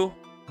 2,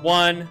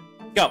 1,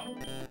 go.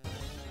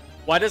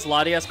 Why does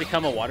Latias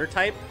become a water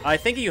type? I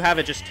think you have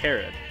it just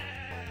Terran.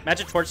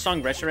 Magic Torch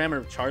Song, Reshiram,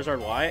 or Charizard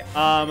Y.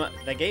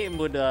 The game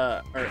would,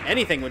 or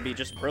anything would be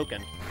just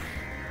broken.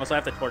 Also, I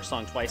have to Torch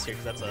Song twice here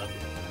because that's a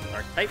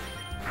dark type.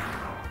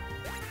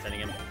 Sending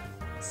him.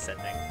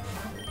 Setting.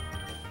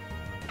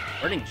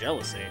 Burning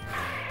Jealousy.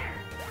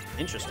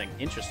 Interesting,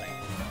 interesting.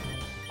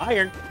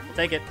 Iron. I'll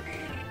take it.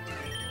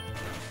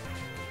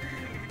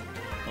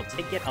 I'll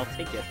take it, I'll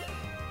take it.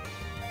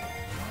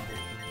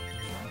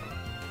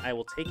 I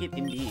will take it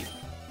indeed.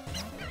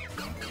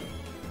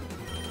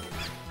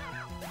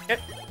 Okay.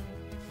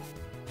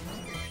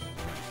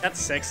 That's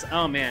 6.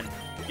 Oh, man.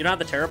 You don't have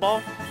the Terra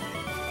Ball?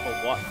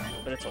 Oh, what?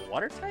 But it's a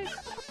water type?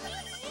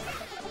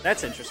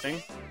 That's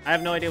interesting. I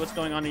have no idea what's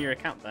going on in your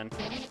account, then.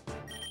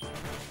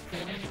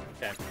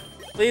 Okay.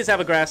 Please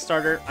have a grass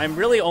starter. I'm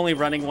really only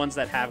running ones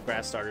that have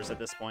grass starters at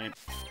this point.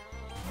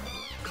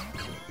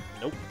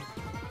 Nope.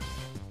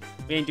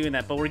 We ain't doing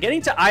that, but we're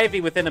getting to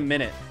Ivy within a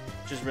minute,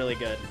 which is really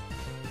good.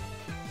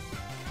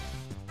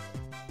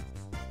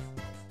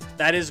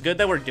 That is good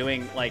that we're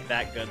doing, like,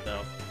 that good,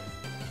 though.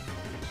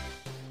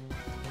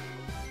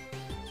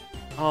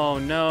 Oh,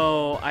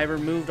 no. I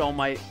removed all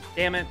my...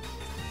 Damn it.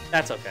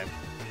 That's okay.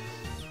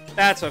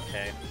 That's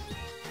okay.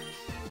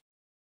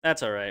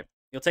 That's alright.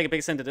 You'll take a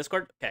big send to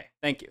Discord? Okay.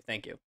 Thank you.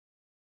 Thank you.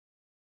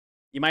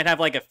 You might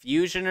have, like, a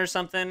fusion or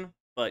something,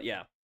 but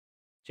yeah.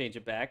 Change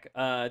it back.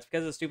 It's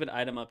because of the stupid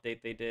item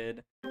update they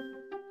did.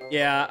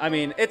 Yeah, I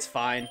mean, it's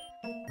fine.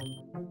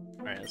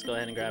 Alright, let's go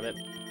ahead and grab it.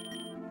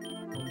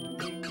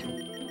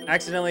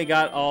 Accidentally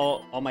got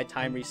all my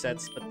time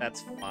resets, but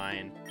that's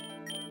fine.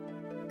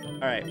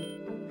 Alright.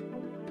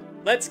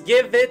 Let's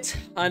give it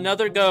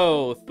another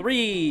go.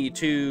 3,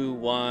 2,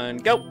 1,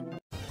 go.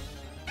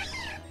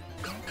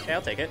 Okay,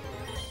 I'll take it.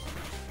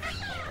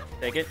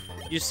 Take it.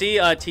 You see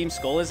Team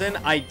Skull is in?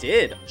 I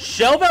did.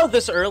 Shell Bell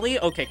this early?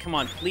 Okay, come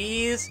on.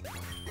 Please.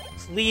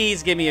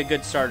 Please give me a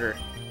good starter.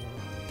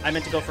 I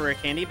meant to go for a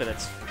candy, but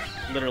that's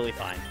literally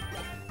fine.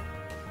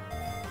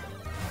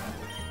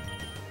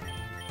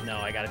 No,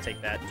 I gotta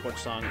take that. Torch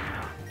Song.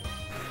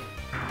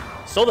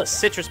 Stole the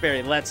Citrus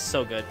Berry. That's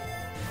so good.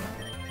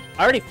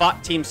 I already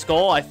fought Team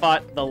Skull. I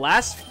fought the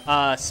last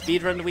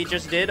speedrun we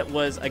just did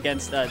was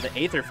against the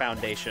Aether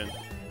Foundation,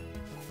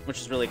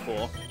 which is really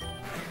cool.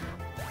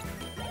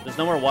 There's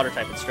no more water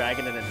type. It's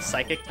dragon and then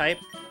psychic type.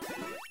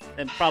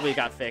 And probably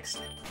got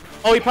fixed.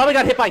 Oh, he probably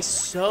got hit by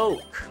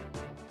Soak.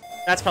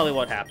 That's probably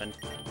what happened.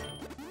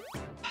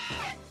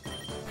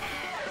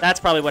 That's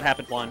probably what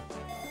happened, Juan.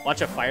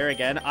 Watch a fire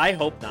again? I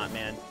hope not,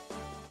 man.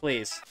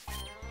 Please.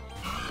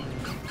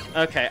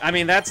 Okay, I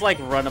mean, that's, like,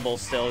 runnable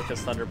still,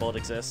 because Thunderbolt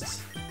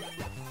exists.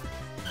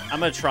 I'm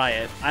gonna try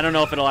it. I don't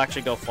know if it'll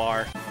actually go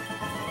far.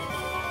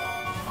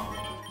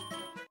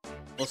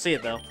 We'll see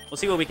it, though. We'll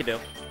see what we can do.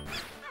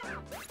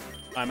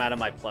 I'm out of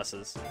my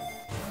pluses.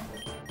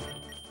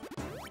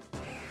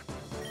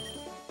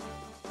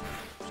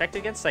 Checked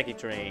against Psychic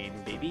Terrain,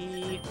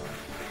 baby.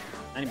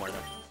 Not anymore,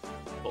 though.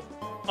 Cool.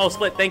 Oh,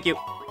 split, thank you.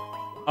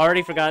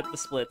 Already forgot the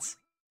splits.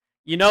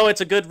 You know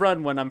it's a good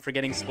run when I'm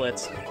forgetting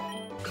splits.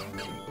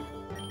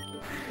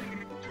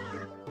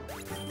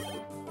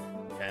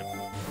 Okay.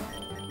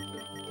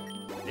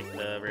 Take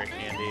the rare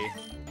candy.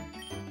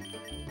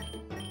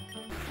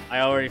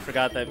 I already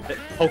forgot that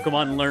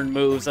Pokemon learn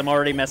moves. I'm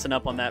already messing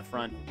up on that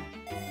front.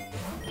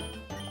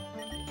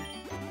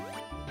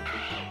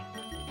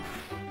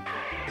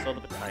 Sold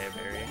the Bataya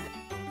Berry.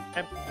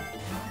 Okay.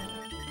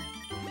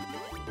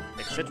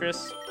 Take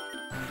Citrus.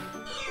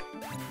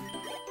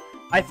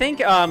 I think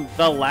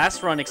the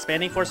last run,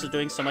 Expanding Force was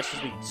doing so much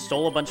because we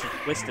stole a bunch of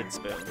Twisted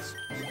Spoons.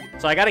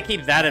 So I gotta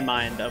keep that in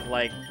mind of,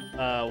 like,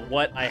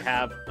 what I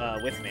have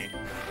with me.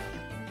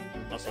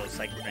 Also,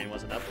 Psychic Terrain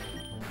wasn't up.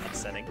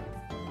 Upsetting.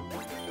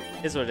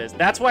 Is what it is.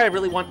 That's why I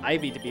really want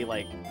Ivy to be,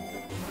 like,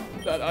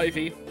 not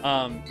Ivy.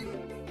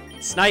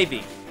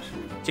 Snivy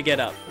to get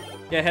up.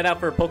 Yeah, head out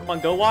for a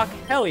Pokemon Go walk?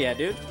 Hell yeah,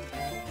 dude.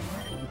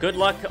 Good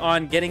luck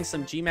on getting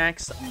some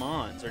G-Max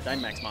Mons, or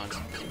Dynamax Mons.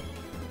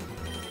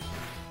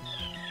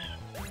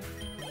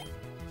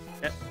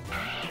 Yep.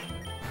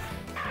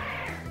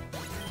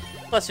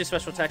 Plus your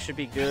special attack should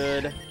be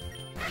good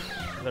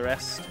for the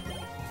rest.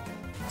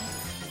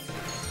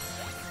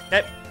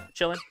 Okay,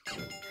 chilling.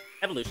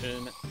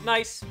 Evolution.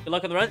 Nice. Good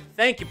luck on the run.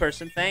 Thank you,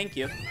 person. Thank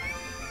you.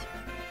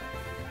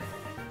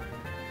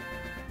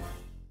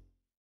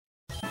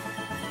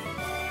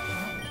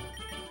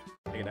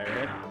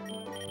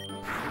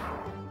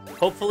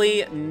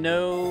 Hopefully,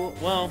 no...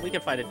 Well, we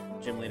can fight a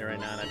gym leader right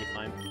now, and that'd be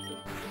fine.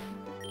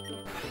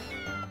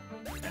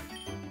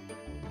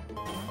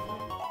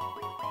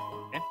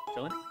 Okay,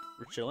 chilling.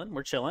 We're chilling.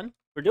 We're chilling.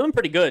 We're doing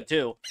pretty good,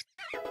 too.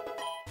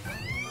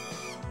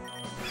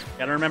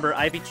 Gotta remember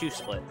IV2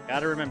 split.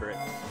 Gotta remember it.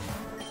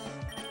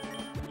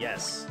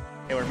 Yes.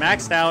 Okay, we're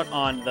maxed out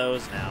on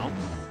those now,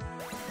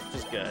 which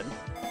is good.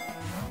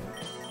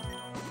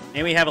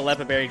 And we have a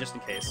Lepa Berry just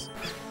in case.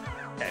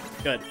 Okay,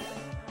 good.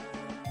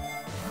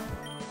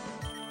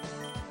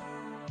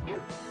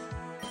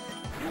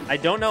 I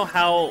don't know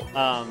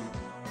how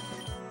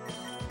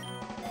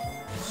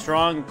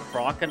strong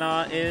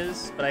Croconaw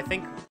is, but I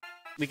think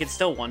we could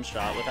still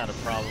one-shot without a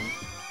problem.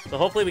 So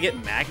hopefully we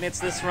get magnets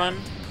this run.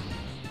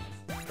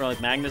 Or like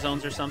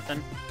Magnazones or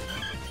something.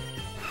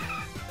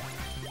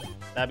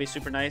 That'd be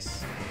super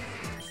nice.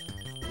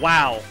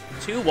 Wow,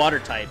 2 water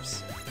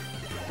types.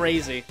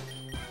 Crazy.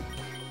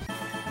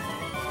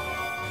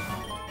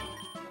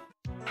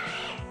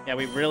 Yeah,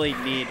 we really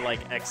need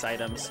like X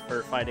items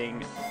for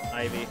fighting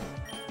Ivy.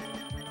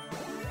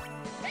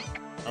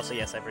 Also,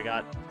 yes, I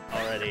forgot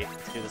already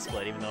to do the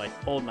split, even though I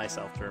told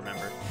myself to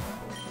remember.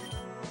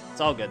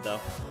 It's all good, though.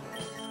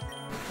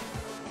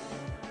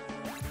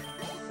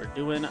 We're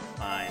doing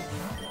fine.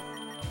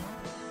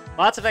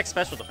 Lots of X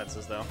special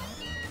defenses, though.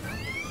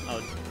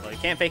 Oh, well, you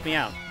can't fake me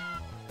out.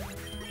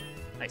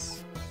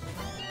 Nice.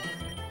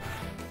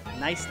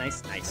 Nice,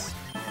 nice, nice.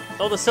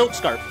 Oh, the Silk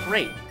Scarf.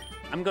 Great.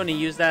 I'm going to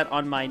use that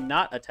on my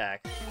not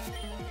attack.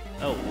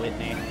 Oh,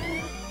 Whitney.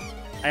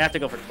 I have to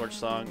go for Torch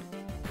Song.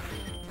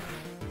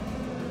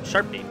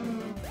 Sharp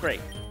Beam.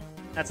 Great.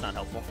 That's not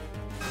helpful.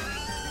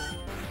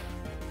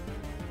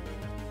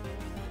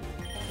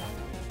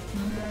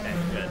 Okay,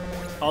 good.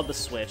 It's called the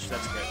switch.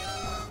 That's good.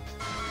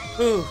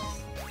 Whew.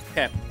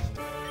 Okay.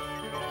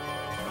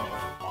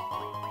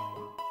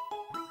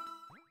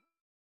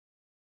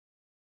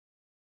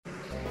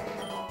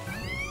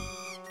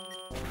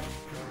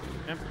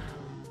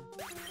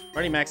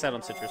 Already maxed out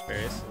on citrus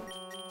berries.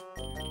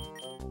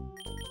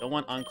 Don't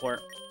want Encore.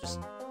 Just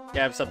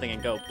grab something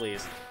and go,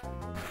 please.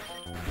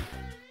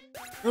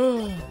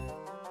 We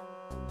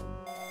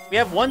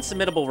have one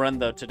submittable run,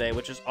 though, today,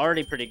 which is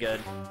already pretty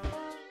good.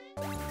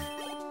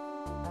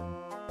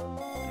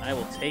 And I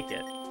will take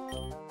it.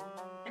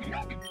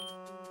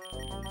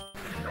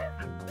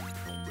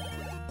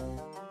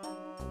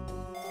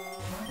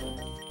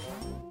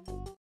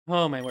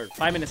 Oh, my word.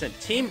 5 minutes in.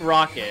 Team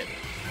Rocket.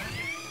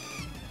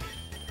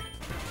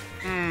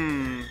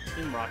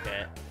 Team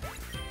Rocket.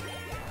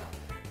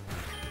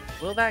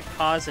 Will that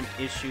cause an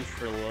issue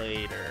for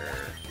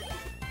later?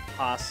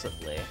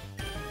 Possibly.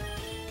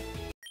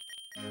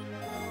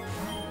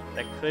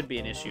 That could be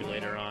an issue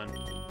later on.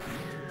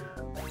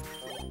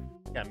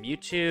 Got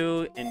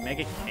Mewtwo and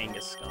Mega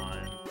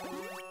Kangaskhan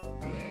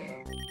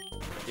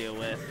to deal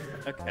with.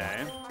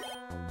 Okay.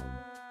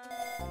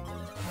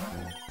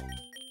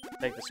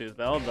 Take the Soothe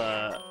Bell.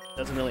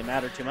 Doesn't really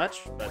matter too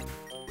much, but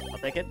I'll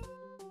take it.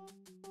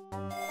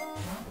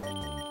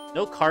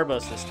 No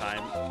Carbos this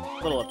time. A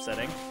little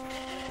upsetting.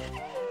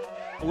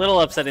 A little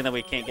upsetting that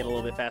we can't get a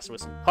little bit faster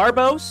with some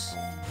Carbos.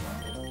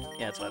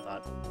 Yeah, that's what I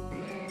thought.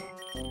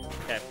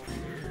 Okay.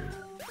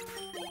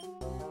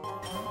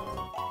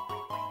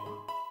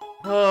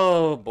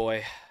 Oh,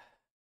 boy.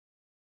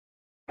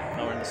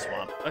 Oh, we're in the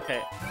swamp.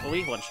 Okay, well,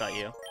 we one-shot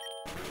you.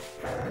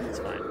 It's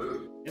fine.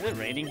 Is it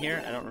raining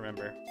here? I don't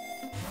remember.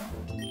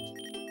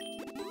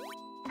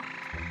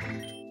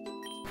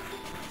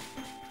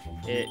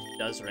 It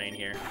does rain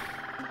here.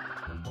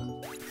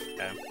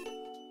 Okay.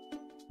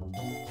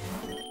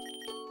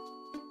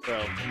 Bro.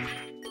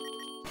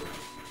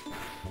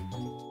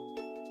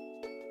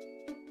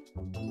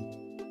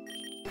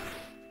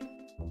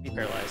 Be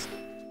paralyzed.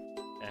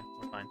 Okay,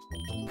 we're fine.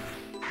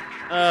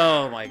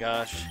 Oh my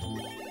gosh.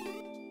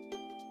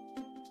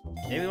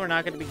 Maybe we're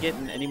not going to be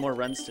getting any more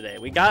runs today.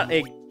 We got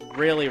a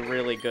really,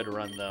 really good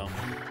run, though.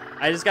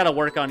 I just got to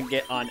work on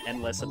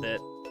Endless a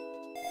bit.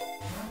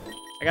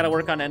 I got to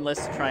work on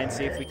Endless to try and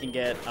see if we can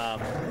get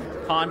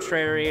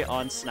Contrary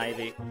on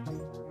Snivy.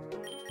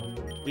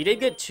 We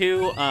did get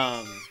 2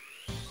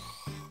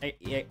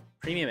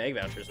 premium egg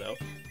vouchers, though.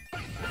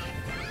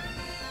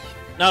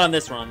 Not on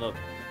this run, the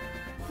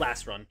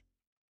last run,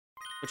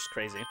 which is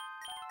crazy.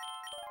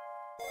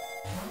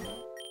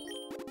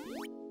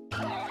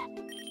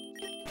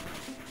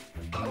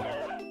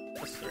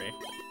 That's 3.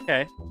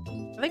 Okay.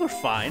 I think we're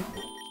fine.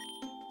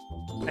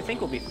 I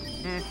think we'll be...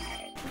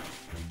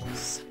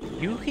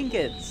 You can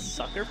get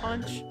Sucker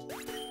Punch?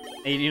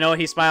 And you know what?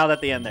 He smiled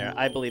at the end there.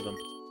 I believe him.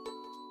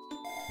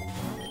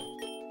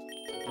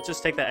 Let's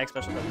just take that X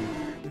special.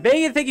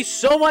 Vegan, thank you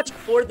so much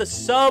for the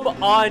sub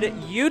on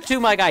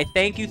YouTube, my guy.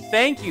 Thank you,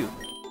 thank you.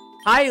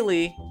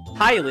 Highly,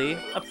 highly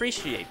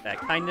appreciate that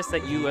kindness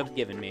that you have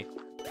given me.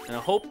 And I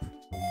hope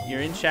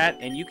you're in chat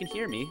and you can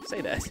hear me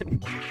say that.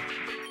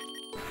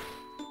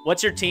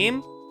 What's your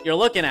team? You're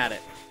looking at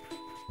it.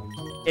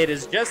 It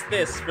is just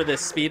this for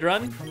this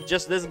speedrun.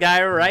 Just this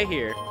guy right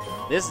here.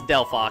 This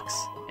Delphox.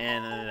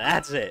 And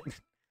that's it.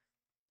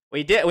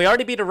 We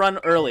already beat a run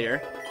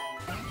earlier.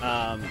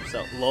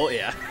 So, low,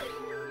 yeah.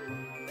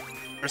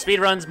 For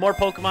speedruns, more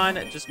Pokemon,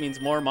 it just means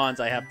more mons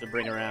I have to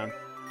bring around.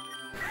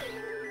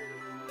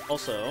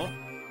 Also,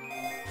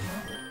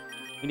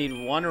 we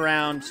need one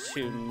round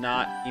to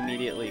not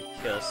immediately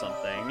kill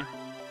something.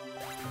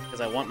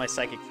 Because I want my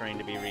Psychic Terrain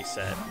to be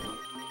reset.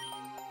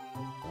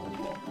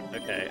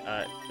 Okay,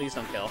 please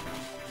don't kill.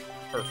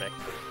 Perfect.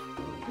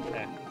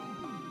 Okay.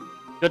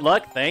 Good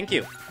luck, thank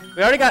you.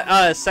 We already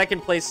got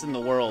second place in the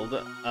world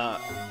a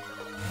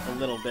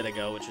little bit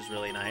ago, which is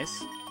really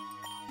nice.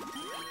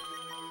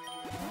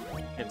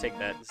 Gonna take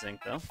that zinc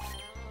though.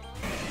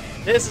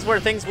 This is where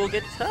things will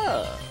get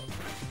tough.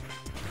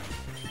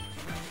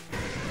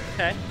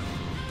 Okay.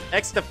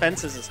 X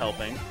defenses is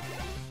helping.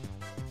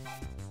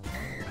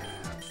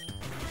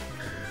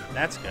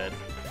 That's good.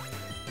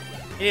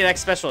 You need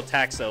X special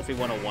attacks though if we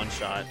want a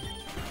one-shot.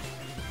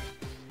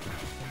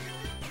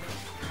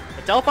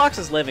 But Delphox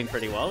is living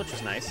pretty well, which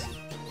is nice.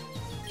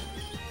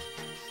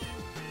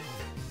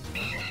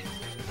 Okay,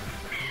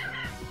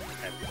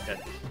 good.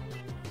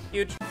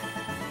 Huge.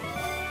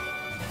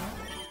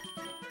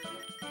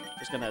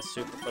 Just gonna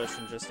Super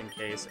Potion just in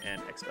case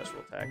and X special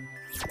attack.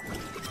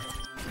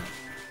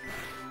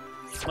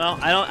 Well,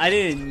 I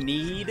didn't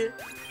need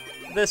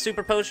the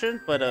Super Potion,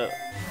 but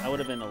I would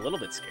have been a little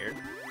bit scared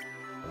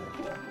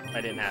if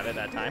I didn't have it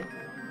that time.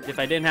 If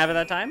I didn't have it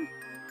that time,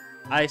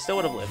 I still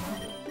would have lived.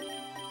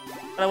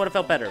 But I would have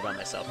felt better about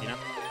myself, you know?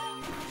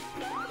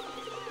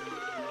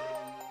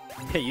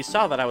 Okay, you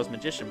saw that I was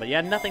Magician, but you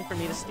had nothing for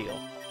me to steal.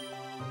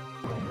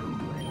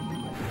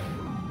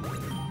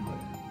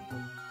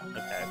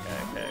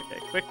 Okay.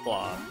 Quick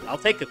Claw. I'll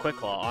take the Quick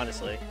Claw,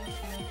 honestly.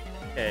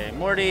 Okay,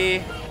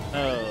 Morty.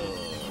 Oh.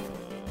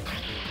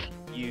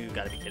 You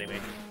gotta be kidding me.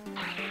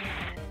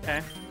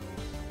 Okay.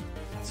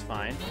 It's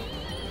fine.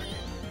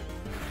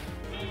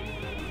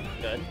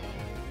 Good.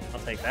 I'll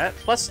take that.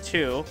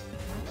 +2.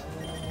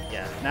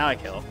 Yeah, now I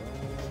kill.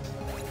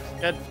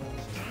 Good.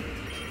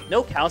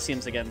 No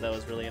calciums again, though,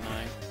 is really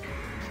annoying.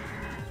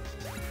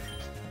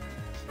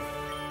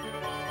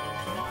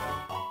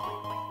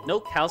 No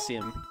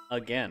calcium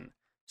again.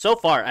 So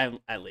far,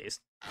 at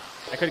least.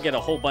 I could get a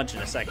whole bunch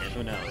in a second.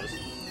 Who knows?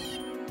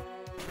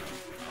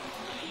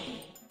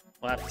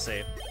 We'll have to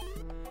see.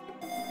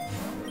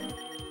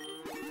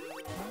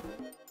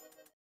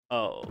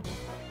 Oh.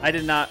 I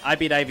did not... I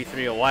beat Ivy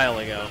 3 a while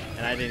ago,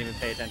 and I didn't even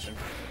pay attention.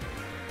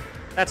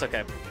 That's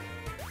okay.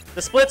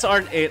 The splits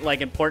aren't,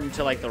 like, important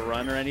to, like, the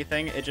run or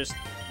anything. It just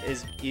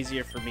is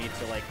easier for me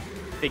to, like,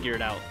 figure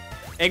it out.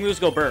 Egg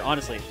go Burt,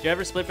 honestly. Did you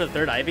ever split for the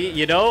third Ivy?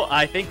 You know,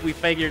 I think we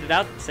figured it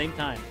out at the same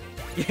time.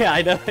 Yeah,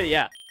 I know.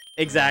 Yeah,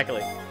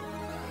 exactly.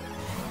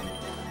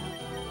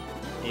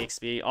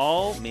 EXP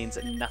all means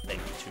nothing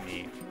to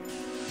me.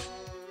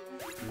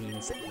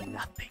 Means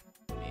nothing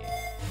to me.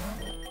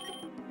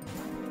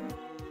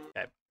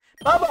 Okay.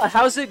 Bubba,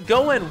 how's it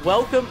going?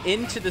 Welcome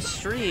into the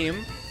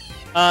stream.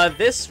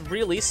 This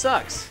really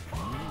sucks.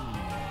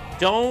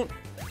 Don't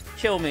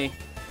kill me.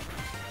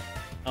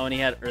 Oh, and he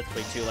had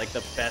Earthquake too, like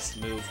the best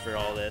move for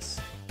all this.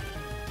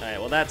 Alright,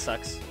 well that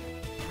sucks.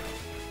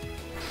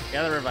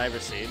 Got the Reviver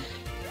Seed.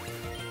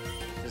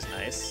 Which is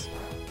nice.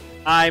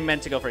 I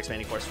meant to go for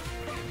Expanding Force.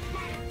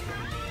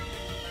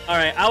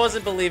 Alright, I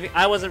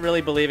wasn't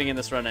really believing in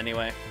this run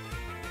anyway.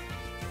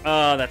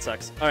 Oh, that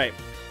sucks. Alright.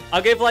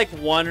 I'll give like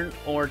 1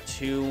 or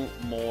 2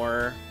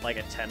 more like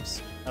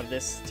attempts of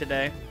this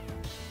today.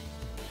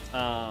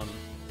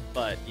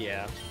 But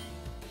yeah.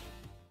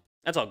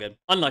 That's all good.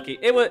 Unlucky.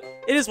 It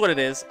is what it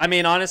is. I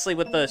mean, honestly,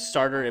 with the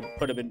starter, it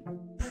would have been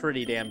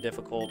pretty damn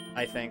difficult,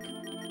 I think.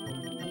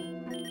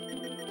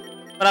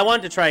 But I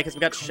wanted to try because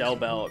we got Shell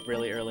Belt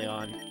really early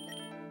on.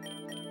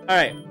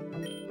 Alright.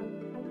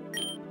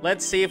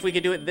 Let's see if we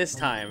can do it this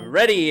time.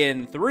 Ready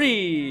in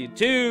 3,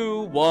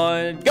 2,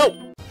 1,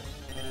 go!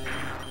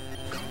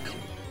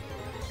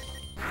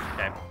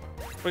 Okay.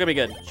 We're gonna be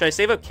good. Should I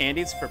save up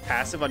candies for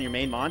passive on your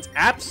main mons?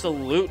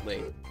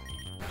 Absolutely.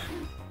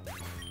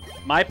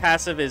 My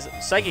passive is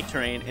Psychic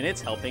Terrain, and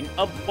it's helping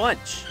a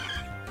bunch.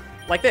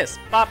 Like this.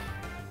 Pop.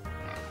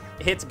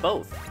 It hits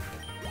both.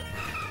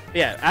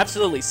 Yeah,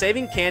 absolutely.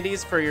 Saving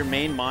candies for your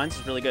main mons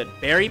is really good.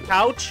 Berry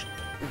Pouch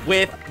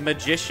with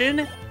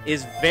Magician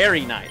is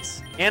very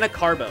nice. And a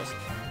Carbos.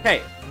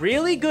 Okay,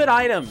 really good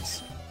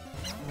items.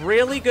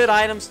 Really good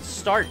items to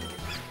start.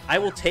 I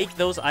will take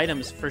those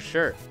items for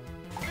sure.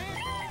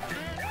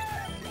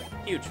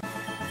 Huge.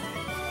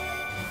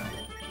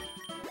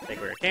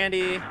 Take rare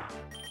candy.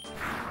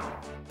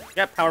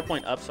 Got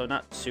PowerPoint up, so I'm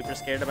not super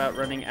scared about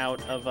running out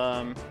of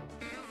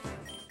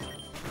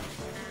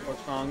Pork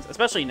songs,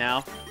 especially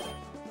now.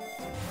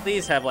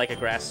 Please have like a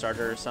grass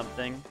starter or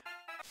something.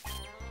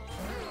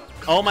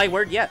 Oh my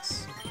word,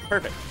 yes.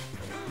 Perfect.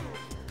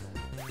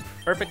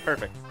 Perfect,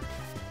 perfect.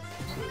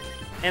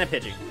 And a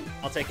Pidgey.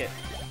 I'll take it.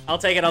 I'll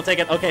take it, I'll take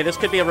it. Okay, this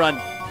could be a run.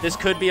 This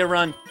could be a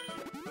run.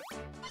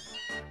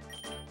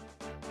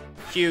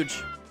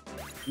 Huge.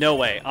 No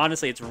way.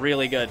 Honestly, it's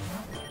really good.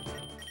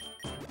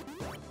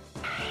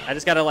 I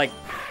just gotta, like,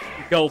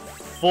 go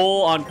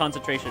full on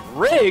concentration.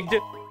 Rigged?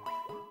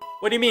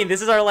 What do you mean?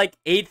 This is our, like,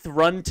 8th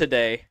run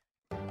today.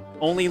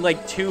 Only,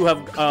 like, two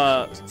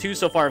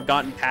so far have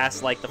gotten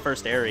past, like, the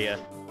first area.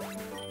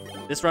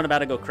 This run about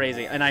to go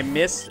crazy. And I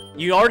miss...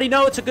 You already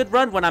know it's a good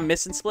run when I'm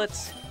missing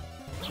splits.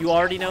 You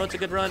already know it's a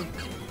good run.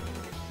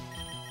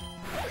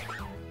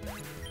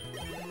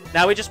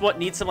 Now we just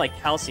need some, like,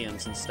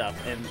 calciums and stuff,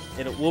 and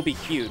it will be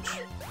huge.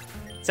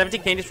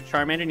 17 candies for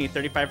Charmander, need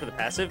 35 for the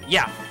passive?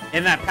 Yeah,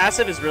 and that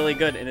passive is really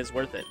good and is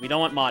worth it. We don't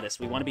want modest,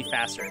 we want to be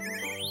faster.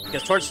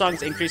 Because Torch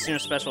Song's increasing your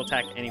special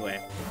attack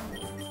anyway.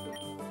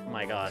 Oh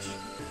my gosh.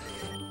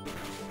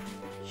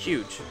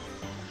 Huge.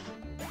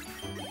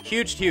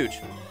 Huge, huge.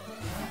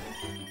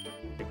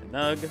 Take the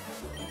Nug.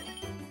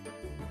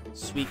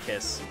 Sweet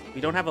Kiss.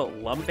 We don't have a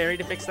Lump Berry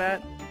to fix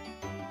that?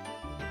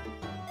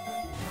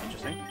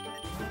 Interesting.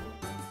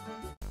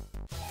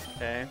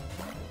 Okay.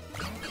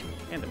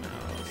 And a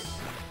mouse.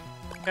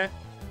 Okay.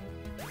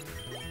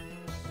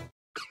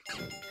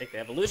 Take the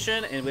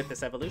evolution, and with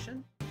this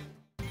evolution,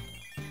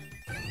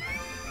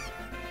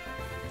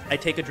 I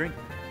take a drink.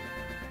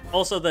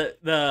 Also,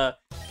 the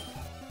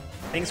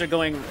things are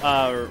going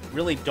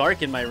really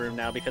dark in my room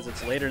now because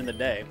it's later in the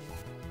day.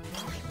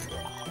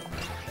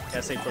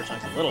 Gotta save Torch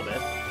Songs a little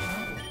bit.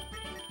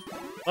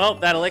 Well,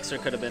 that elixir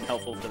could have been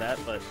helpful for that,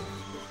 but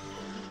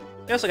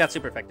we also got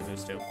super effective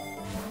moves too.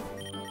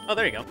 Oh,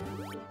 there you go.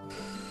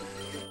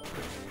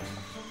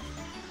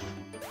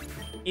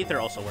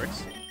 Ether also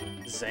works.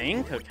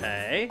 Zinc,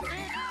 okay.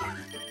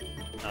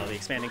 Oh, the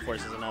expanding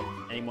force isn't up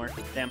anymore.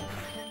 Damn.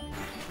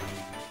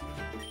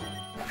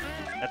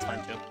 That's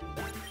fine too.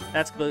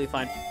 That's completely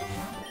fine.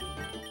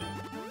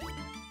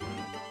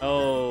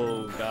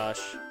 Oh,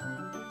 gosh.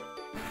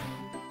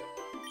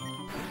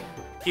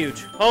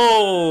 Huge.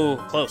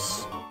 Oh,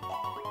 close.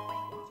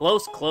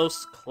 Close,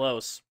 close,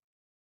 close.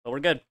 But we're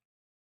good.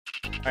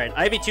 Alright,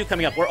 Ivy 2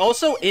 coming up. We're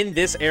also in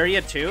this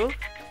area too.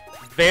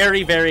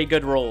 Very, very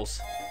good rolls.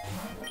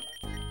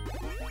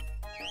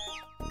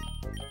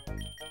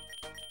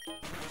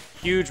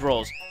 Huge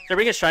rolls. Should I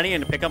bring a shiny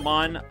and a pickup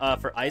mon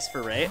for Ice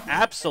for Ray?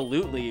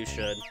 Absolutely you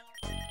should.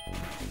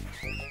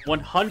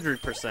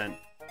 100%.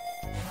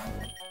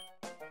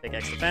 Take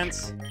X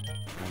defense.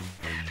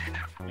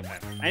 Okay.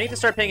 I need to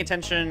start paying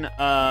attention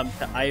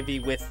to Ivy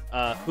with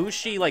who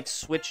she like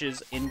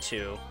switches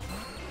into.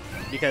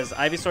 Because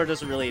Ivysaur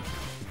doesn't really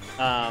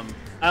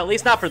at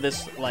least not for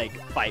this like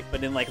fight,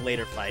 but in like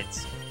later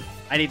fights.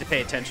 I need to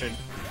pay attention.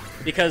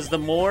 Because the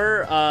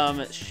more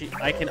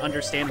I can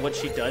understand what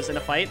she does in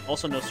a fight,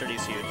 also No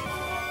Sturdy's huge.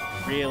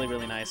 Really,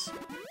 really nice.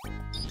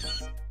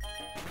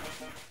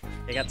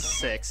 They got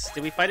 6.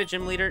 Did we fight a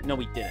gym leader? No,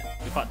 we didn't.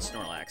 We fought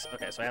Snorlax.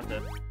 Okay, so I have to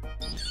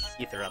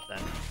ether up then.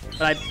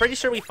 But I'm pretty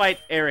sure we fight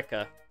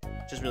Erica,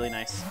 which is really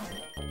nice.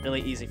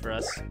 Really easy for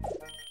us. So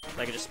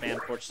I can just spam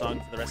Torch Song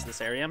for the rest of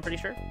this area, I'm pretty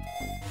sure.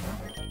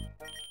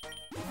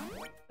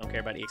 Don't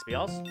care about EXP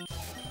alls.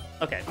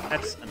 Okay,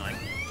 that's annoying.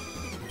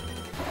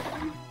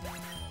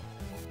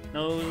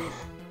 No,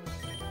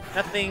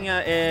 nothing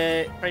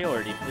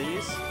priority,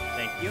 please.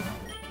 Thank you.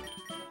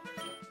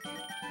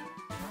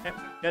 Okay,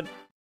 good.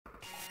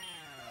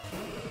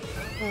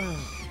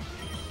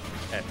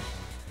 Okay.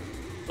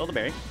 Stole the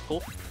berry.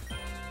 Cool.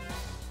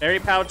 Berry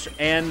pouch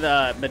and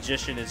the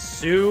magician is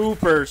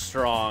super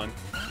strong.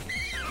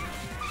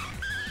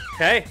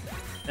 Okay,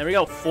 there we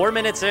go. 4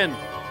 minutes in.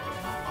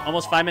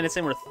 Almost 5 minutes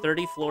in. We're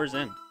 30 floors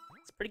in.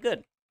 It's pretty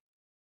good.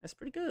 That's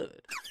pretty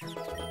good.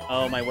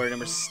 Oh my word, and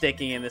we're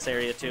sticking in this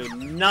area too.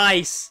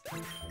 Nice!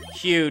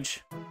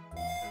 Huge.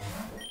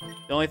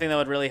 The only thing that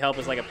would really help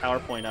is like a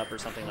PowerPoint up or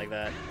something like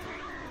that.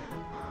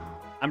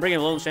 I'm bringing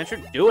a Lone Chancer?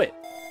 Do it!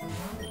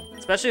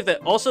 Especially if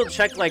that. Also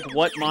check like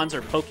what mons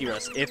are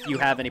Pokerus if you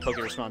have any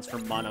Pokerus mons for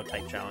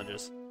mono-type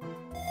challenges.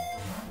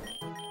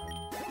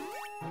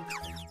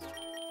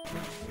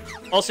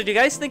 Also, do you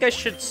guys think I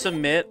should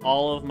submit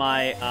all of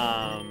my,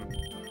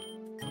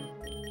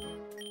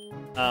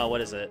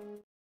 what is it?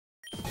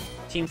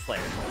 Team Flare.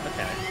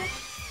 Okay.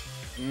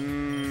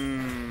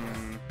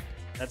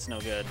 That's no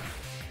good.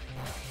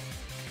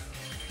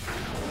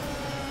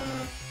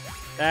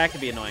 That could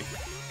be annoying.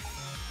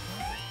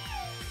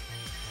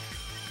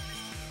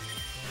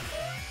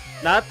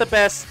 Not the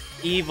best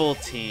evil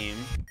team.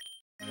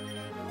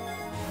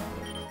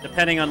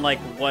 Depending on, like,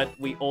 what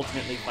we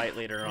ultimately fight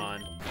later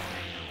on.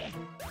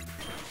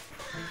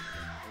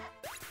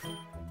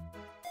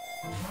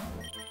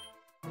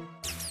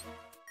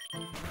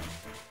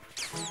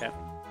 Okay.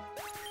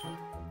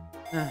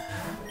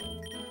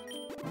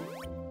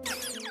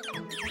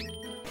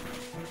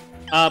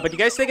 But you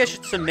guys think I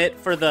should submit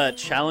for the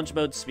challenge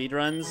mode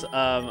speedruns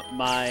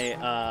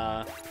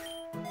my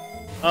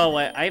oh,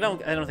 I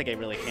don't think I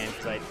really can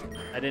because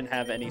I didn't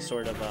have any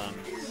sort of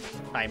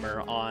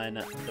timer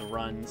on the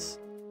runs.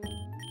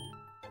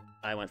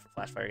 I went for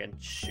Flashfire again.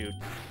 Shoot.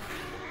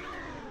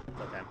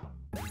 Okay.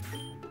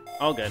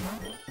 All good.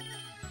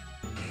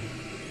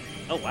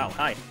 Oh wow,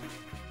 hi.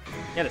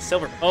 You had a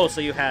silver. Oh,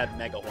 so you had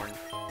Mega Horn.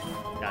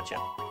 Gotcha.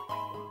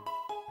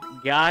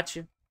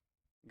 Gotcha.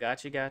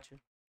 Gotcha, gotcha.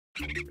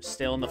 We're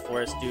still in the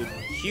forest, dude.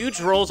 Huge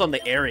rolls on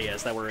the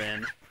areas that we're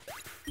in.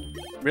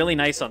 Really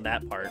nice on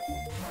that part.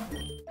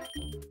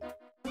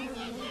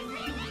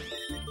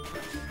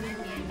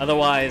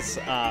 Otherwise,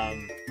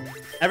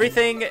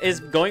 everything is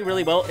going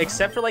really well,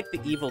 except for, like, the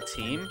evil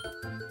team.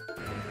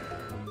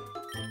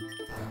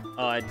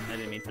 Oh, I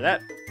didn't mean for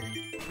that.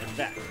 Like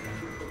that.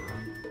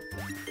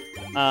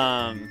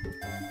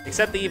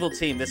 Except the evil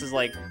team, this is,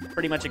 like,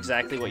 pretty much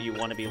exactly what you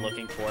want to be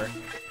looking for.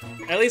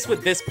 At least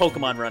with this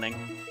Pokemon running.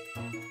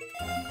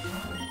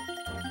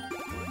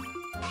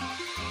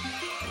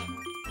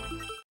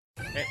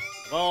 Okay,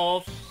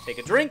 evolve. Take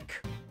a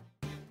drink.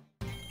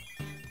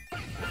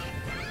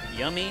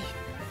 Yummy.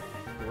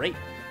 Great.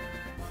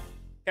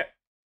 Okay.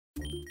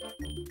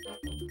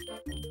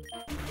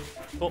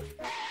 Cool.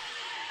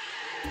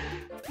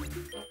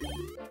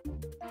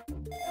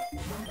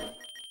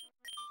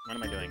 What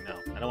am I doing? No,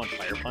 I don't want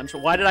Fire Punch.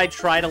 Why did I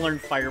try to learn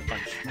Fire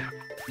Punch?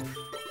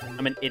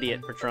 I'm an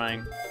idiot for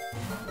trying.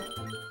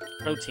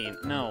 Protein.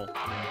 No.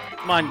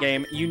 Come on,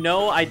 game. You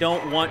know I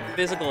don't want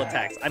physical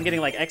attacks. I'm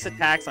getting, like, X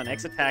attacks on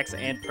X attacks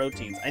and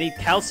proteins. I need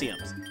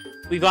calciums.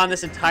 We've gone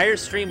this entire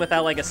stream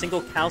without, like, a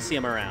single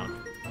calcium around.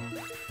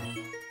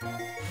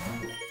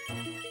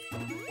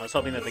 I was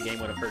hoping that the game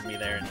would have heard me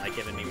there and, like,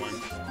 given me one.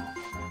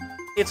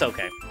 It's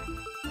okay.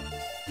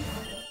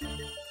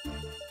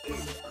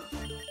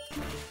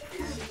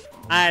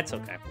 It's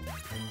okay.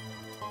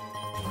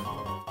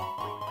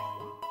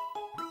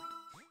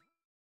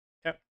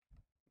 Okay.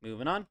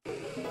 Moving on.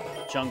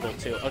 Jungle,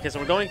 too. Okay, so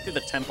we're going through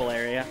the temple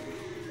area.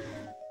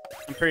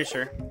 I'm pretty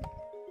sure.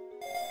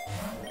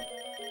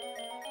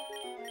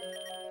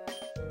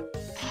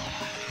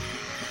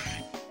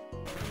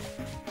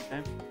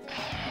 Okay.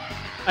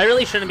 I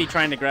really shouldn't be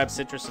trying to grab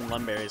citrus and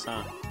lumberries,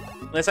 huh?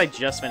 Unless I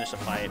just finished a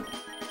fight.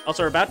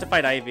 Also, we're about to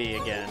fight Ivy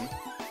again.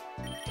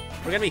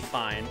 We're gonna be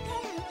fine.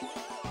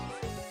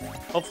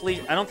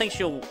 Hopefully, I don't think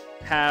she'll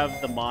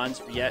have the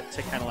mons yet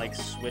to kind of, like,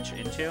 switch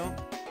into.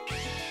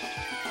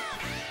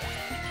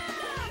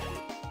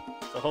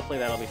 So hopefully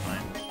that'll be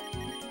fine.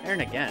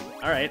 Iron again.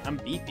 Alright, I'm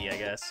beefy, I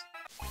guess.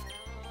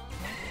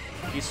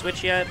 Do you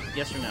switch yet?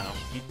 Yes or no?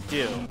 You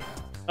do.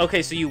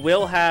 Okay, so you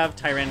will have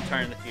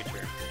Tyranitar in the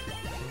future.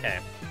 Okay.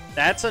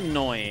 That's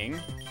annoying.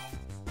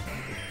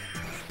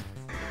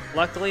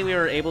 Luckily, we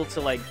were able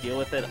to, like, deal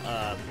with it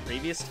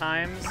previous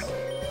times.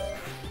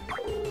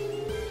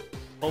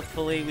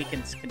 Hopefully, we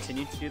can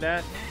continue to do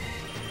that.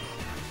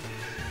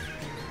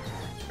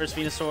 First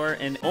Venusaur,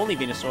 and only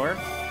Venusaur,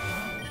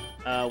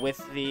 with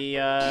the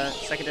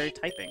secondary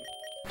typing.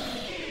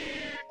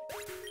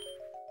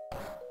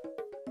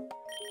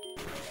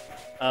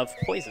 Of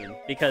Poison,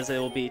 because it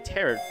will be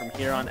terrored from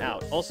here on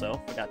out. Also,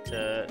 forgot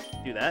to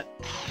do that.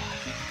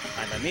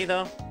 Fine by me,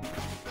 though.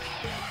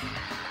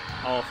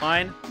 All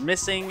fine.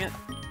 Missing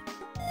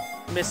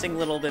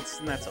little bits,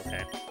 and that's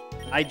okay.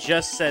 I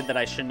just said that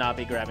I should not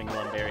be grabbing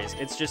Lumberries.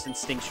 It's just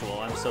instinctual.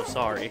 I'm so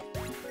sorry.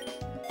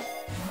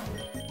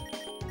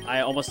 I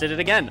almost did it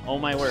again. Oh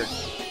my word.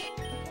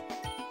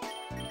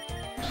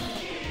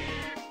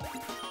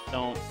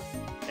 Don't.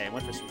 Okay, I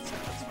went for Sweet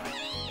Sap. That's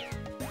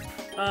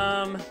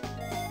fine.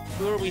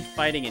 Who are we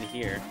fighting in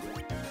here?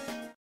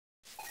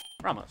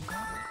 Ramos.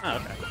 Oh,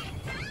 okay.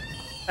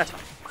 That's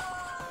fine.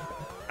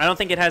 I don't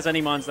think it has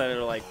any mons that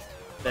are like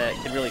that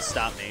can really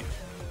stop me.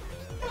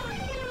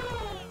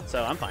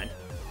 So I'm fine.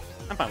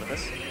 I'm fine with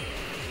this.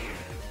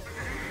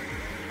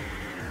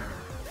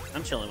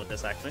 I'm chilling with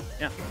this, actually.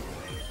 Yeah.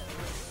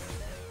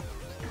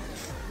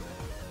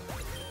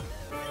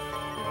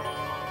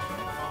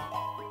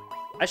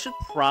 I should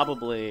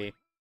probably,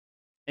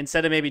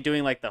 instead of maybe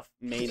doing, like, the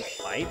main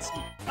fights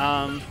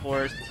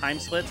for time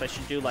splits, I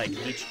should do, like,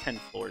 each 10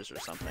 floors or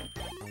something.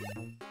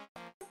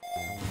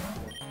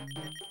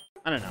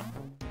 I don't know.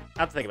 I'll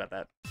have to think about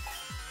that.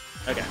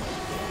 Okay.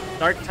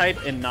 Dark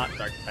type and not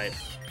dark type.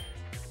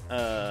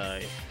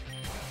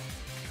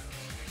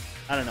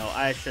 I don't know.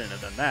 I shouldn't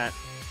have done that.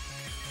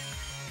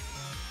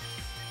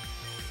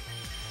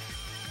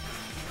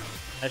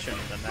 I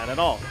shouldn't have done that at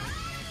all.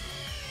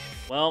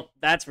 Well,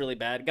 that's really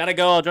bad. Gotta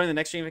go. I'll join the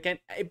next stream if I can.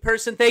 Hey,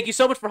 person, thank you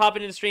so much for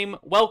hopping into the stream.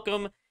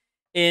 Welcome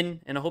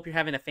in, and I hope you're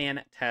having a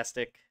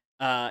fantastic,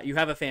 you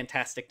have a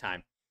fantastic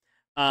time.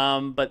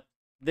 But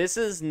this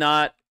is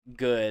not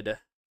good.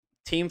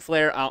 Team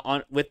Flare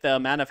with the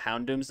amount of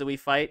Houndooms that we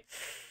fight.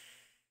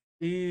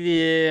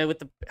 Yeah, with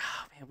the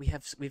oh man,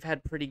 we've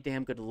had pretty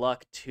damn good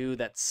luck too.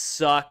 That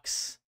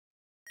sucks.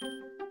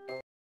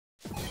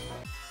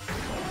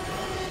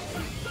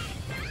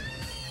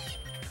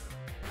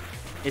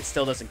 It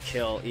still doesn't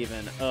kill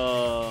even.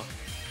 Oh,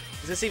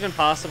 is this even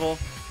possible?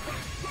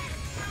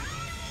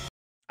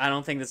 I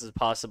don't think this is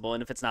possible,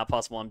 and if it's not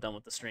possible, I'm done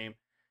with the stream.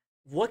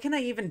 What can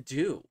I even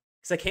do?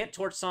 Because I can't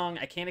Torch Song,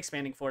 I can't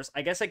Expanding Force.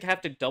 I guess I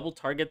have to double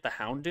target the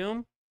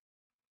Houndoom.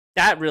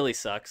 That really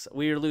sucks.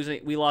 We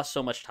lost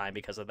so much time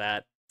because of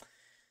that.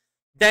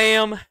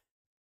 Damn.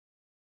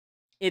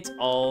 It's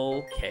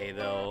okay,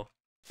 though.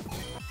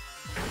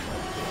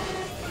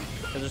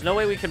 There's no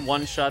way we can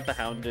one-shot the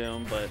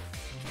Houndoom, but...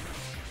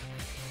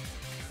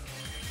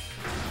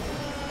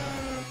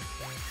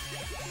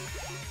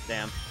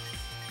 Damn.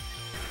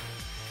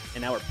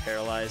 And now we're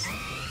paralyzed.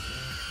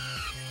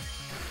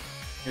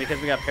 And because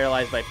we got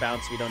paralyzed by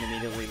bounce, we don't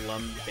immediately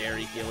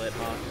Lumberry heal it,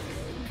 huh?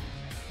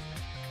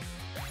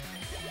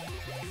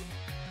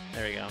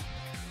 There we go.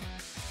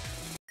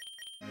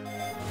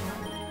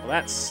 Well,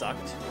 that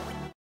sucked.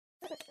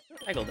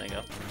 Hi,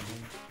 Goldango.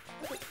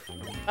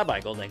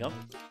 Bye-bye, Goldango.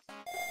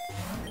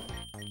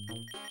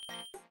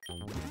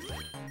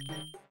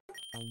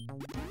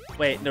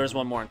 Wait, there was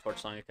one more in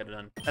Torch Song I could have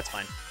done. That's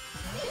fine.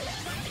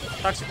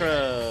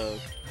 PokeRogue.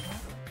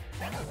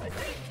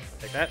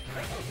 Take that.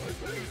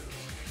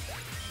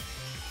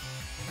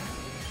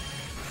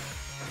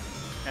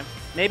 Okay.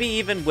 Maybe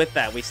even with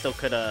that, we still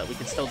could. We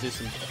could still do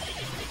some.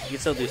 We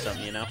could still do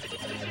something, you know.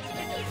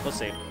 We'll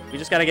see. We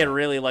just gotta get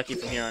really lucky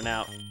from here on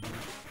out.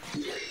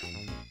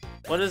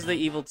 What does the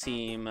evil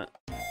team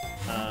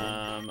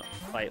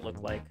fight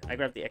look like? I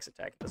grabbed the X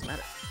attack. It doesn't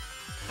matter.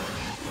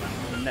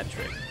 Net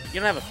trick. You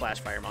don't have a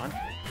Flash Firemon.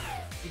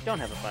 You don't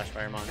have a Flash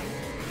Firemon.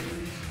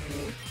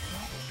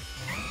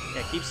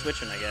 Yeah, keep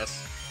switching, I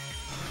guess.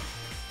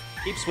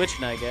 Keep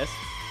switching, I guess.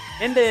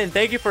 And then,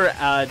 thank you for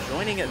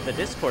joining the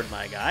Discord,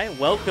 my guy.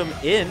 Welcome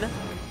in.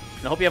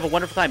 And I hope you have a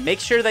wonderful time. Make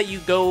sure that you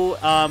go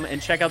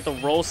and check out the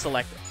role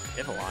selector.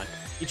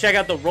 You check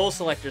out the role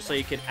selector so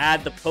you can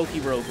add the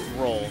PokeRogue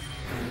role.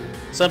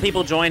 Some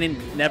people join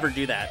and never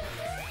do that.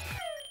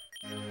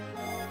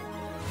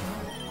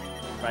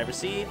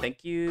 Privacy,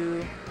 thank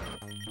you.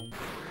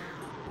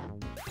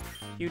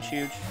 Huge,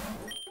 huge.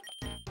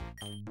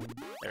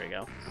 There we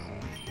go.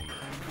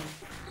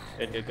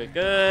 Good, good, good,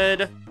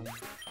 good.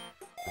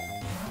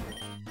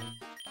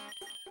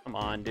 Come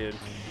on, dude.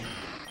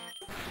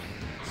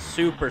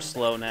 Super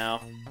slow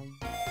now.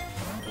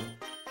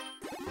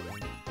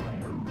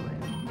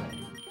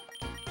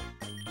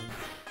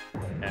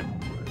 Okay.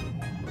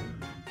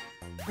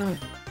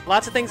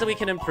 Lots of things that we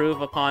can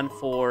improve upon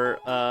for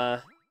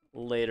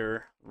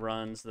later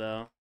runs,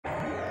 though.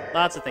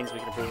 Lots of things we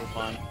can improve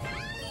upon.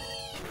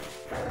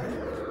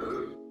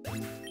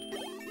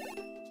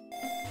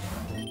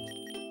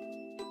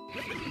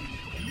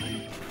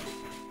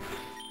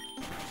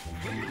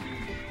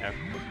 Okay.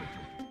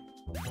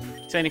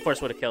 Sandy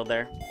Force would have killed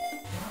there.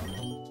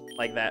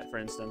 Like that, for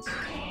instance.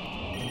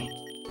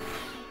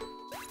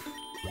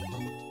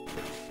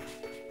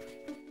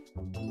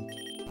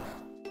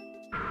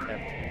 Okay.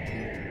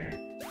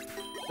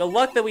 The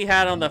luck that we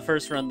had on the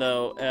first run,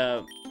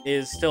 though,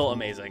 is still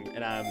amazing,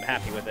 and I'm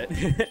happy with it.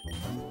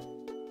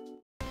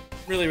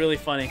 Really, really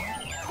funny.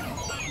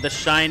 The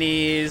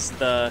shinies,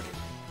 the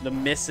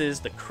misses,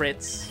 the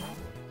crits.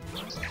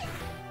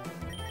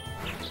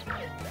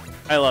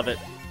 I love it.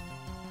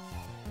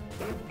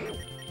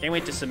 Can't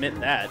wait to submit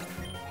that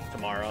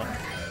tomorrow.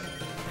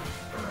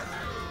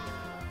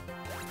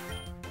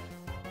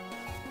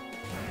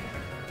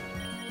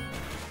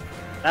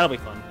 That'll be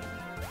fun.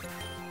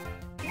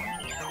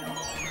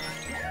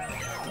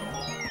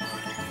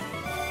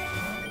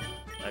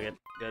 Okay,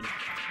 good.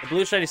 The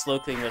blue shiny slow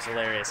clean was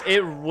hilarious.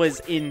 It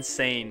was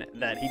insane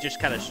that he just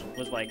kind of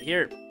was like,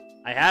 here,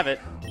 I have it.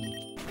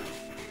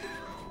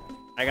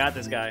 I got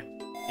this guy.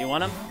 You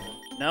want him?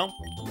 No?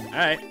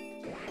 Alright.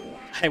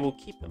 I will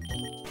keep him.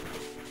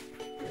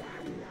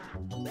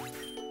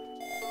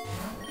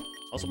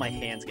 Also, my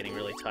hand's getting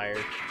really tired.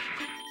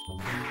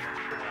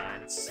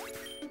 It's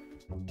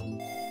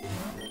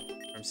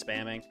from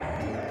spamming.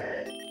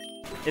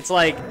 It's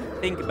like,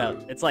 think about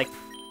it. It's like,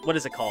 what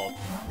is it called?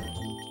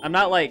 I'm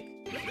not like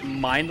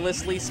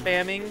mindlessly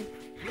spamming.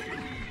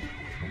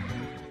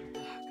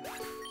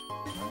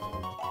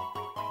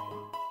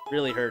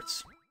 Really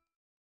hurts.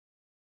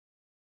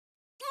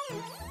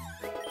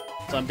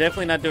 So I'm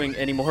definitely not doing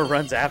any more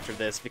runs after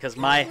this because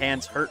my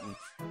hand's hurting.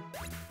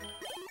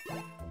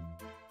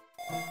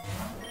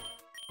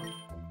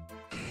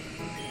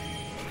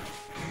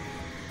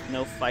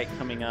 No fight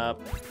coming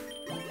up.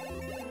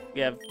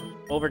 We have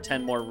over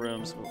 10 more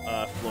rooms,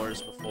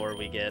 floors before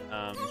we get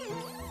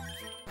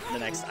the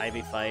next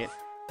Ivy fight.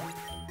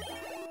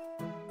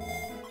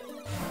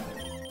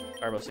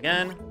 Carbos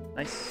again.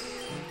 Nice.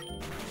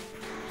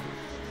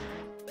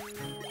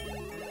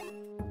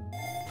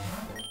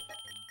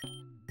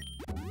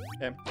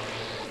 Okay.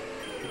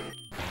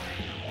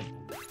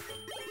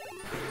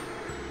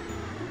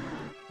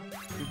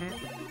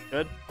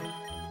 Good.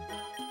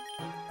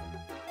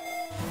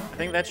 I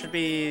think that should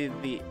be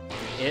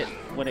it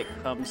when it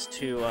comes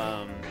to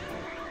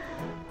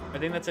I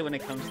think that's it when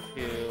it comes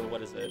to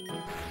what is it?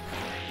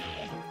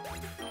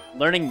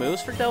 Learning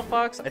moves for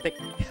Delphox? I think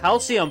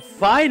Calcium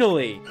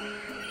finally.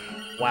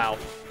 Wow.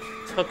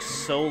 Took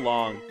so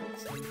long.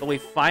 But we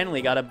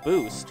finally got a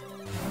boost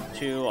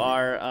to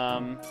our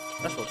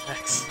special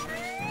attacks.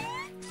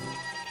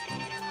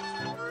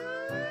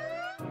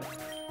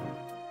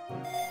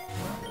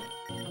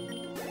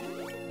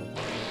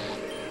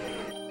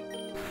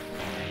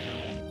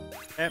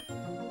 Okay.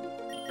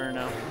 Or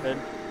no, good.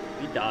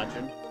 We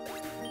dodging.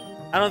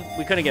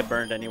 We couldn't get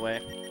burned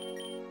anyway.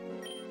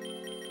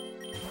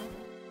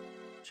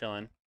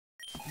 Chilling.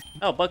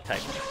 Oh, bug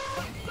type.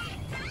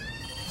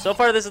 So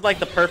far, this is like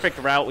the perfect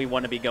route we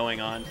want to be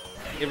going on.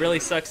 It really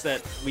sucks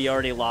that we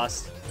already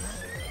lost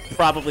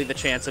probably the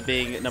chance of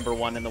being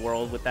 #1 in the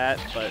world with that,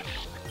 but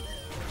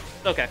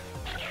it's okay.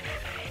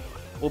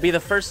 We'll be the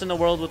first in the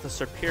world with a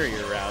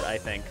superior route, I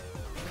think.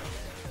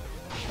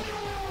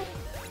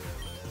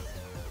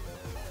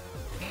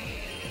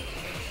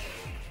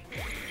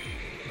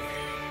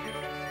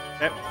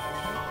 Okay.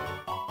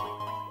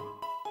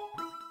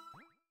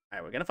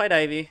 Alright, we're gonna fight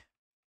Ivy.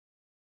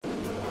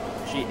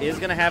 She is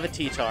gonna have a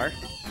T-Tar.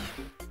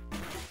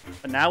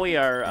 But now we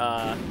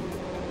are,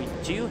 we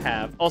do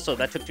have... Also,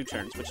 that took 2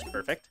 turns, which is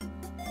perfect.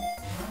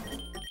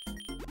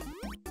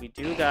 We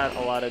do got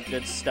a lot of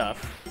good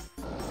stuff.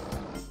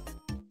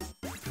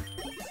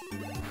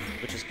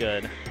 Which is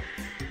good.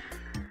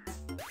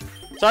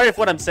 Sorry if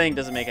what I'm saying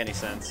doesn't make any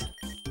sense.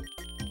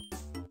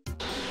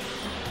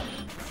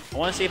 I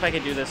want to see if I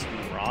can do this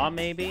raw,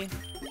 maybe?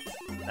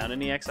 Without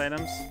any X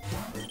items?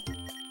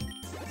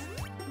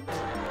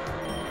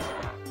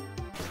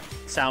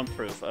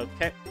 Soundproof,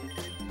 okay.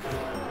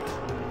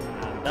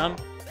 I'm dumb.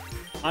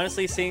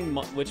 Honestly, seeing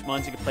which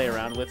mons you can play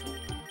around with...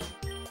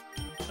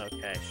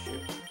 Okay,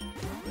 shoot.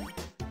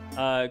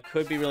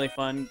 Could be really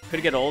fun.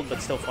 Could get old,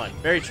 but still fun.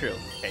 Very true.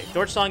 Okay,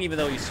 Dorch Song, even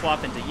though you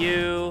swap into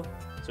you,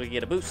 so we can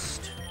get a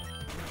boost.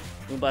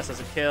 Moonblast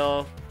doesn't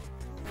kill.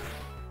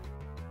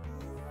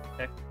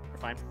 Okay, we're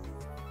fine.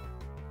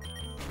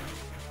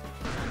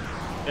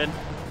 Good.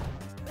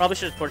 Probably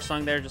should have Torch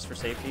Song there just for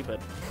safety,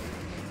 but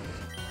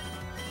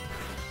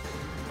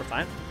we're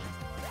fine.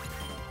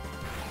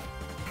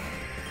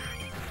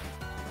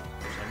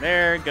 Torch Song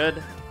there, good.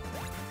 Is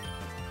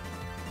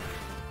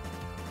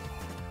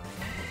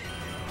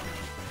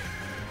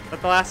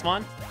that the last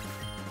one?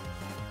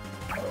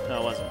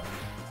 No, it wasn't.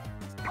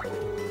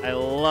 I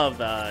love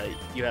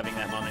you having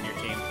that mon on your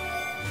team.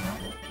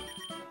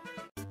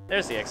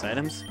 There's the X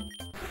items.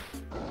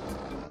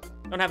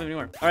 Don't have them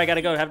anymore. All right,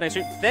 gotta go. Have a nice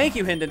stream. Thank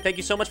you, Hinden. Thank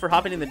you so much for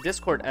hopping in the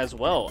Discord as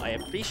well. I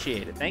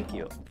appreciate it. Thank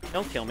you.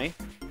 Don't kill me.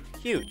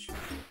 Huge.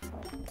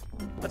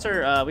 What's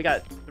our, we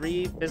got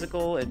 3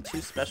 physical and 2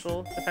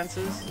 special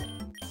defenses.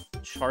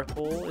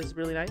 Charcoal is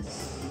really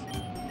nice.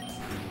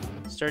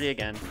 Sturdy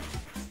again.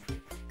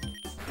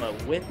 But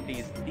with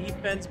these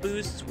defense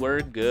boosts,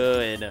 we're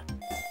good.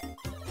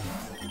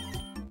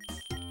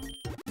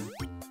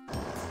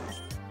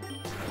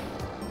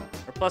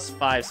 We're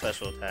 +5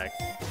 special attack.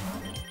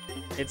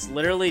 It's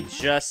literally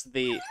just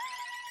the...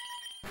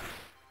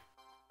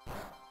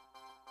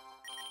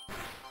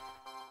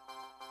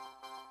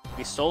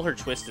 We stole her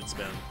Twisted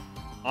Spin.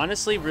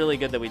 Honestly, really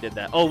good that we did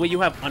that. Oh, wait,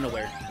 you have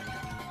Unaware.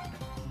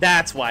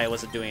 That's why I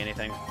wasn't doing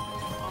anything.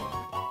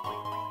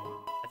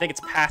 I think its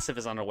passive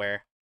is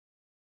Unaware.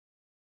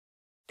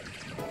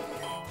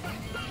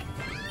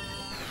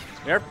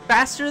 We are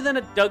faster than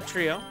a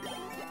Dugtrio.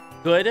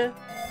 Good.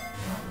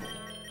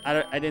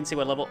 I didn't see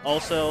what level.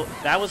 Also,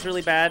 that was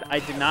really bad. I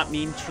did not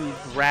mean to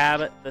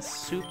grab the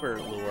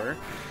Super Lure.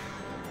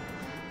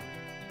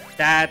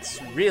 That's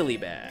really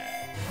bad.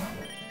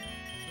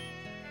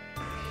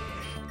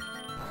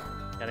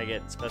 Gotta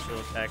get special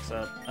attacks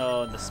up.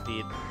 Oh, and the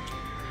speed.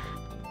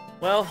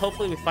 Well,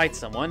 hopefully we fight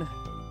someone.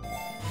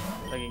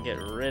 If I can get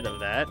rid of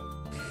that.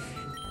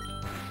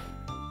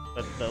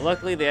 But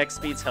luckily the X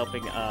speed's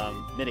helping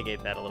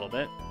mitigate that a little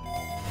bit.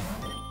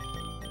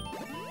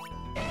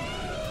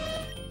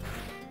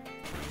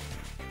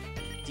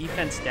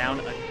 Defense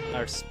down,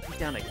 or speed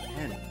down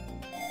again.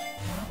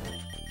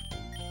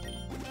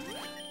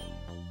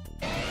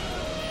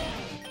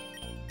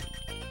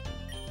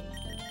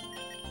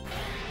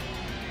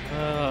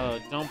 Oh,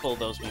 don't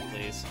bulldoze me,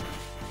 please.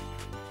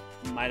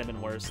 Might have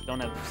been worse. Don't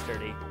have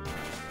sturdy.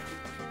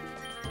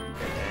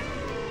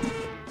 Okay.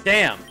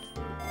 Damn!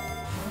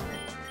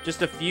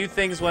 Just a few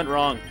things went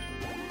wrong.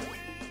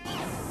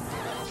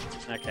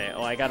 Okay,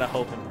 oh, I gotta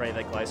hope and pray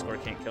that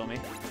Gliscor can't kill me.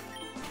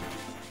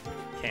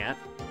 Can't.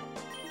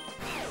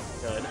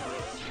 Good.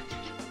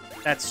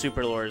 That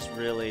Super Lure is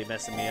really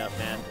messing me up,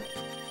 man.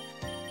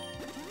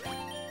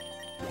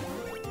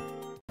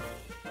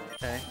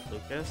 Okay,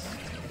 Lucas.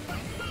 I'll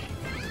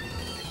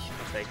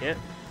take it.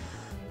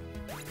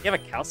 You have a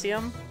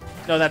calcium?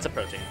 No, that's a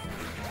protein.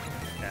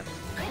 Okay.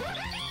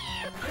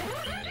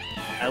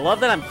 I love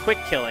that I'm quick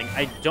killing.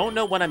 I don't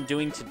know what I'm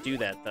doing to do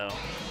that, though.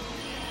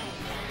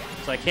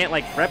 So I can't,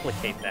 like,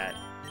 replicate that.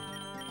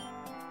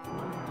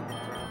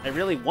 I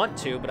really want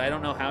to, but I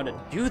don't know how to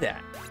do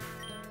that.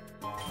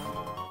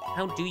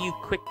 How do you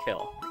quick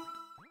kill?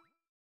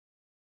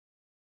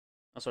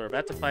 Also, we're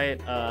about to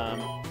fight,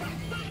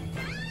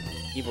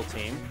 Evil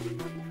Team.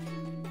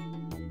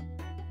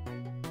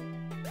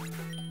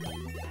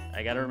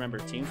 I gotta remember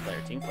Team Flare,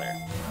 Team Flare.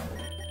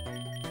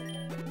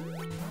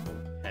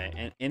 Okay,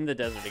 and in the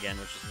desert again,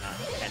 which is not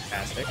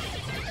fantastic.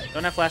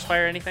 Don't have Flash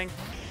Fire or anything?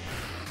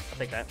 I'll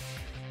take that.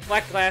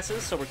 Black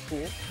glasses, so we're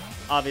cool,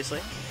 obviously.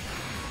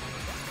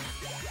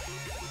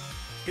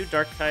 2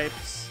 dark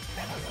types.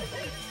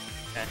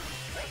 Okay.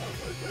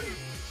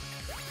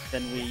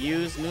 Then we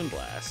use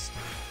Moonblast.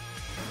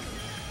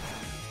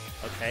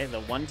 Okay, the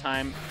one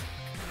time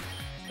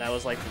that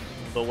was like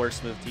the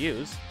worst move to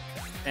use.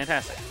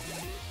 Fantastic.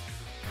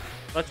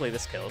 Luckily,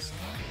 this kills.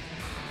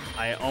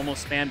 I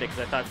almost spammed it because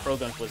I thought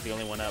Frogunk was the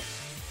only one up.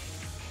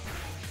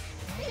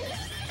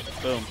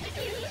 Boom.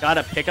 Got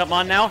a pickup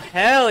mon now?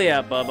 Hell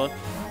yeah, Bubba.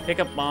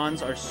 Pickup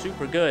mons are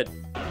super good.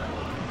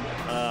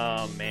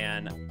 Oh,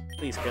 man.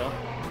 Please kill.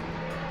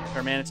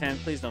 Hermanitan,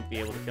 please don't be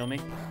able to kill me.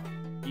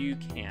 You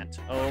can't.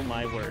 Oh,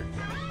 my word.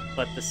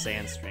 But the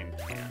Sandstream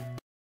can.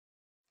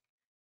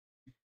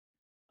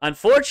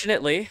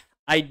 Unfortunately,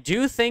 I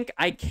do think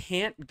I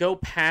can't go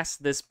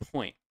past this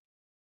point.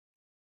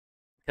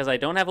 Because I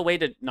don't have a way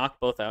to knock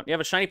both out. You have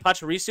a shiny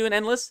Pachirisu and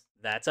Endless?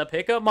 That's a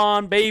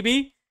Pickup-mon,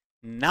 baby!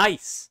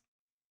 Nice!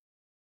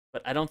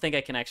 But I don't think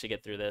I can actually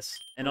get through this.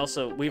 And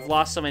also, we've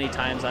lost so many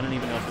times, I don't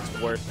even know if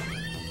it's worth...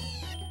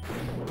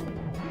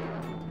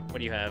 What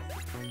do you have?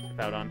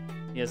 Out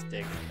he has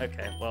Dig.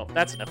 Okay, well,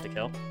 that's enough to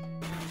kill.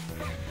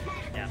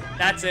 Yeah,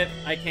 that's it.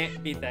 I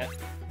can't beat that.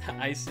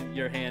 Ice in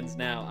your hands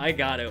now. I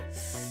got to.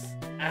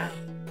 Ah.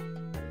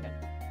 Okay.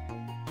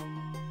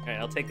 Alright,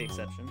 I'll take the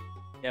exception.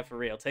 Yeah, for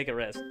real. Take a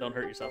risk. Don't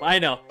hurt yourself. I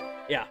know.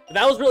 Yeah,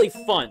 that was really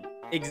fun.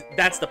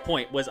 That's the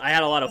point, was I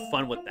had a lot of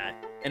fun with that.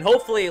 And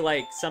hopefully,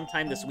 like,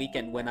 sometime this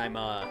weekend when I'm,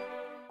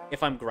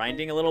 if I'm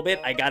grinding a little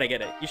bit, I gotta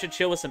get it. You should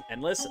chill with some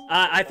Endless.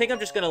 I think I'm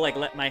just gonna, like,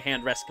 let my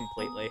hand rest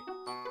completely.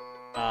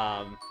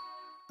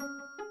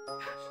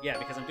 Yeah,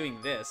 because I'm doing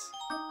this.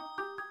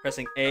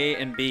 Pressing A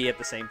and B at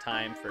the same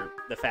time for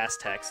the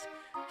fast text.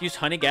 Use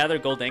Honey Gather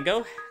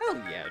Goldango?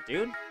 Hell yeah,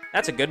 dude.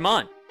 That's a good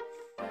mon.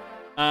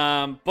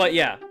 But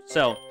yeah,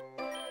 so...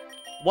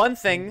 One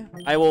thing,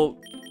 I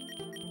will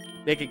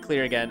make it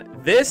clear again.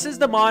 This is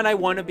the mon I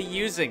want to be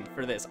using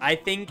for this. I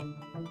think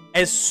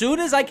as soon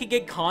as I could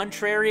get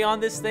Contrary on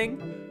this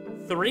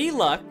thing, 3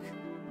 luck,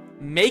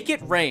 Make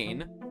It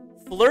Rain,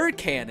 Fleur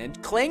Cannon,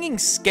 Clanging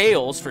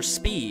Scales for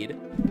speed,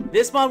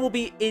 this mon will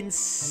be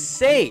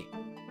insane.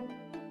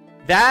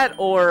 That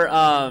or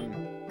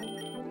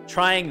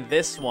trying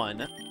this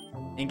one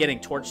and getting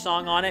Torch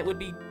Song on it would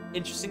be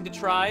interesting to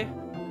try.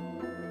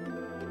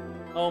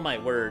 Oh my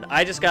word.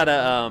 I just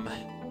gotta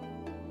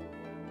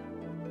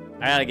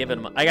I gotta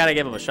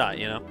give him a shot,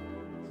 you know.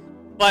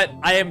 But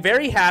I am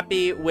very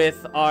happy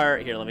with our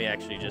here, let me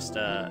actually just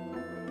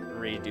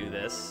redo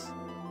this.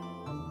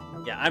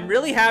 Yeah, I'm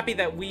really happy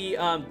that we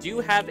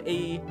do have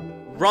a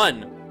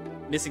run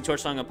missing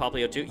Torch Song on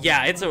Poplio 2.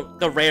 Yeah, it's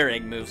the rare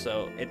egg move,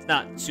 so it's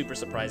not super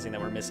surprising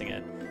that we're missing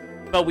it.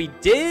 But we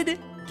did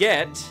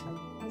get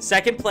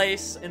 2nd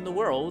place in the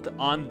world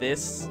on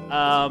this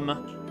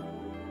one.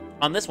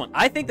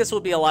 I think this will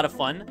be a lot of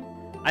fun.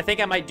 I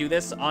think I might do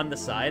this on the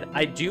side.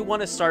 I do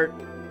want to start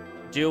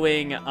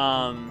doing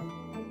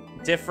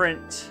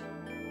different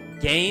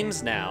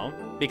games now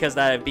because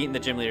I've beaten the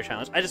Gym Leader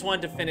Challenge. I just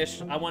wanted to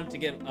finish. I wanted to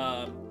get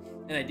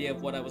an idea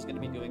of what I was going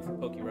to be doing for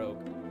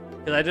PokeRogue.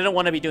 Because I didn't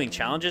want to be doing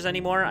challenges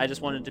anymore. I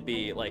just wanted to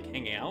be, like,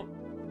 hanging out.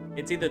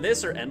 It's either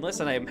this or Endless,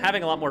 and I'm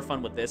having a lot more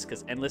fun with this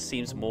because Endless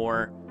seems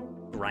more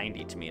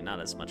grindy to me and not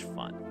as much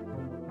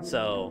fun.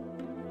 So,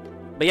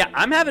 but yeah,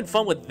 I'm having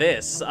fun with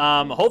this.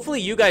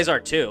 Hopefully you guys are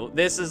too.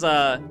 This is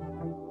a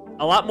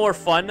lot more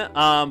fun,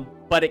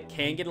 but it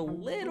can get a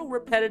little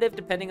repetitive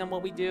depending on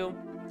what we do.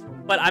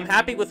 But I'm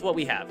happy with what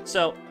we have.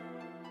 So,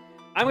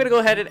 I'm going to go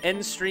ahead and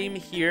end stream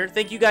here.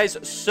 Thank you guys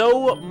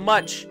so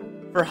much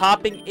for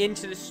hopping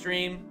into the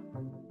stream.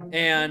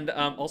 And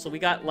also, we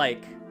got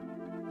like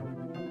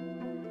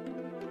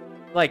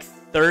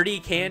 30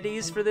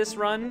 candies for this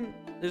run.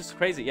 This is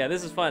crazy. Yeah,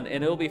 this is fun,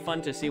 and it'll be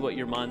fun to see what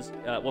your mons,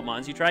 what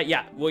mons you try.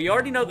 Yeah, well, you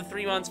already know the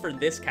 3 mons for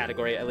this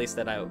category, at least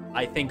that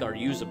I think are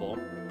usable.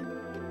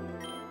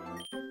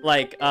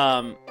 Like,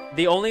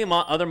 the only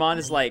other mon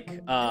is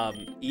like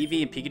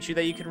Eevee and Pikachu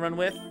that you can run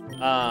with.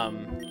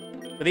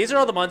 But these are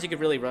all the mons you could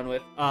really run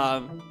with.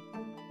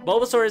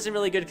 Bulbasaur isn't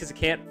really good because it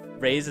can't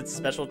raise its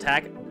special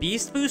attack.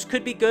 Beast Boost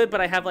could be good,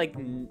 but I have like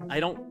I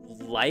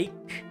don't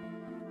like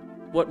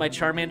what my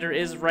Charmander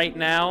is right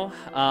now.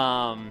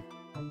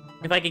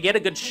 If I could get a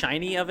good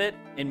shiny of it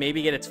and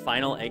maybe get its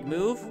final egg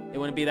move, it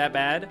wouldn't be that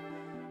bad.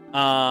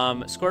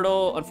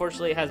 Squirtle,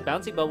 unfortunately, has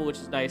Bouncy Bubble, which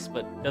is nice,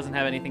 but doesn't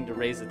have anything to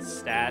raise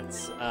its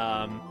stats.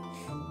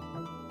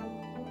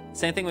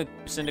 Same thing with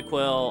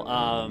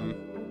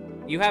Cyndaquil.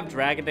 You have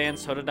Dragon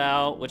Dance,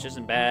 Totodile, which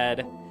isn't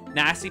bad.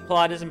 Nasty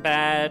Plot isn't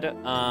bad.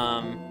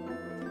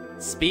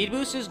 Speed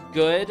Boost is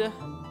good.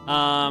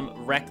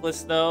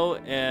 Reckless, though,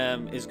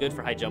 is good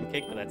for high jump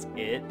kick, but that's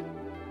it.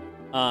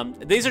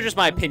 These are just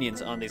my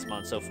opinions on these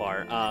mons so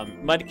far.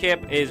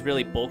 Mudkip is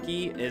really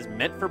bulky, is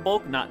meant for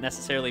bulk, not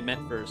necessarily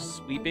meant for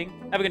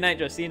sweeping. Have a good night,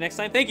 Joe. See you next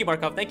time. Thank you,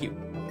 Markov. Thank you.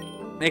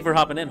 Thank you for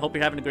hopping in. Hope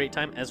you're having a great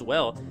time as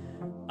well.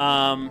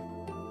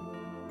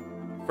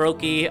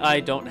 Froakie, I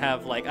don't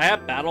have, like, I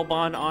have Battle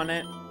Bond on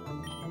it.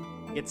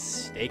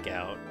 It's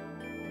Stakeout.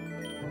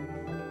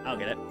 I'll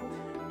get it.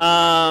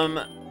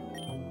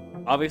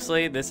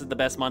 Obviously, this is the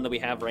best mon that we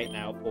have right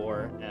now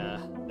for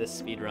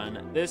this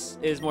speedrun. This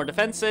is more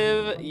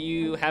defensive.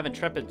 You have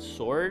Intrepid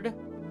Sword,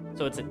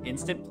 so it's an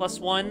instant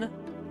 +1.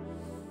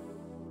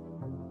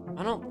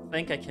 I don't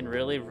think I can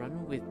really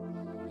run with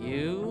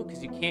you,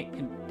 because you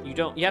can't, you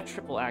have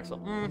Triple Axle.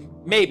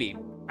 Maybe.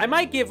 I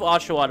might give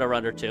Oshawott a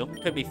run or two.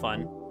 Could be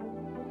fun.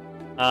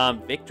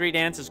 Victory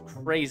Dance is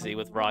crazy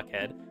with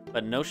Rockhead,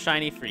 but no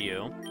shiny for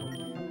you.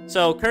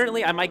 So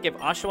currently, I might give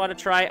Oshawott a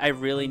try. I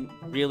really,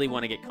 really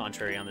want to get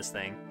contrary on this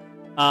thing.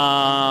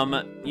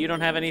 You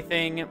don't have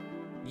anything.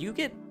 You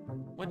get...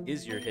 What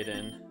is your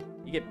hidden?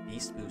 You get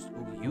Beast Boost.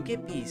 Ooh, you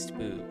get Beast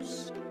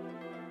Boost.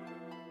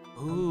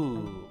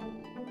 Ooh.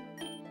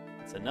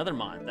 It's another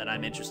mod that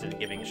I'm interested in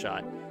giving a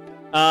shot.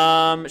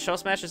 Shell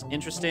Smash is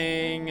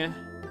interesting.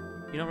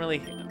 You don't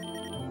really...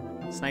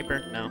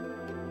 Sniper? No.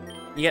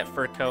 You get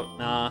Fur Coat.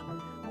 Nah.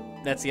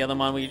 That's the other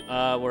one we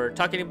were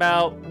talking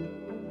about.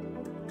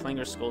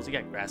 Clinger Skulls. You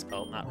got Grass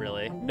Pelt. Not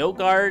really. No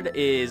Guard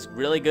is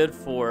really good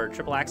for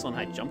triple axle and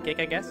high jump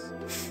kick, I guess.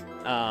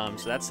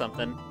 So that's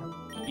something.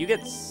 You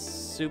get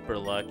Super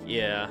Luck.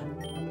 Yeah.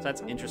 So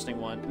that's an interesting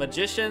one.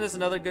 Magician is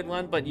another good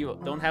one, but you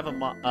don't have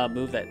a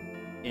move that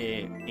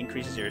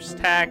increases your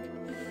attack.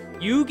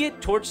 You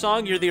get Torch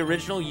Song. You're the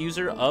original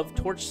user of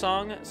Torch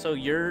Song, so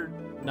you're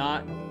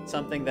not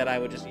something that I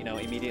would just, you know,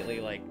 immediately,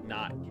 like,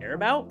 not care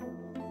about.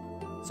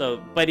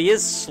 So, but he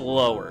is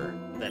slower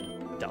than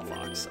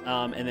Delphox.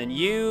 And then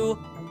you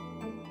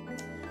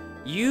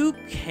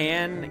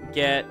can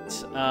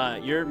get,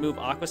 your move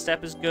Aqua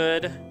Step is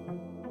good.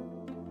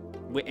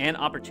 And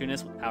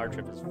Opportunist with Power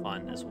Trip is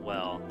fun as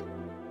well.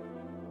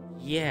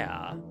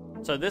 Yeah.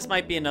 So this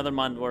might be another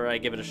mon where I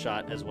give it a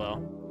shot as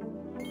well.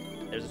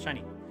 There's a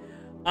shiny.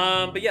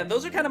 But yeah,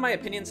 those are kind of my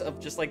opinions of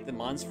just like the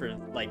mons for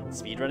like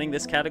speedrunning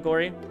this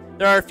category.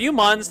 There are a few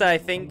mons that I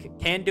think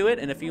can do it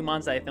and a few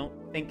mons that I don't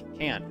think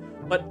can.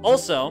 But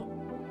also,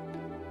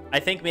 I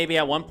think maybe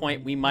at one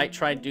point we might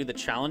try to do the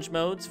challenge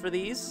modes for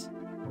these.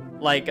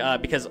 Like,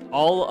 because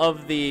all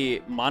of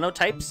the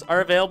monotypes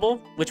are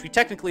available, which we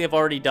technically have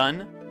already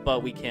done,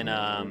 but we can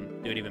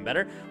do it even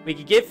better. We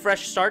could give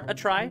Fresh Start a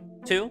try,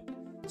 too.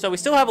 So we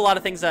still have a lot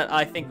of things that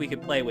I think we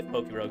could play with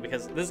PokeRogue,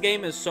 because this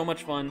game is so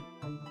much fun,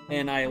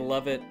 and I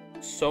love it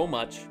so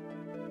much.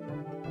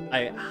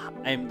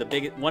 I'm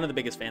one of the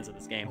biggest fans of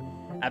this game,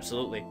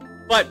 absolutely.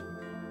 But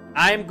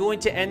I'm going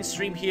to end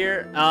stream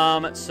here,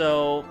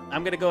 so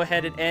I'm gonna go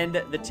ahead and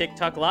end the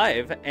TikTok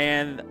live,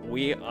 and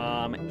we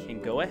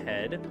can go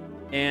ahead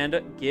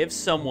and give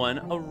someone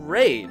a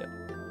raid.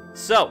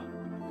 So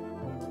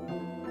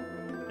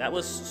that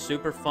was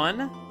super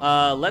fun.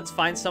 Let's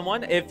find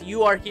someone. If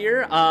you are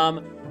here,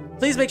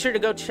 please make sure to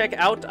go check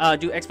out,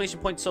 do exclamation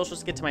point socials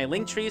to get to my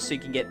link tree so you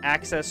can get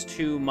access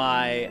to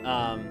my,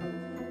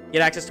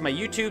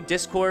 YouTube,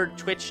 Discord,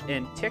 Twitch,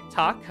 and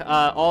TikTok.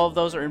 All of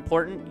those are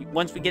important.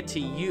 Once we get to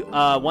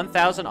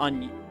 1,000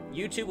 on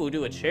YouTube, we'll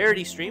do a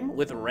charity stream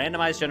with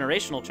randomized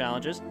generational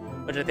challenges,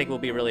 which I think will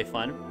be really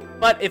fun.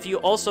 But if you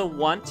also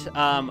want,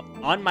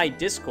 on my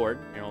Discord,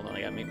 here, hold on,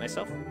 I gotta mute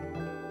myself.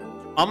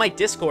 On my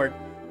Discord,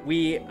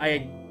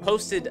 I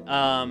posted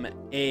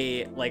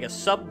a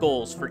sub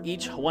goals for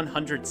each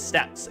 100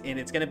 steps, and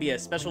it's going to be a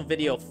special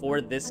video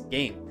for this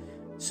game.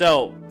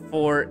 So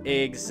for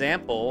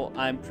example,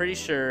 I'm pretty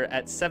sure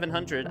at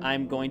 700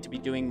 I'm going to be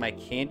doing my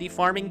candy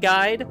farming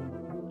guide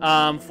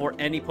for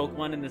any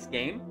Pokemon in this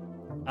game.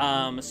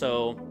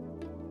 So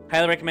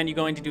highly recommend you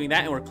going to doing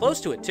that, and we're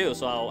close to it too,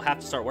 so I'll have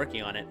to start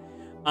working on it.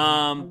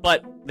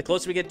 But the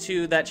closer we get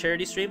to that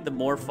charity stream, the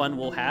more fun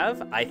we'll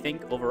have, I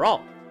think,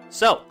 overall.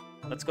 So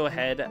let's go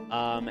ahead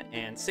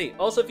and see.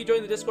 Also, if you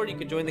join the Discord, you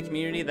can join the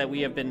community that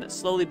we have been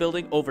slowly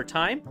building over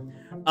time.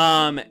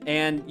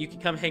 And you can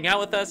come hang out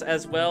with us,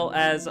 as well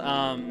as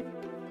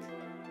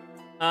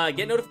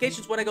get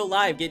notifications when I go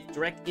live, get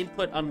direct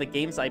input on the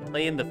games I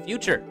play in the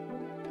future.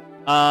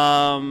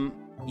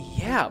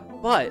 Yeah,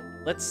 but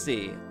let's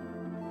see.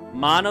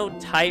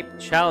 Monotype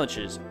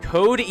challenges.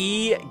 Code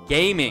E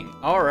Gaming.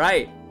 All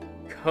right,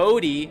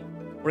 Cody.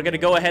 We're going to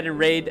go ahead and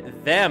raid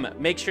them.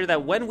 Make sure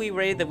that when we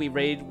raid, that we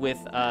raid with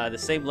the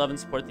same love and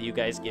support that you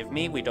guys give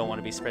me. We don't want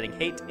to be spreading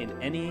hate in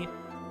any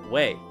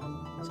way.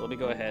 So let me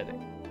go ahead.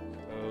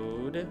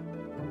 Code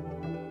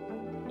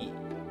E.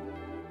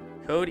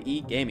 Code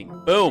E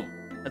Gaming. Boom.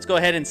 Let's go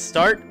ahead and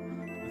start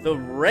the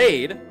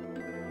raid.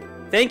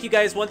 Thank you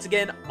guys once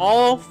again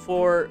all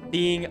for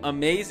being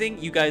amazing.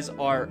 You guys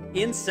are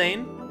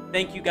insane.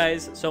 Thank you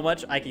guys so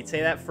much. I can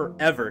say that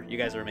forever. You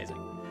guys are amazing.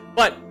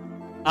 But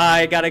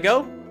I gotta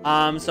go.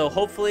 So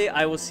hopefully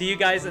I will see you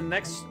guys in the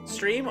next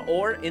stream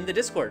or in the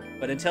Discord.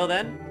 But until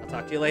then, I'll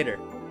talk to you later.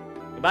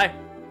 Goodbye.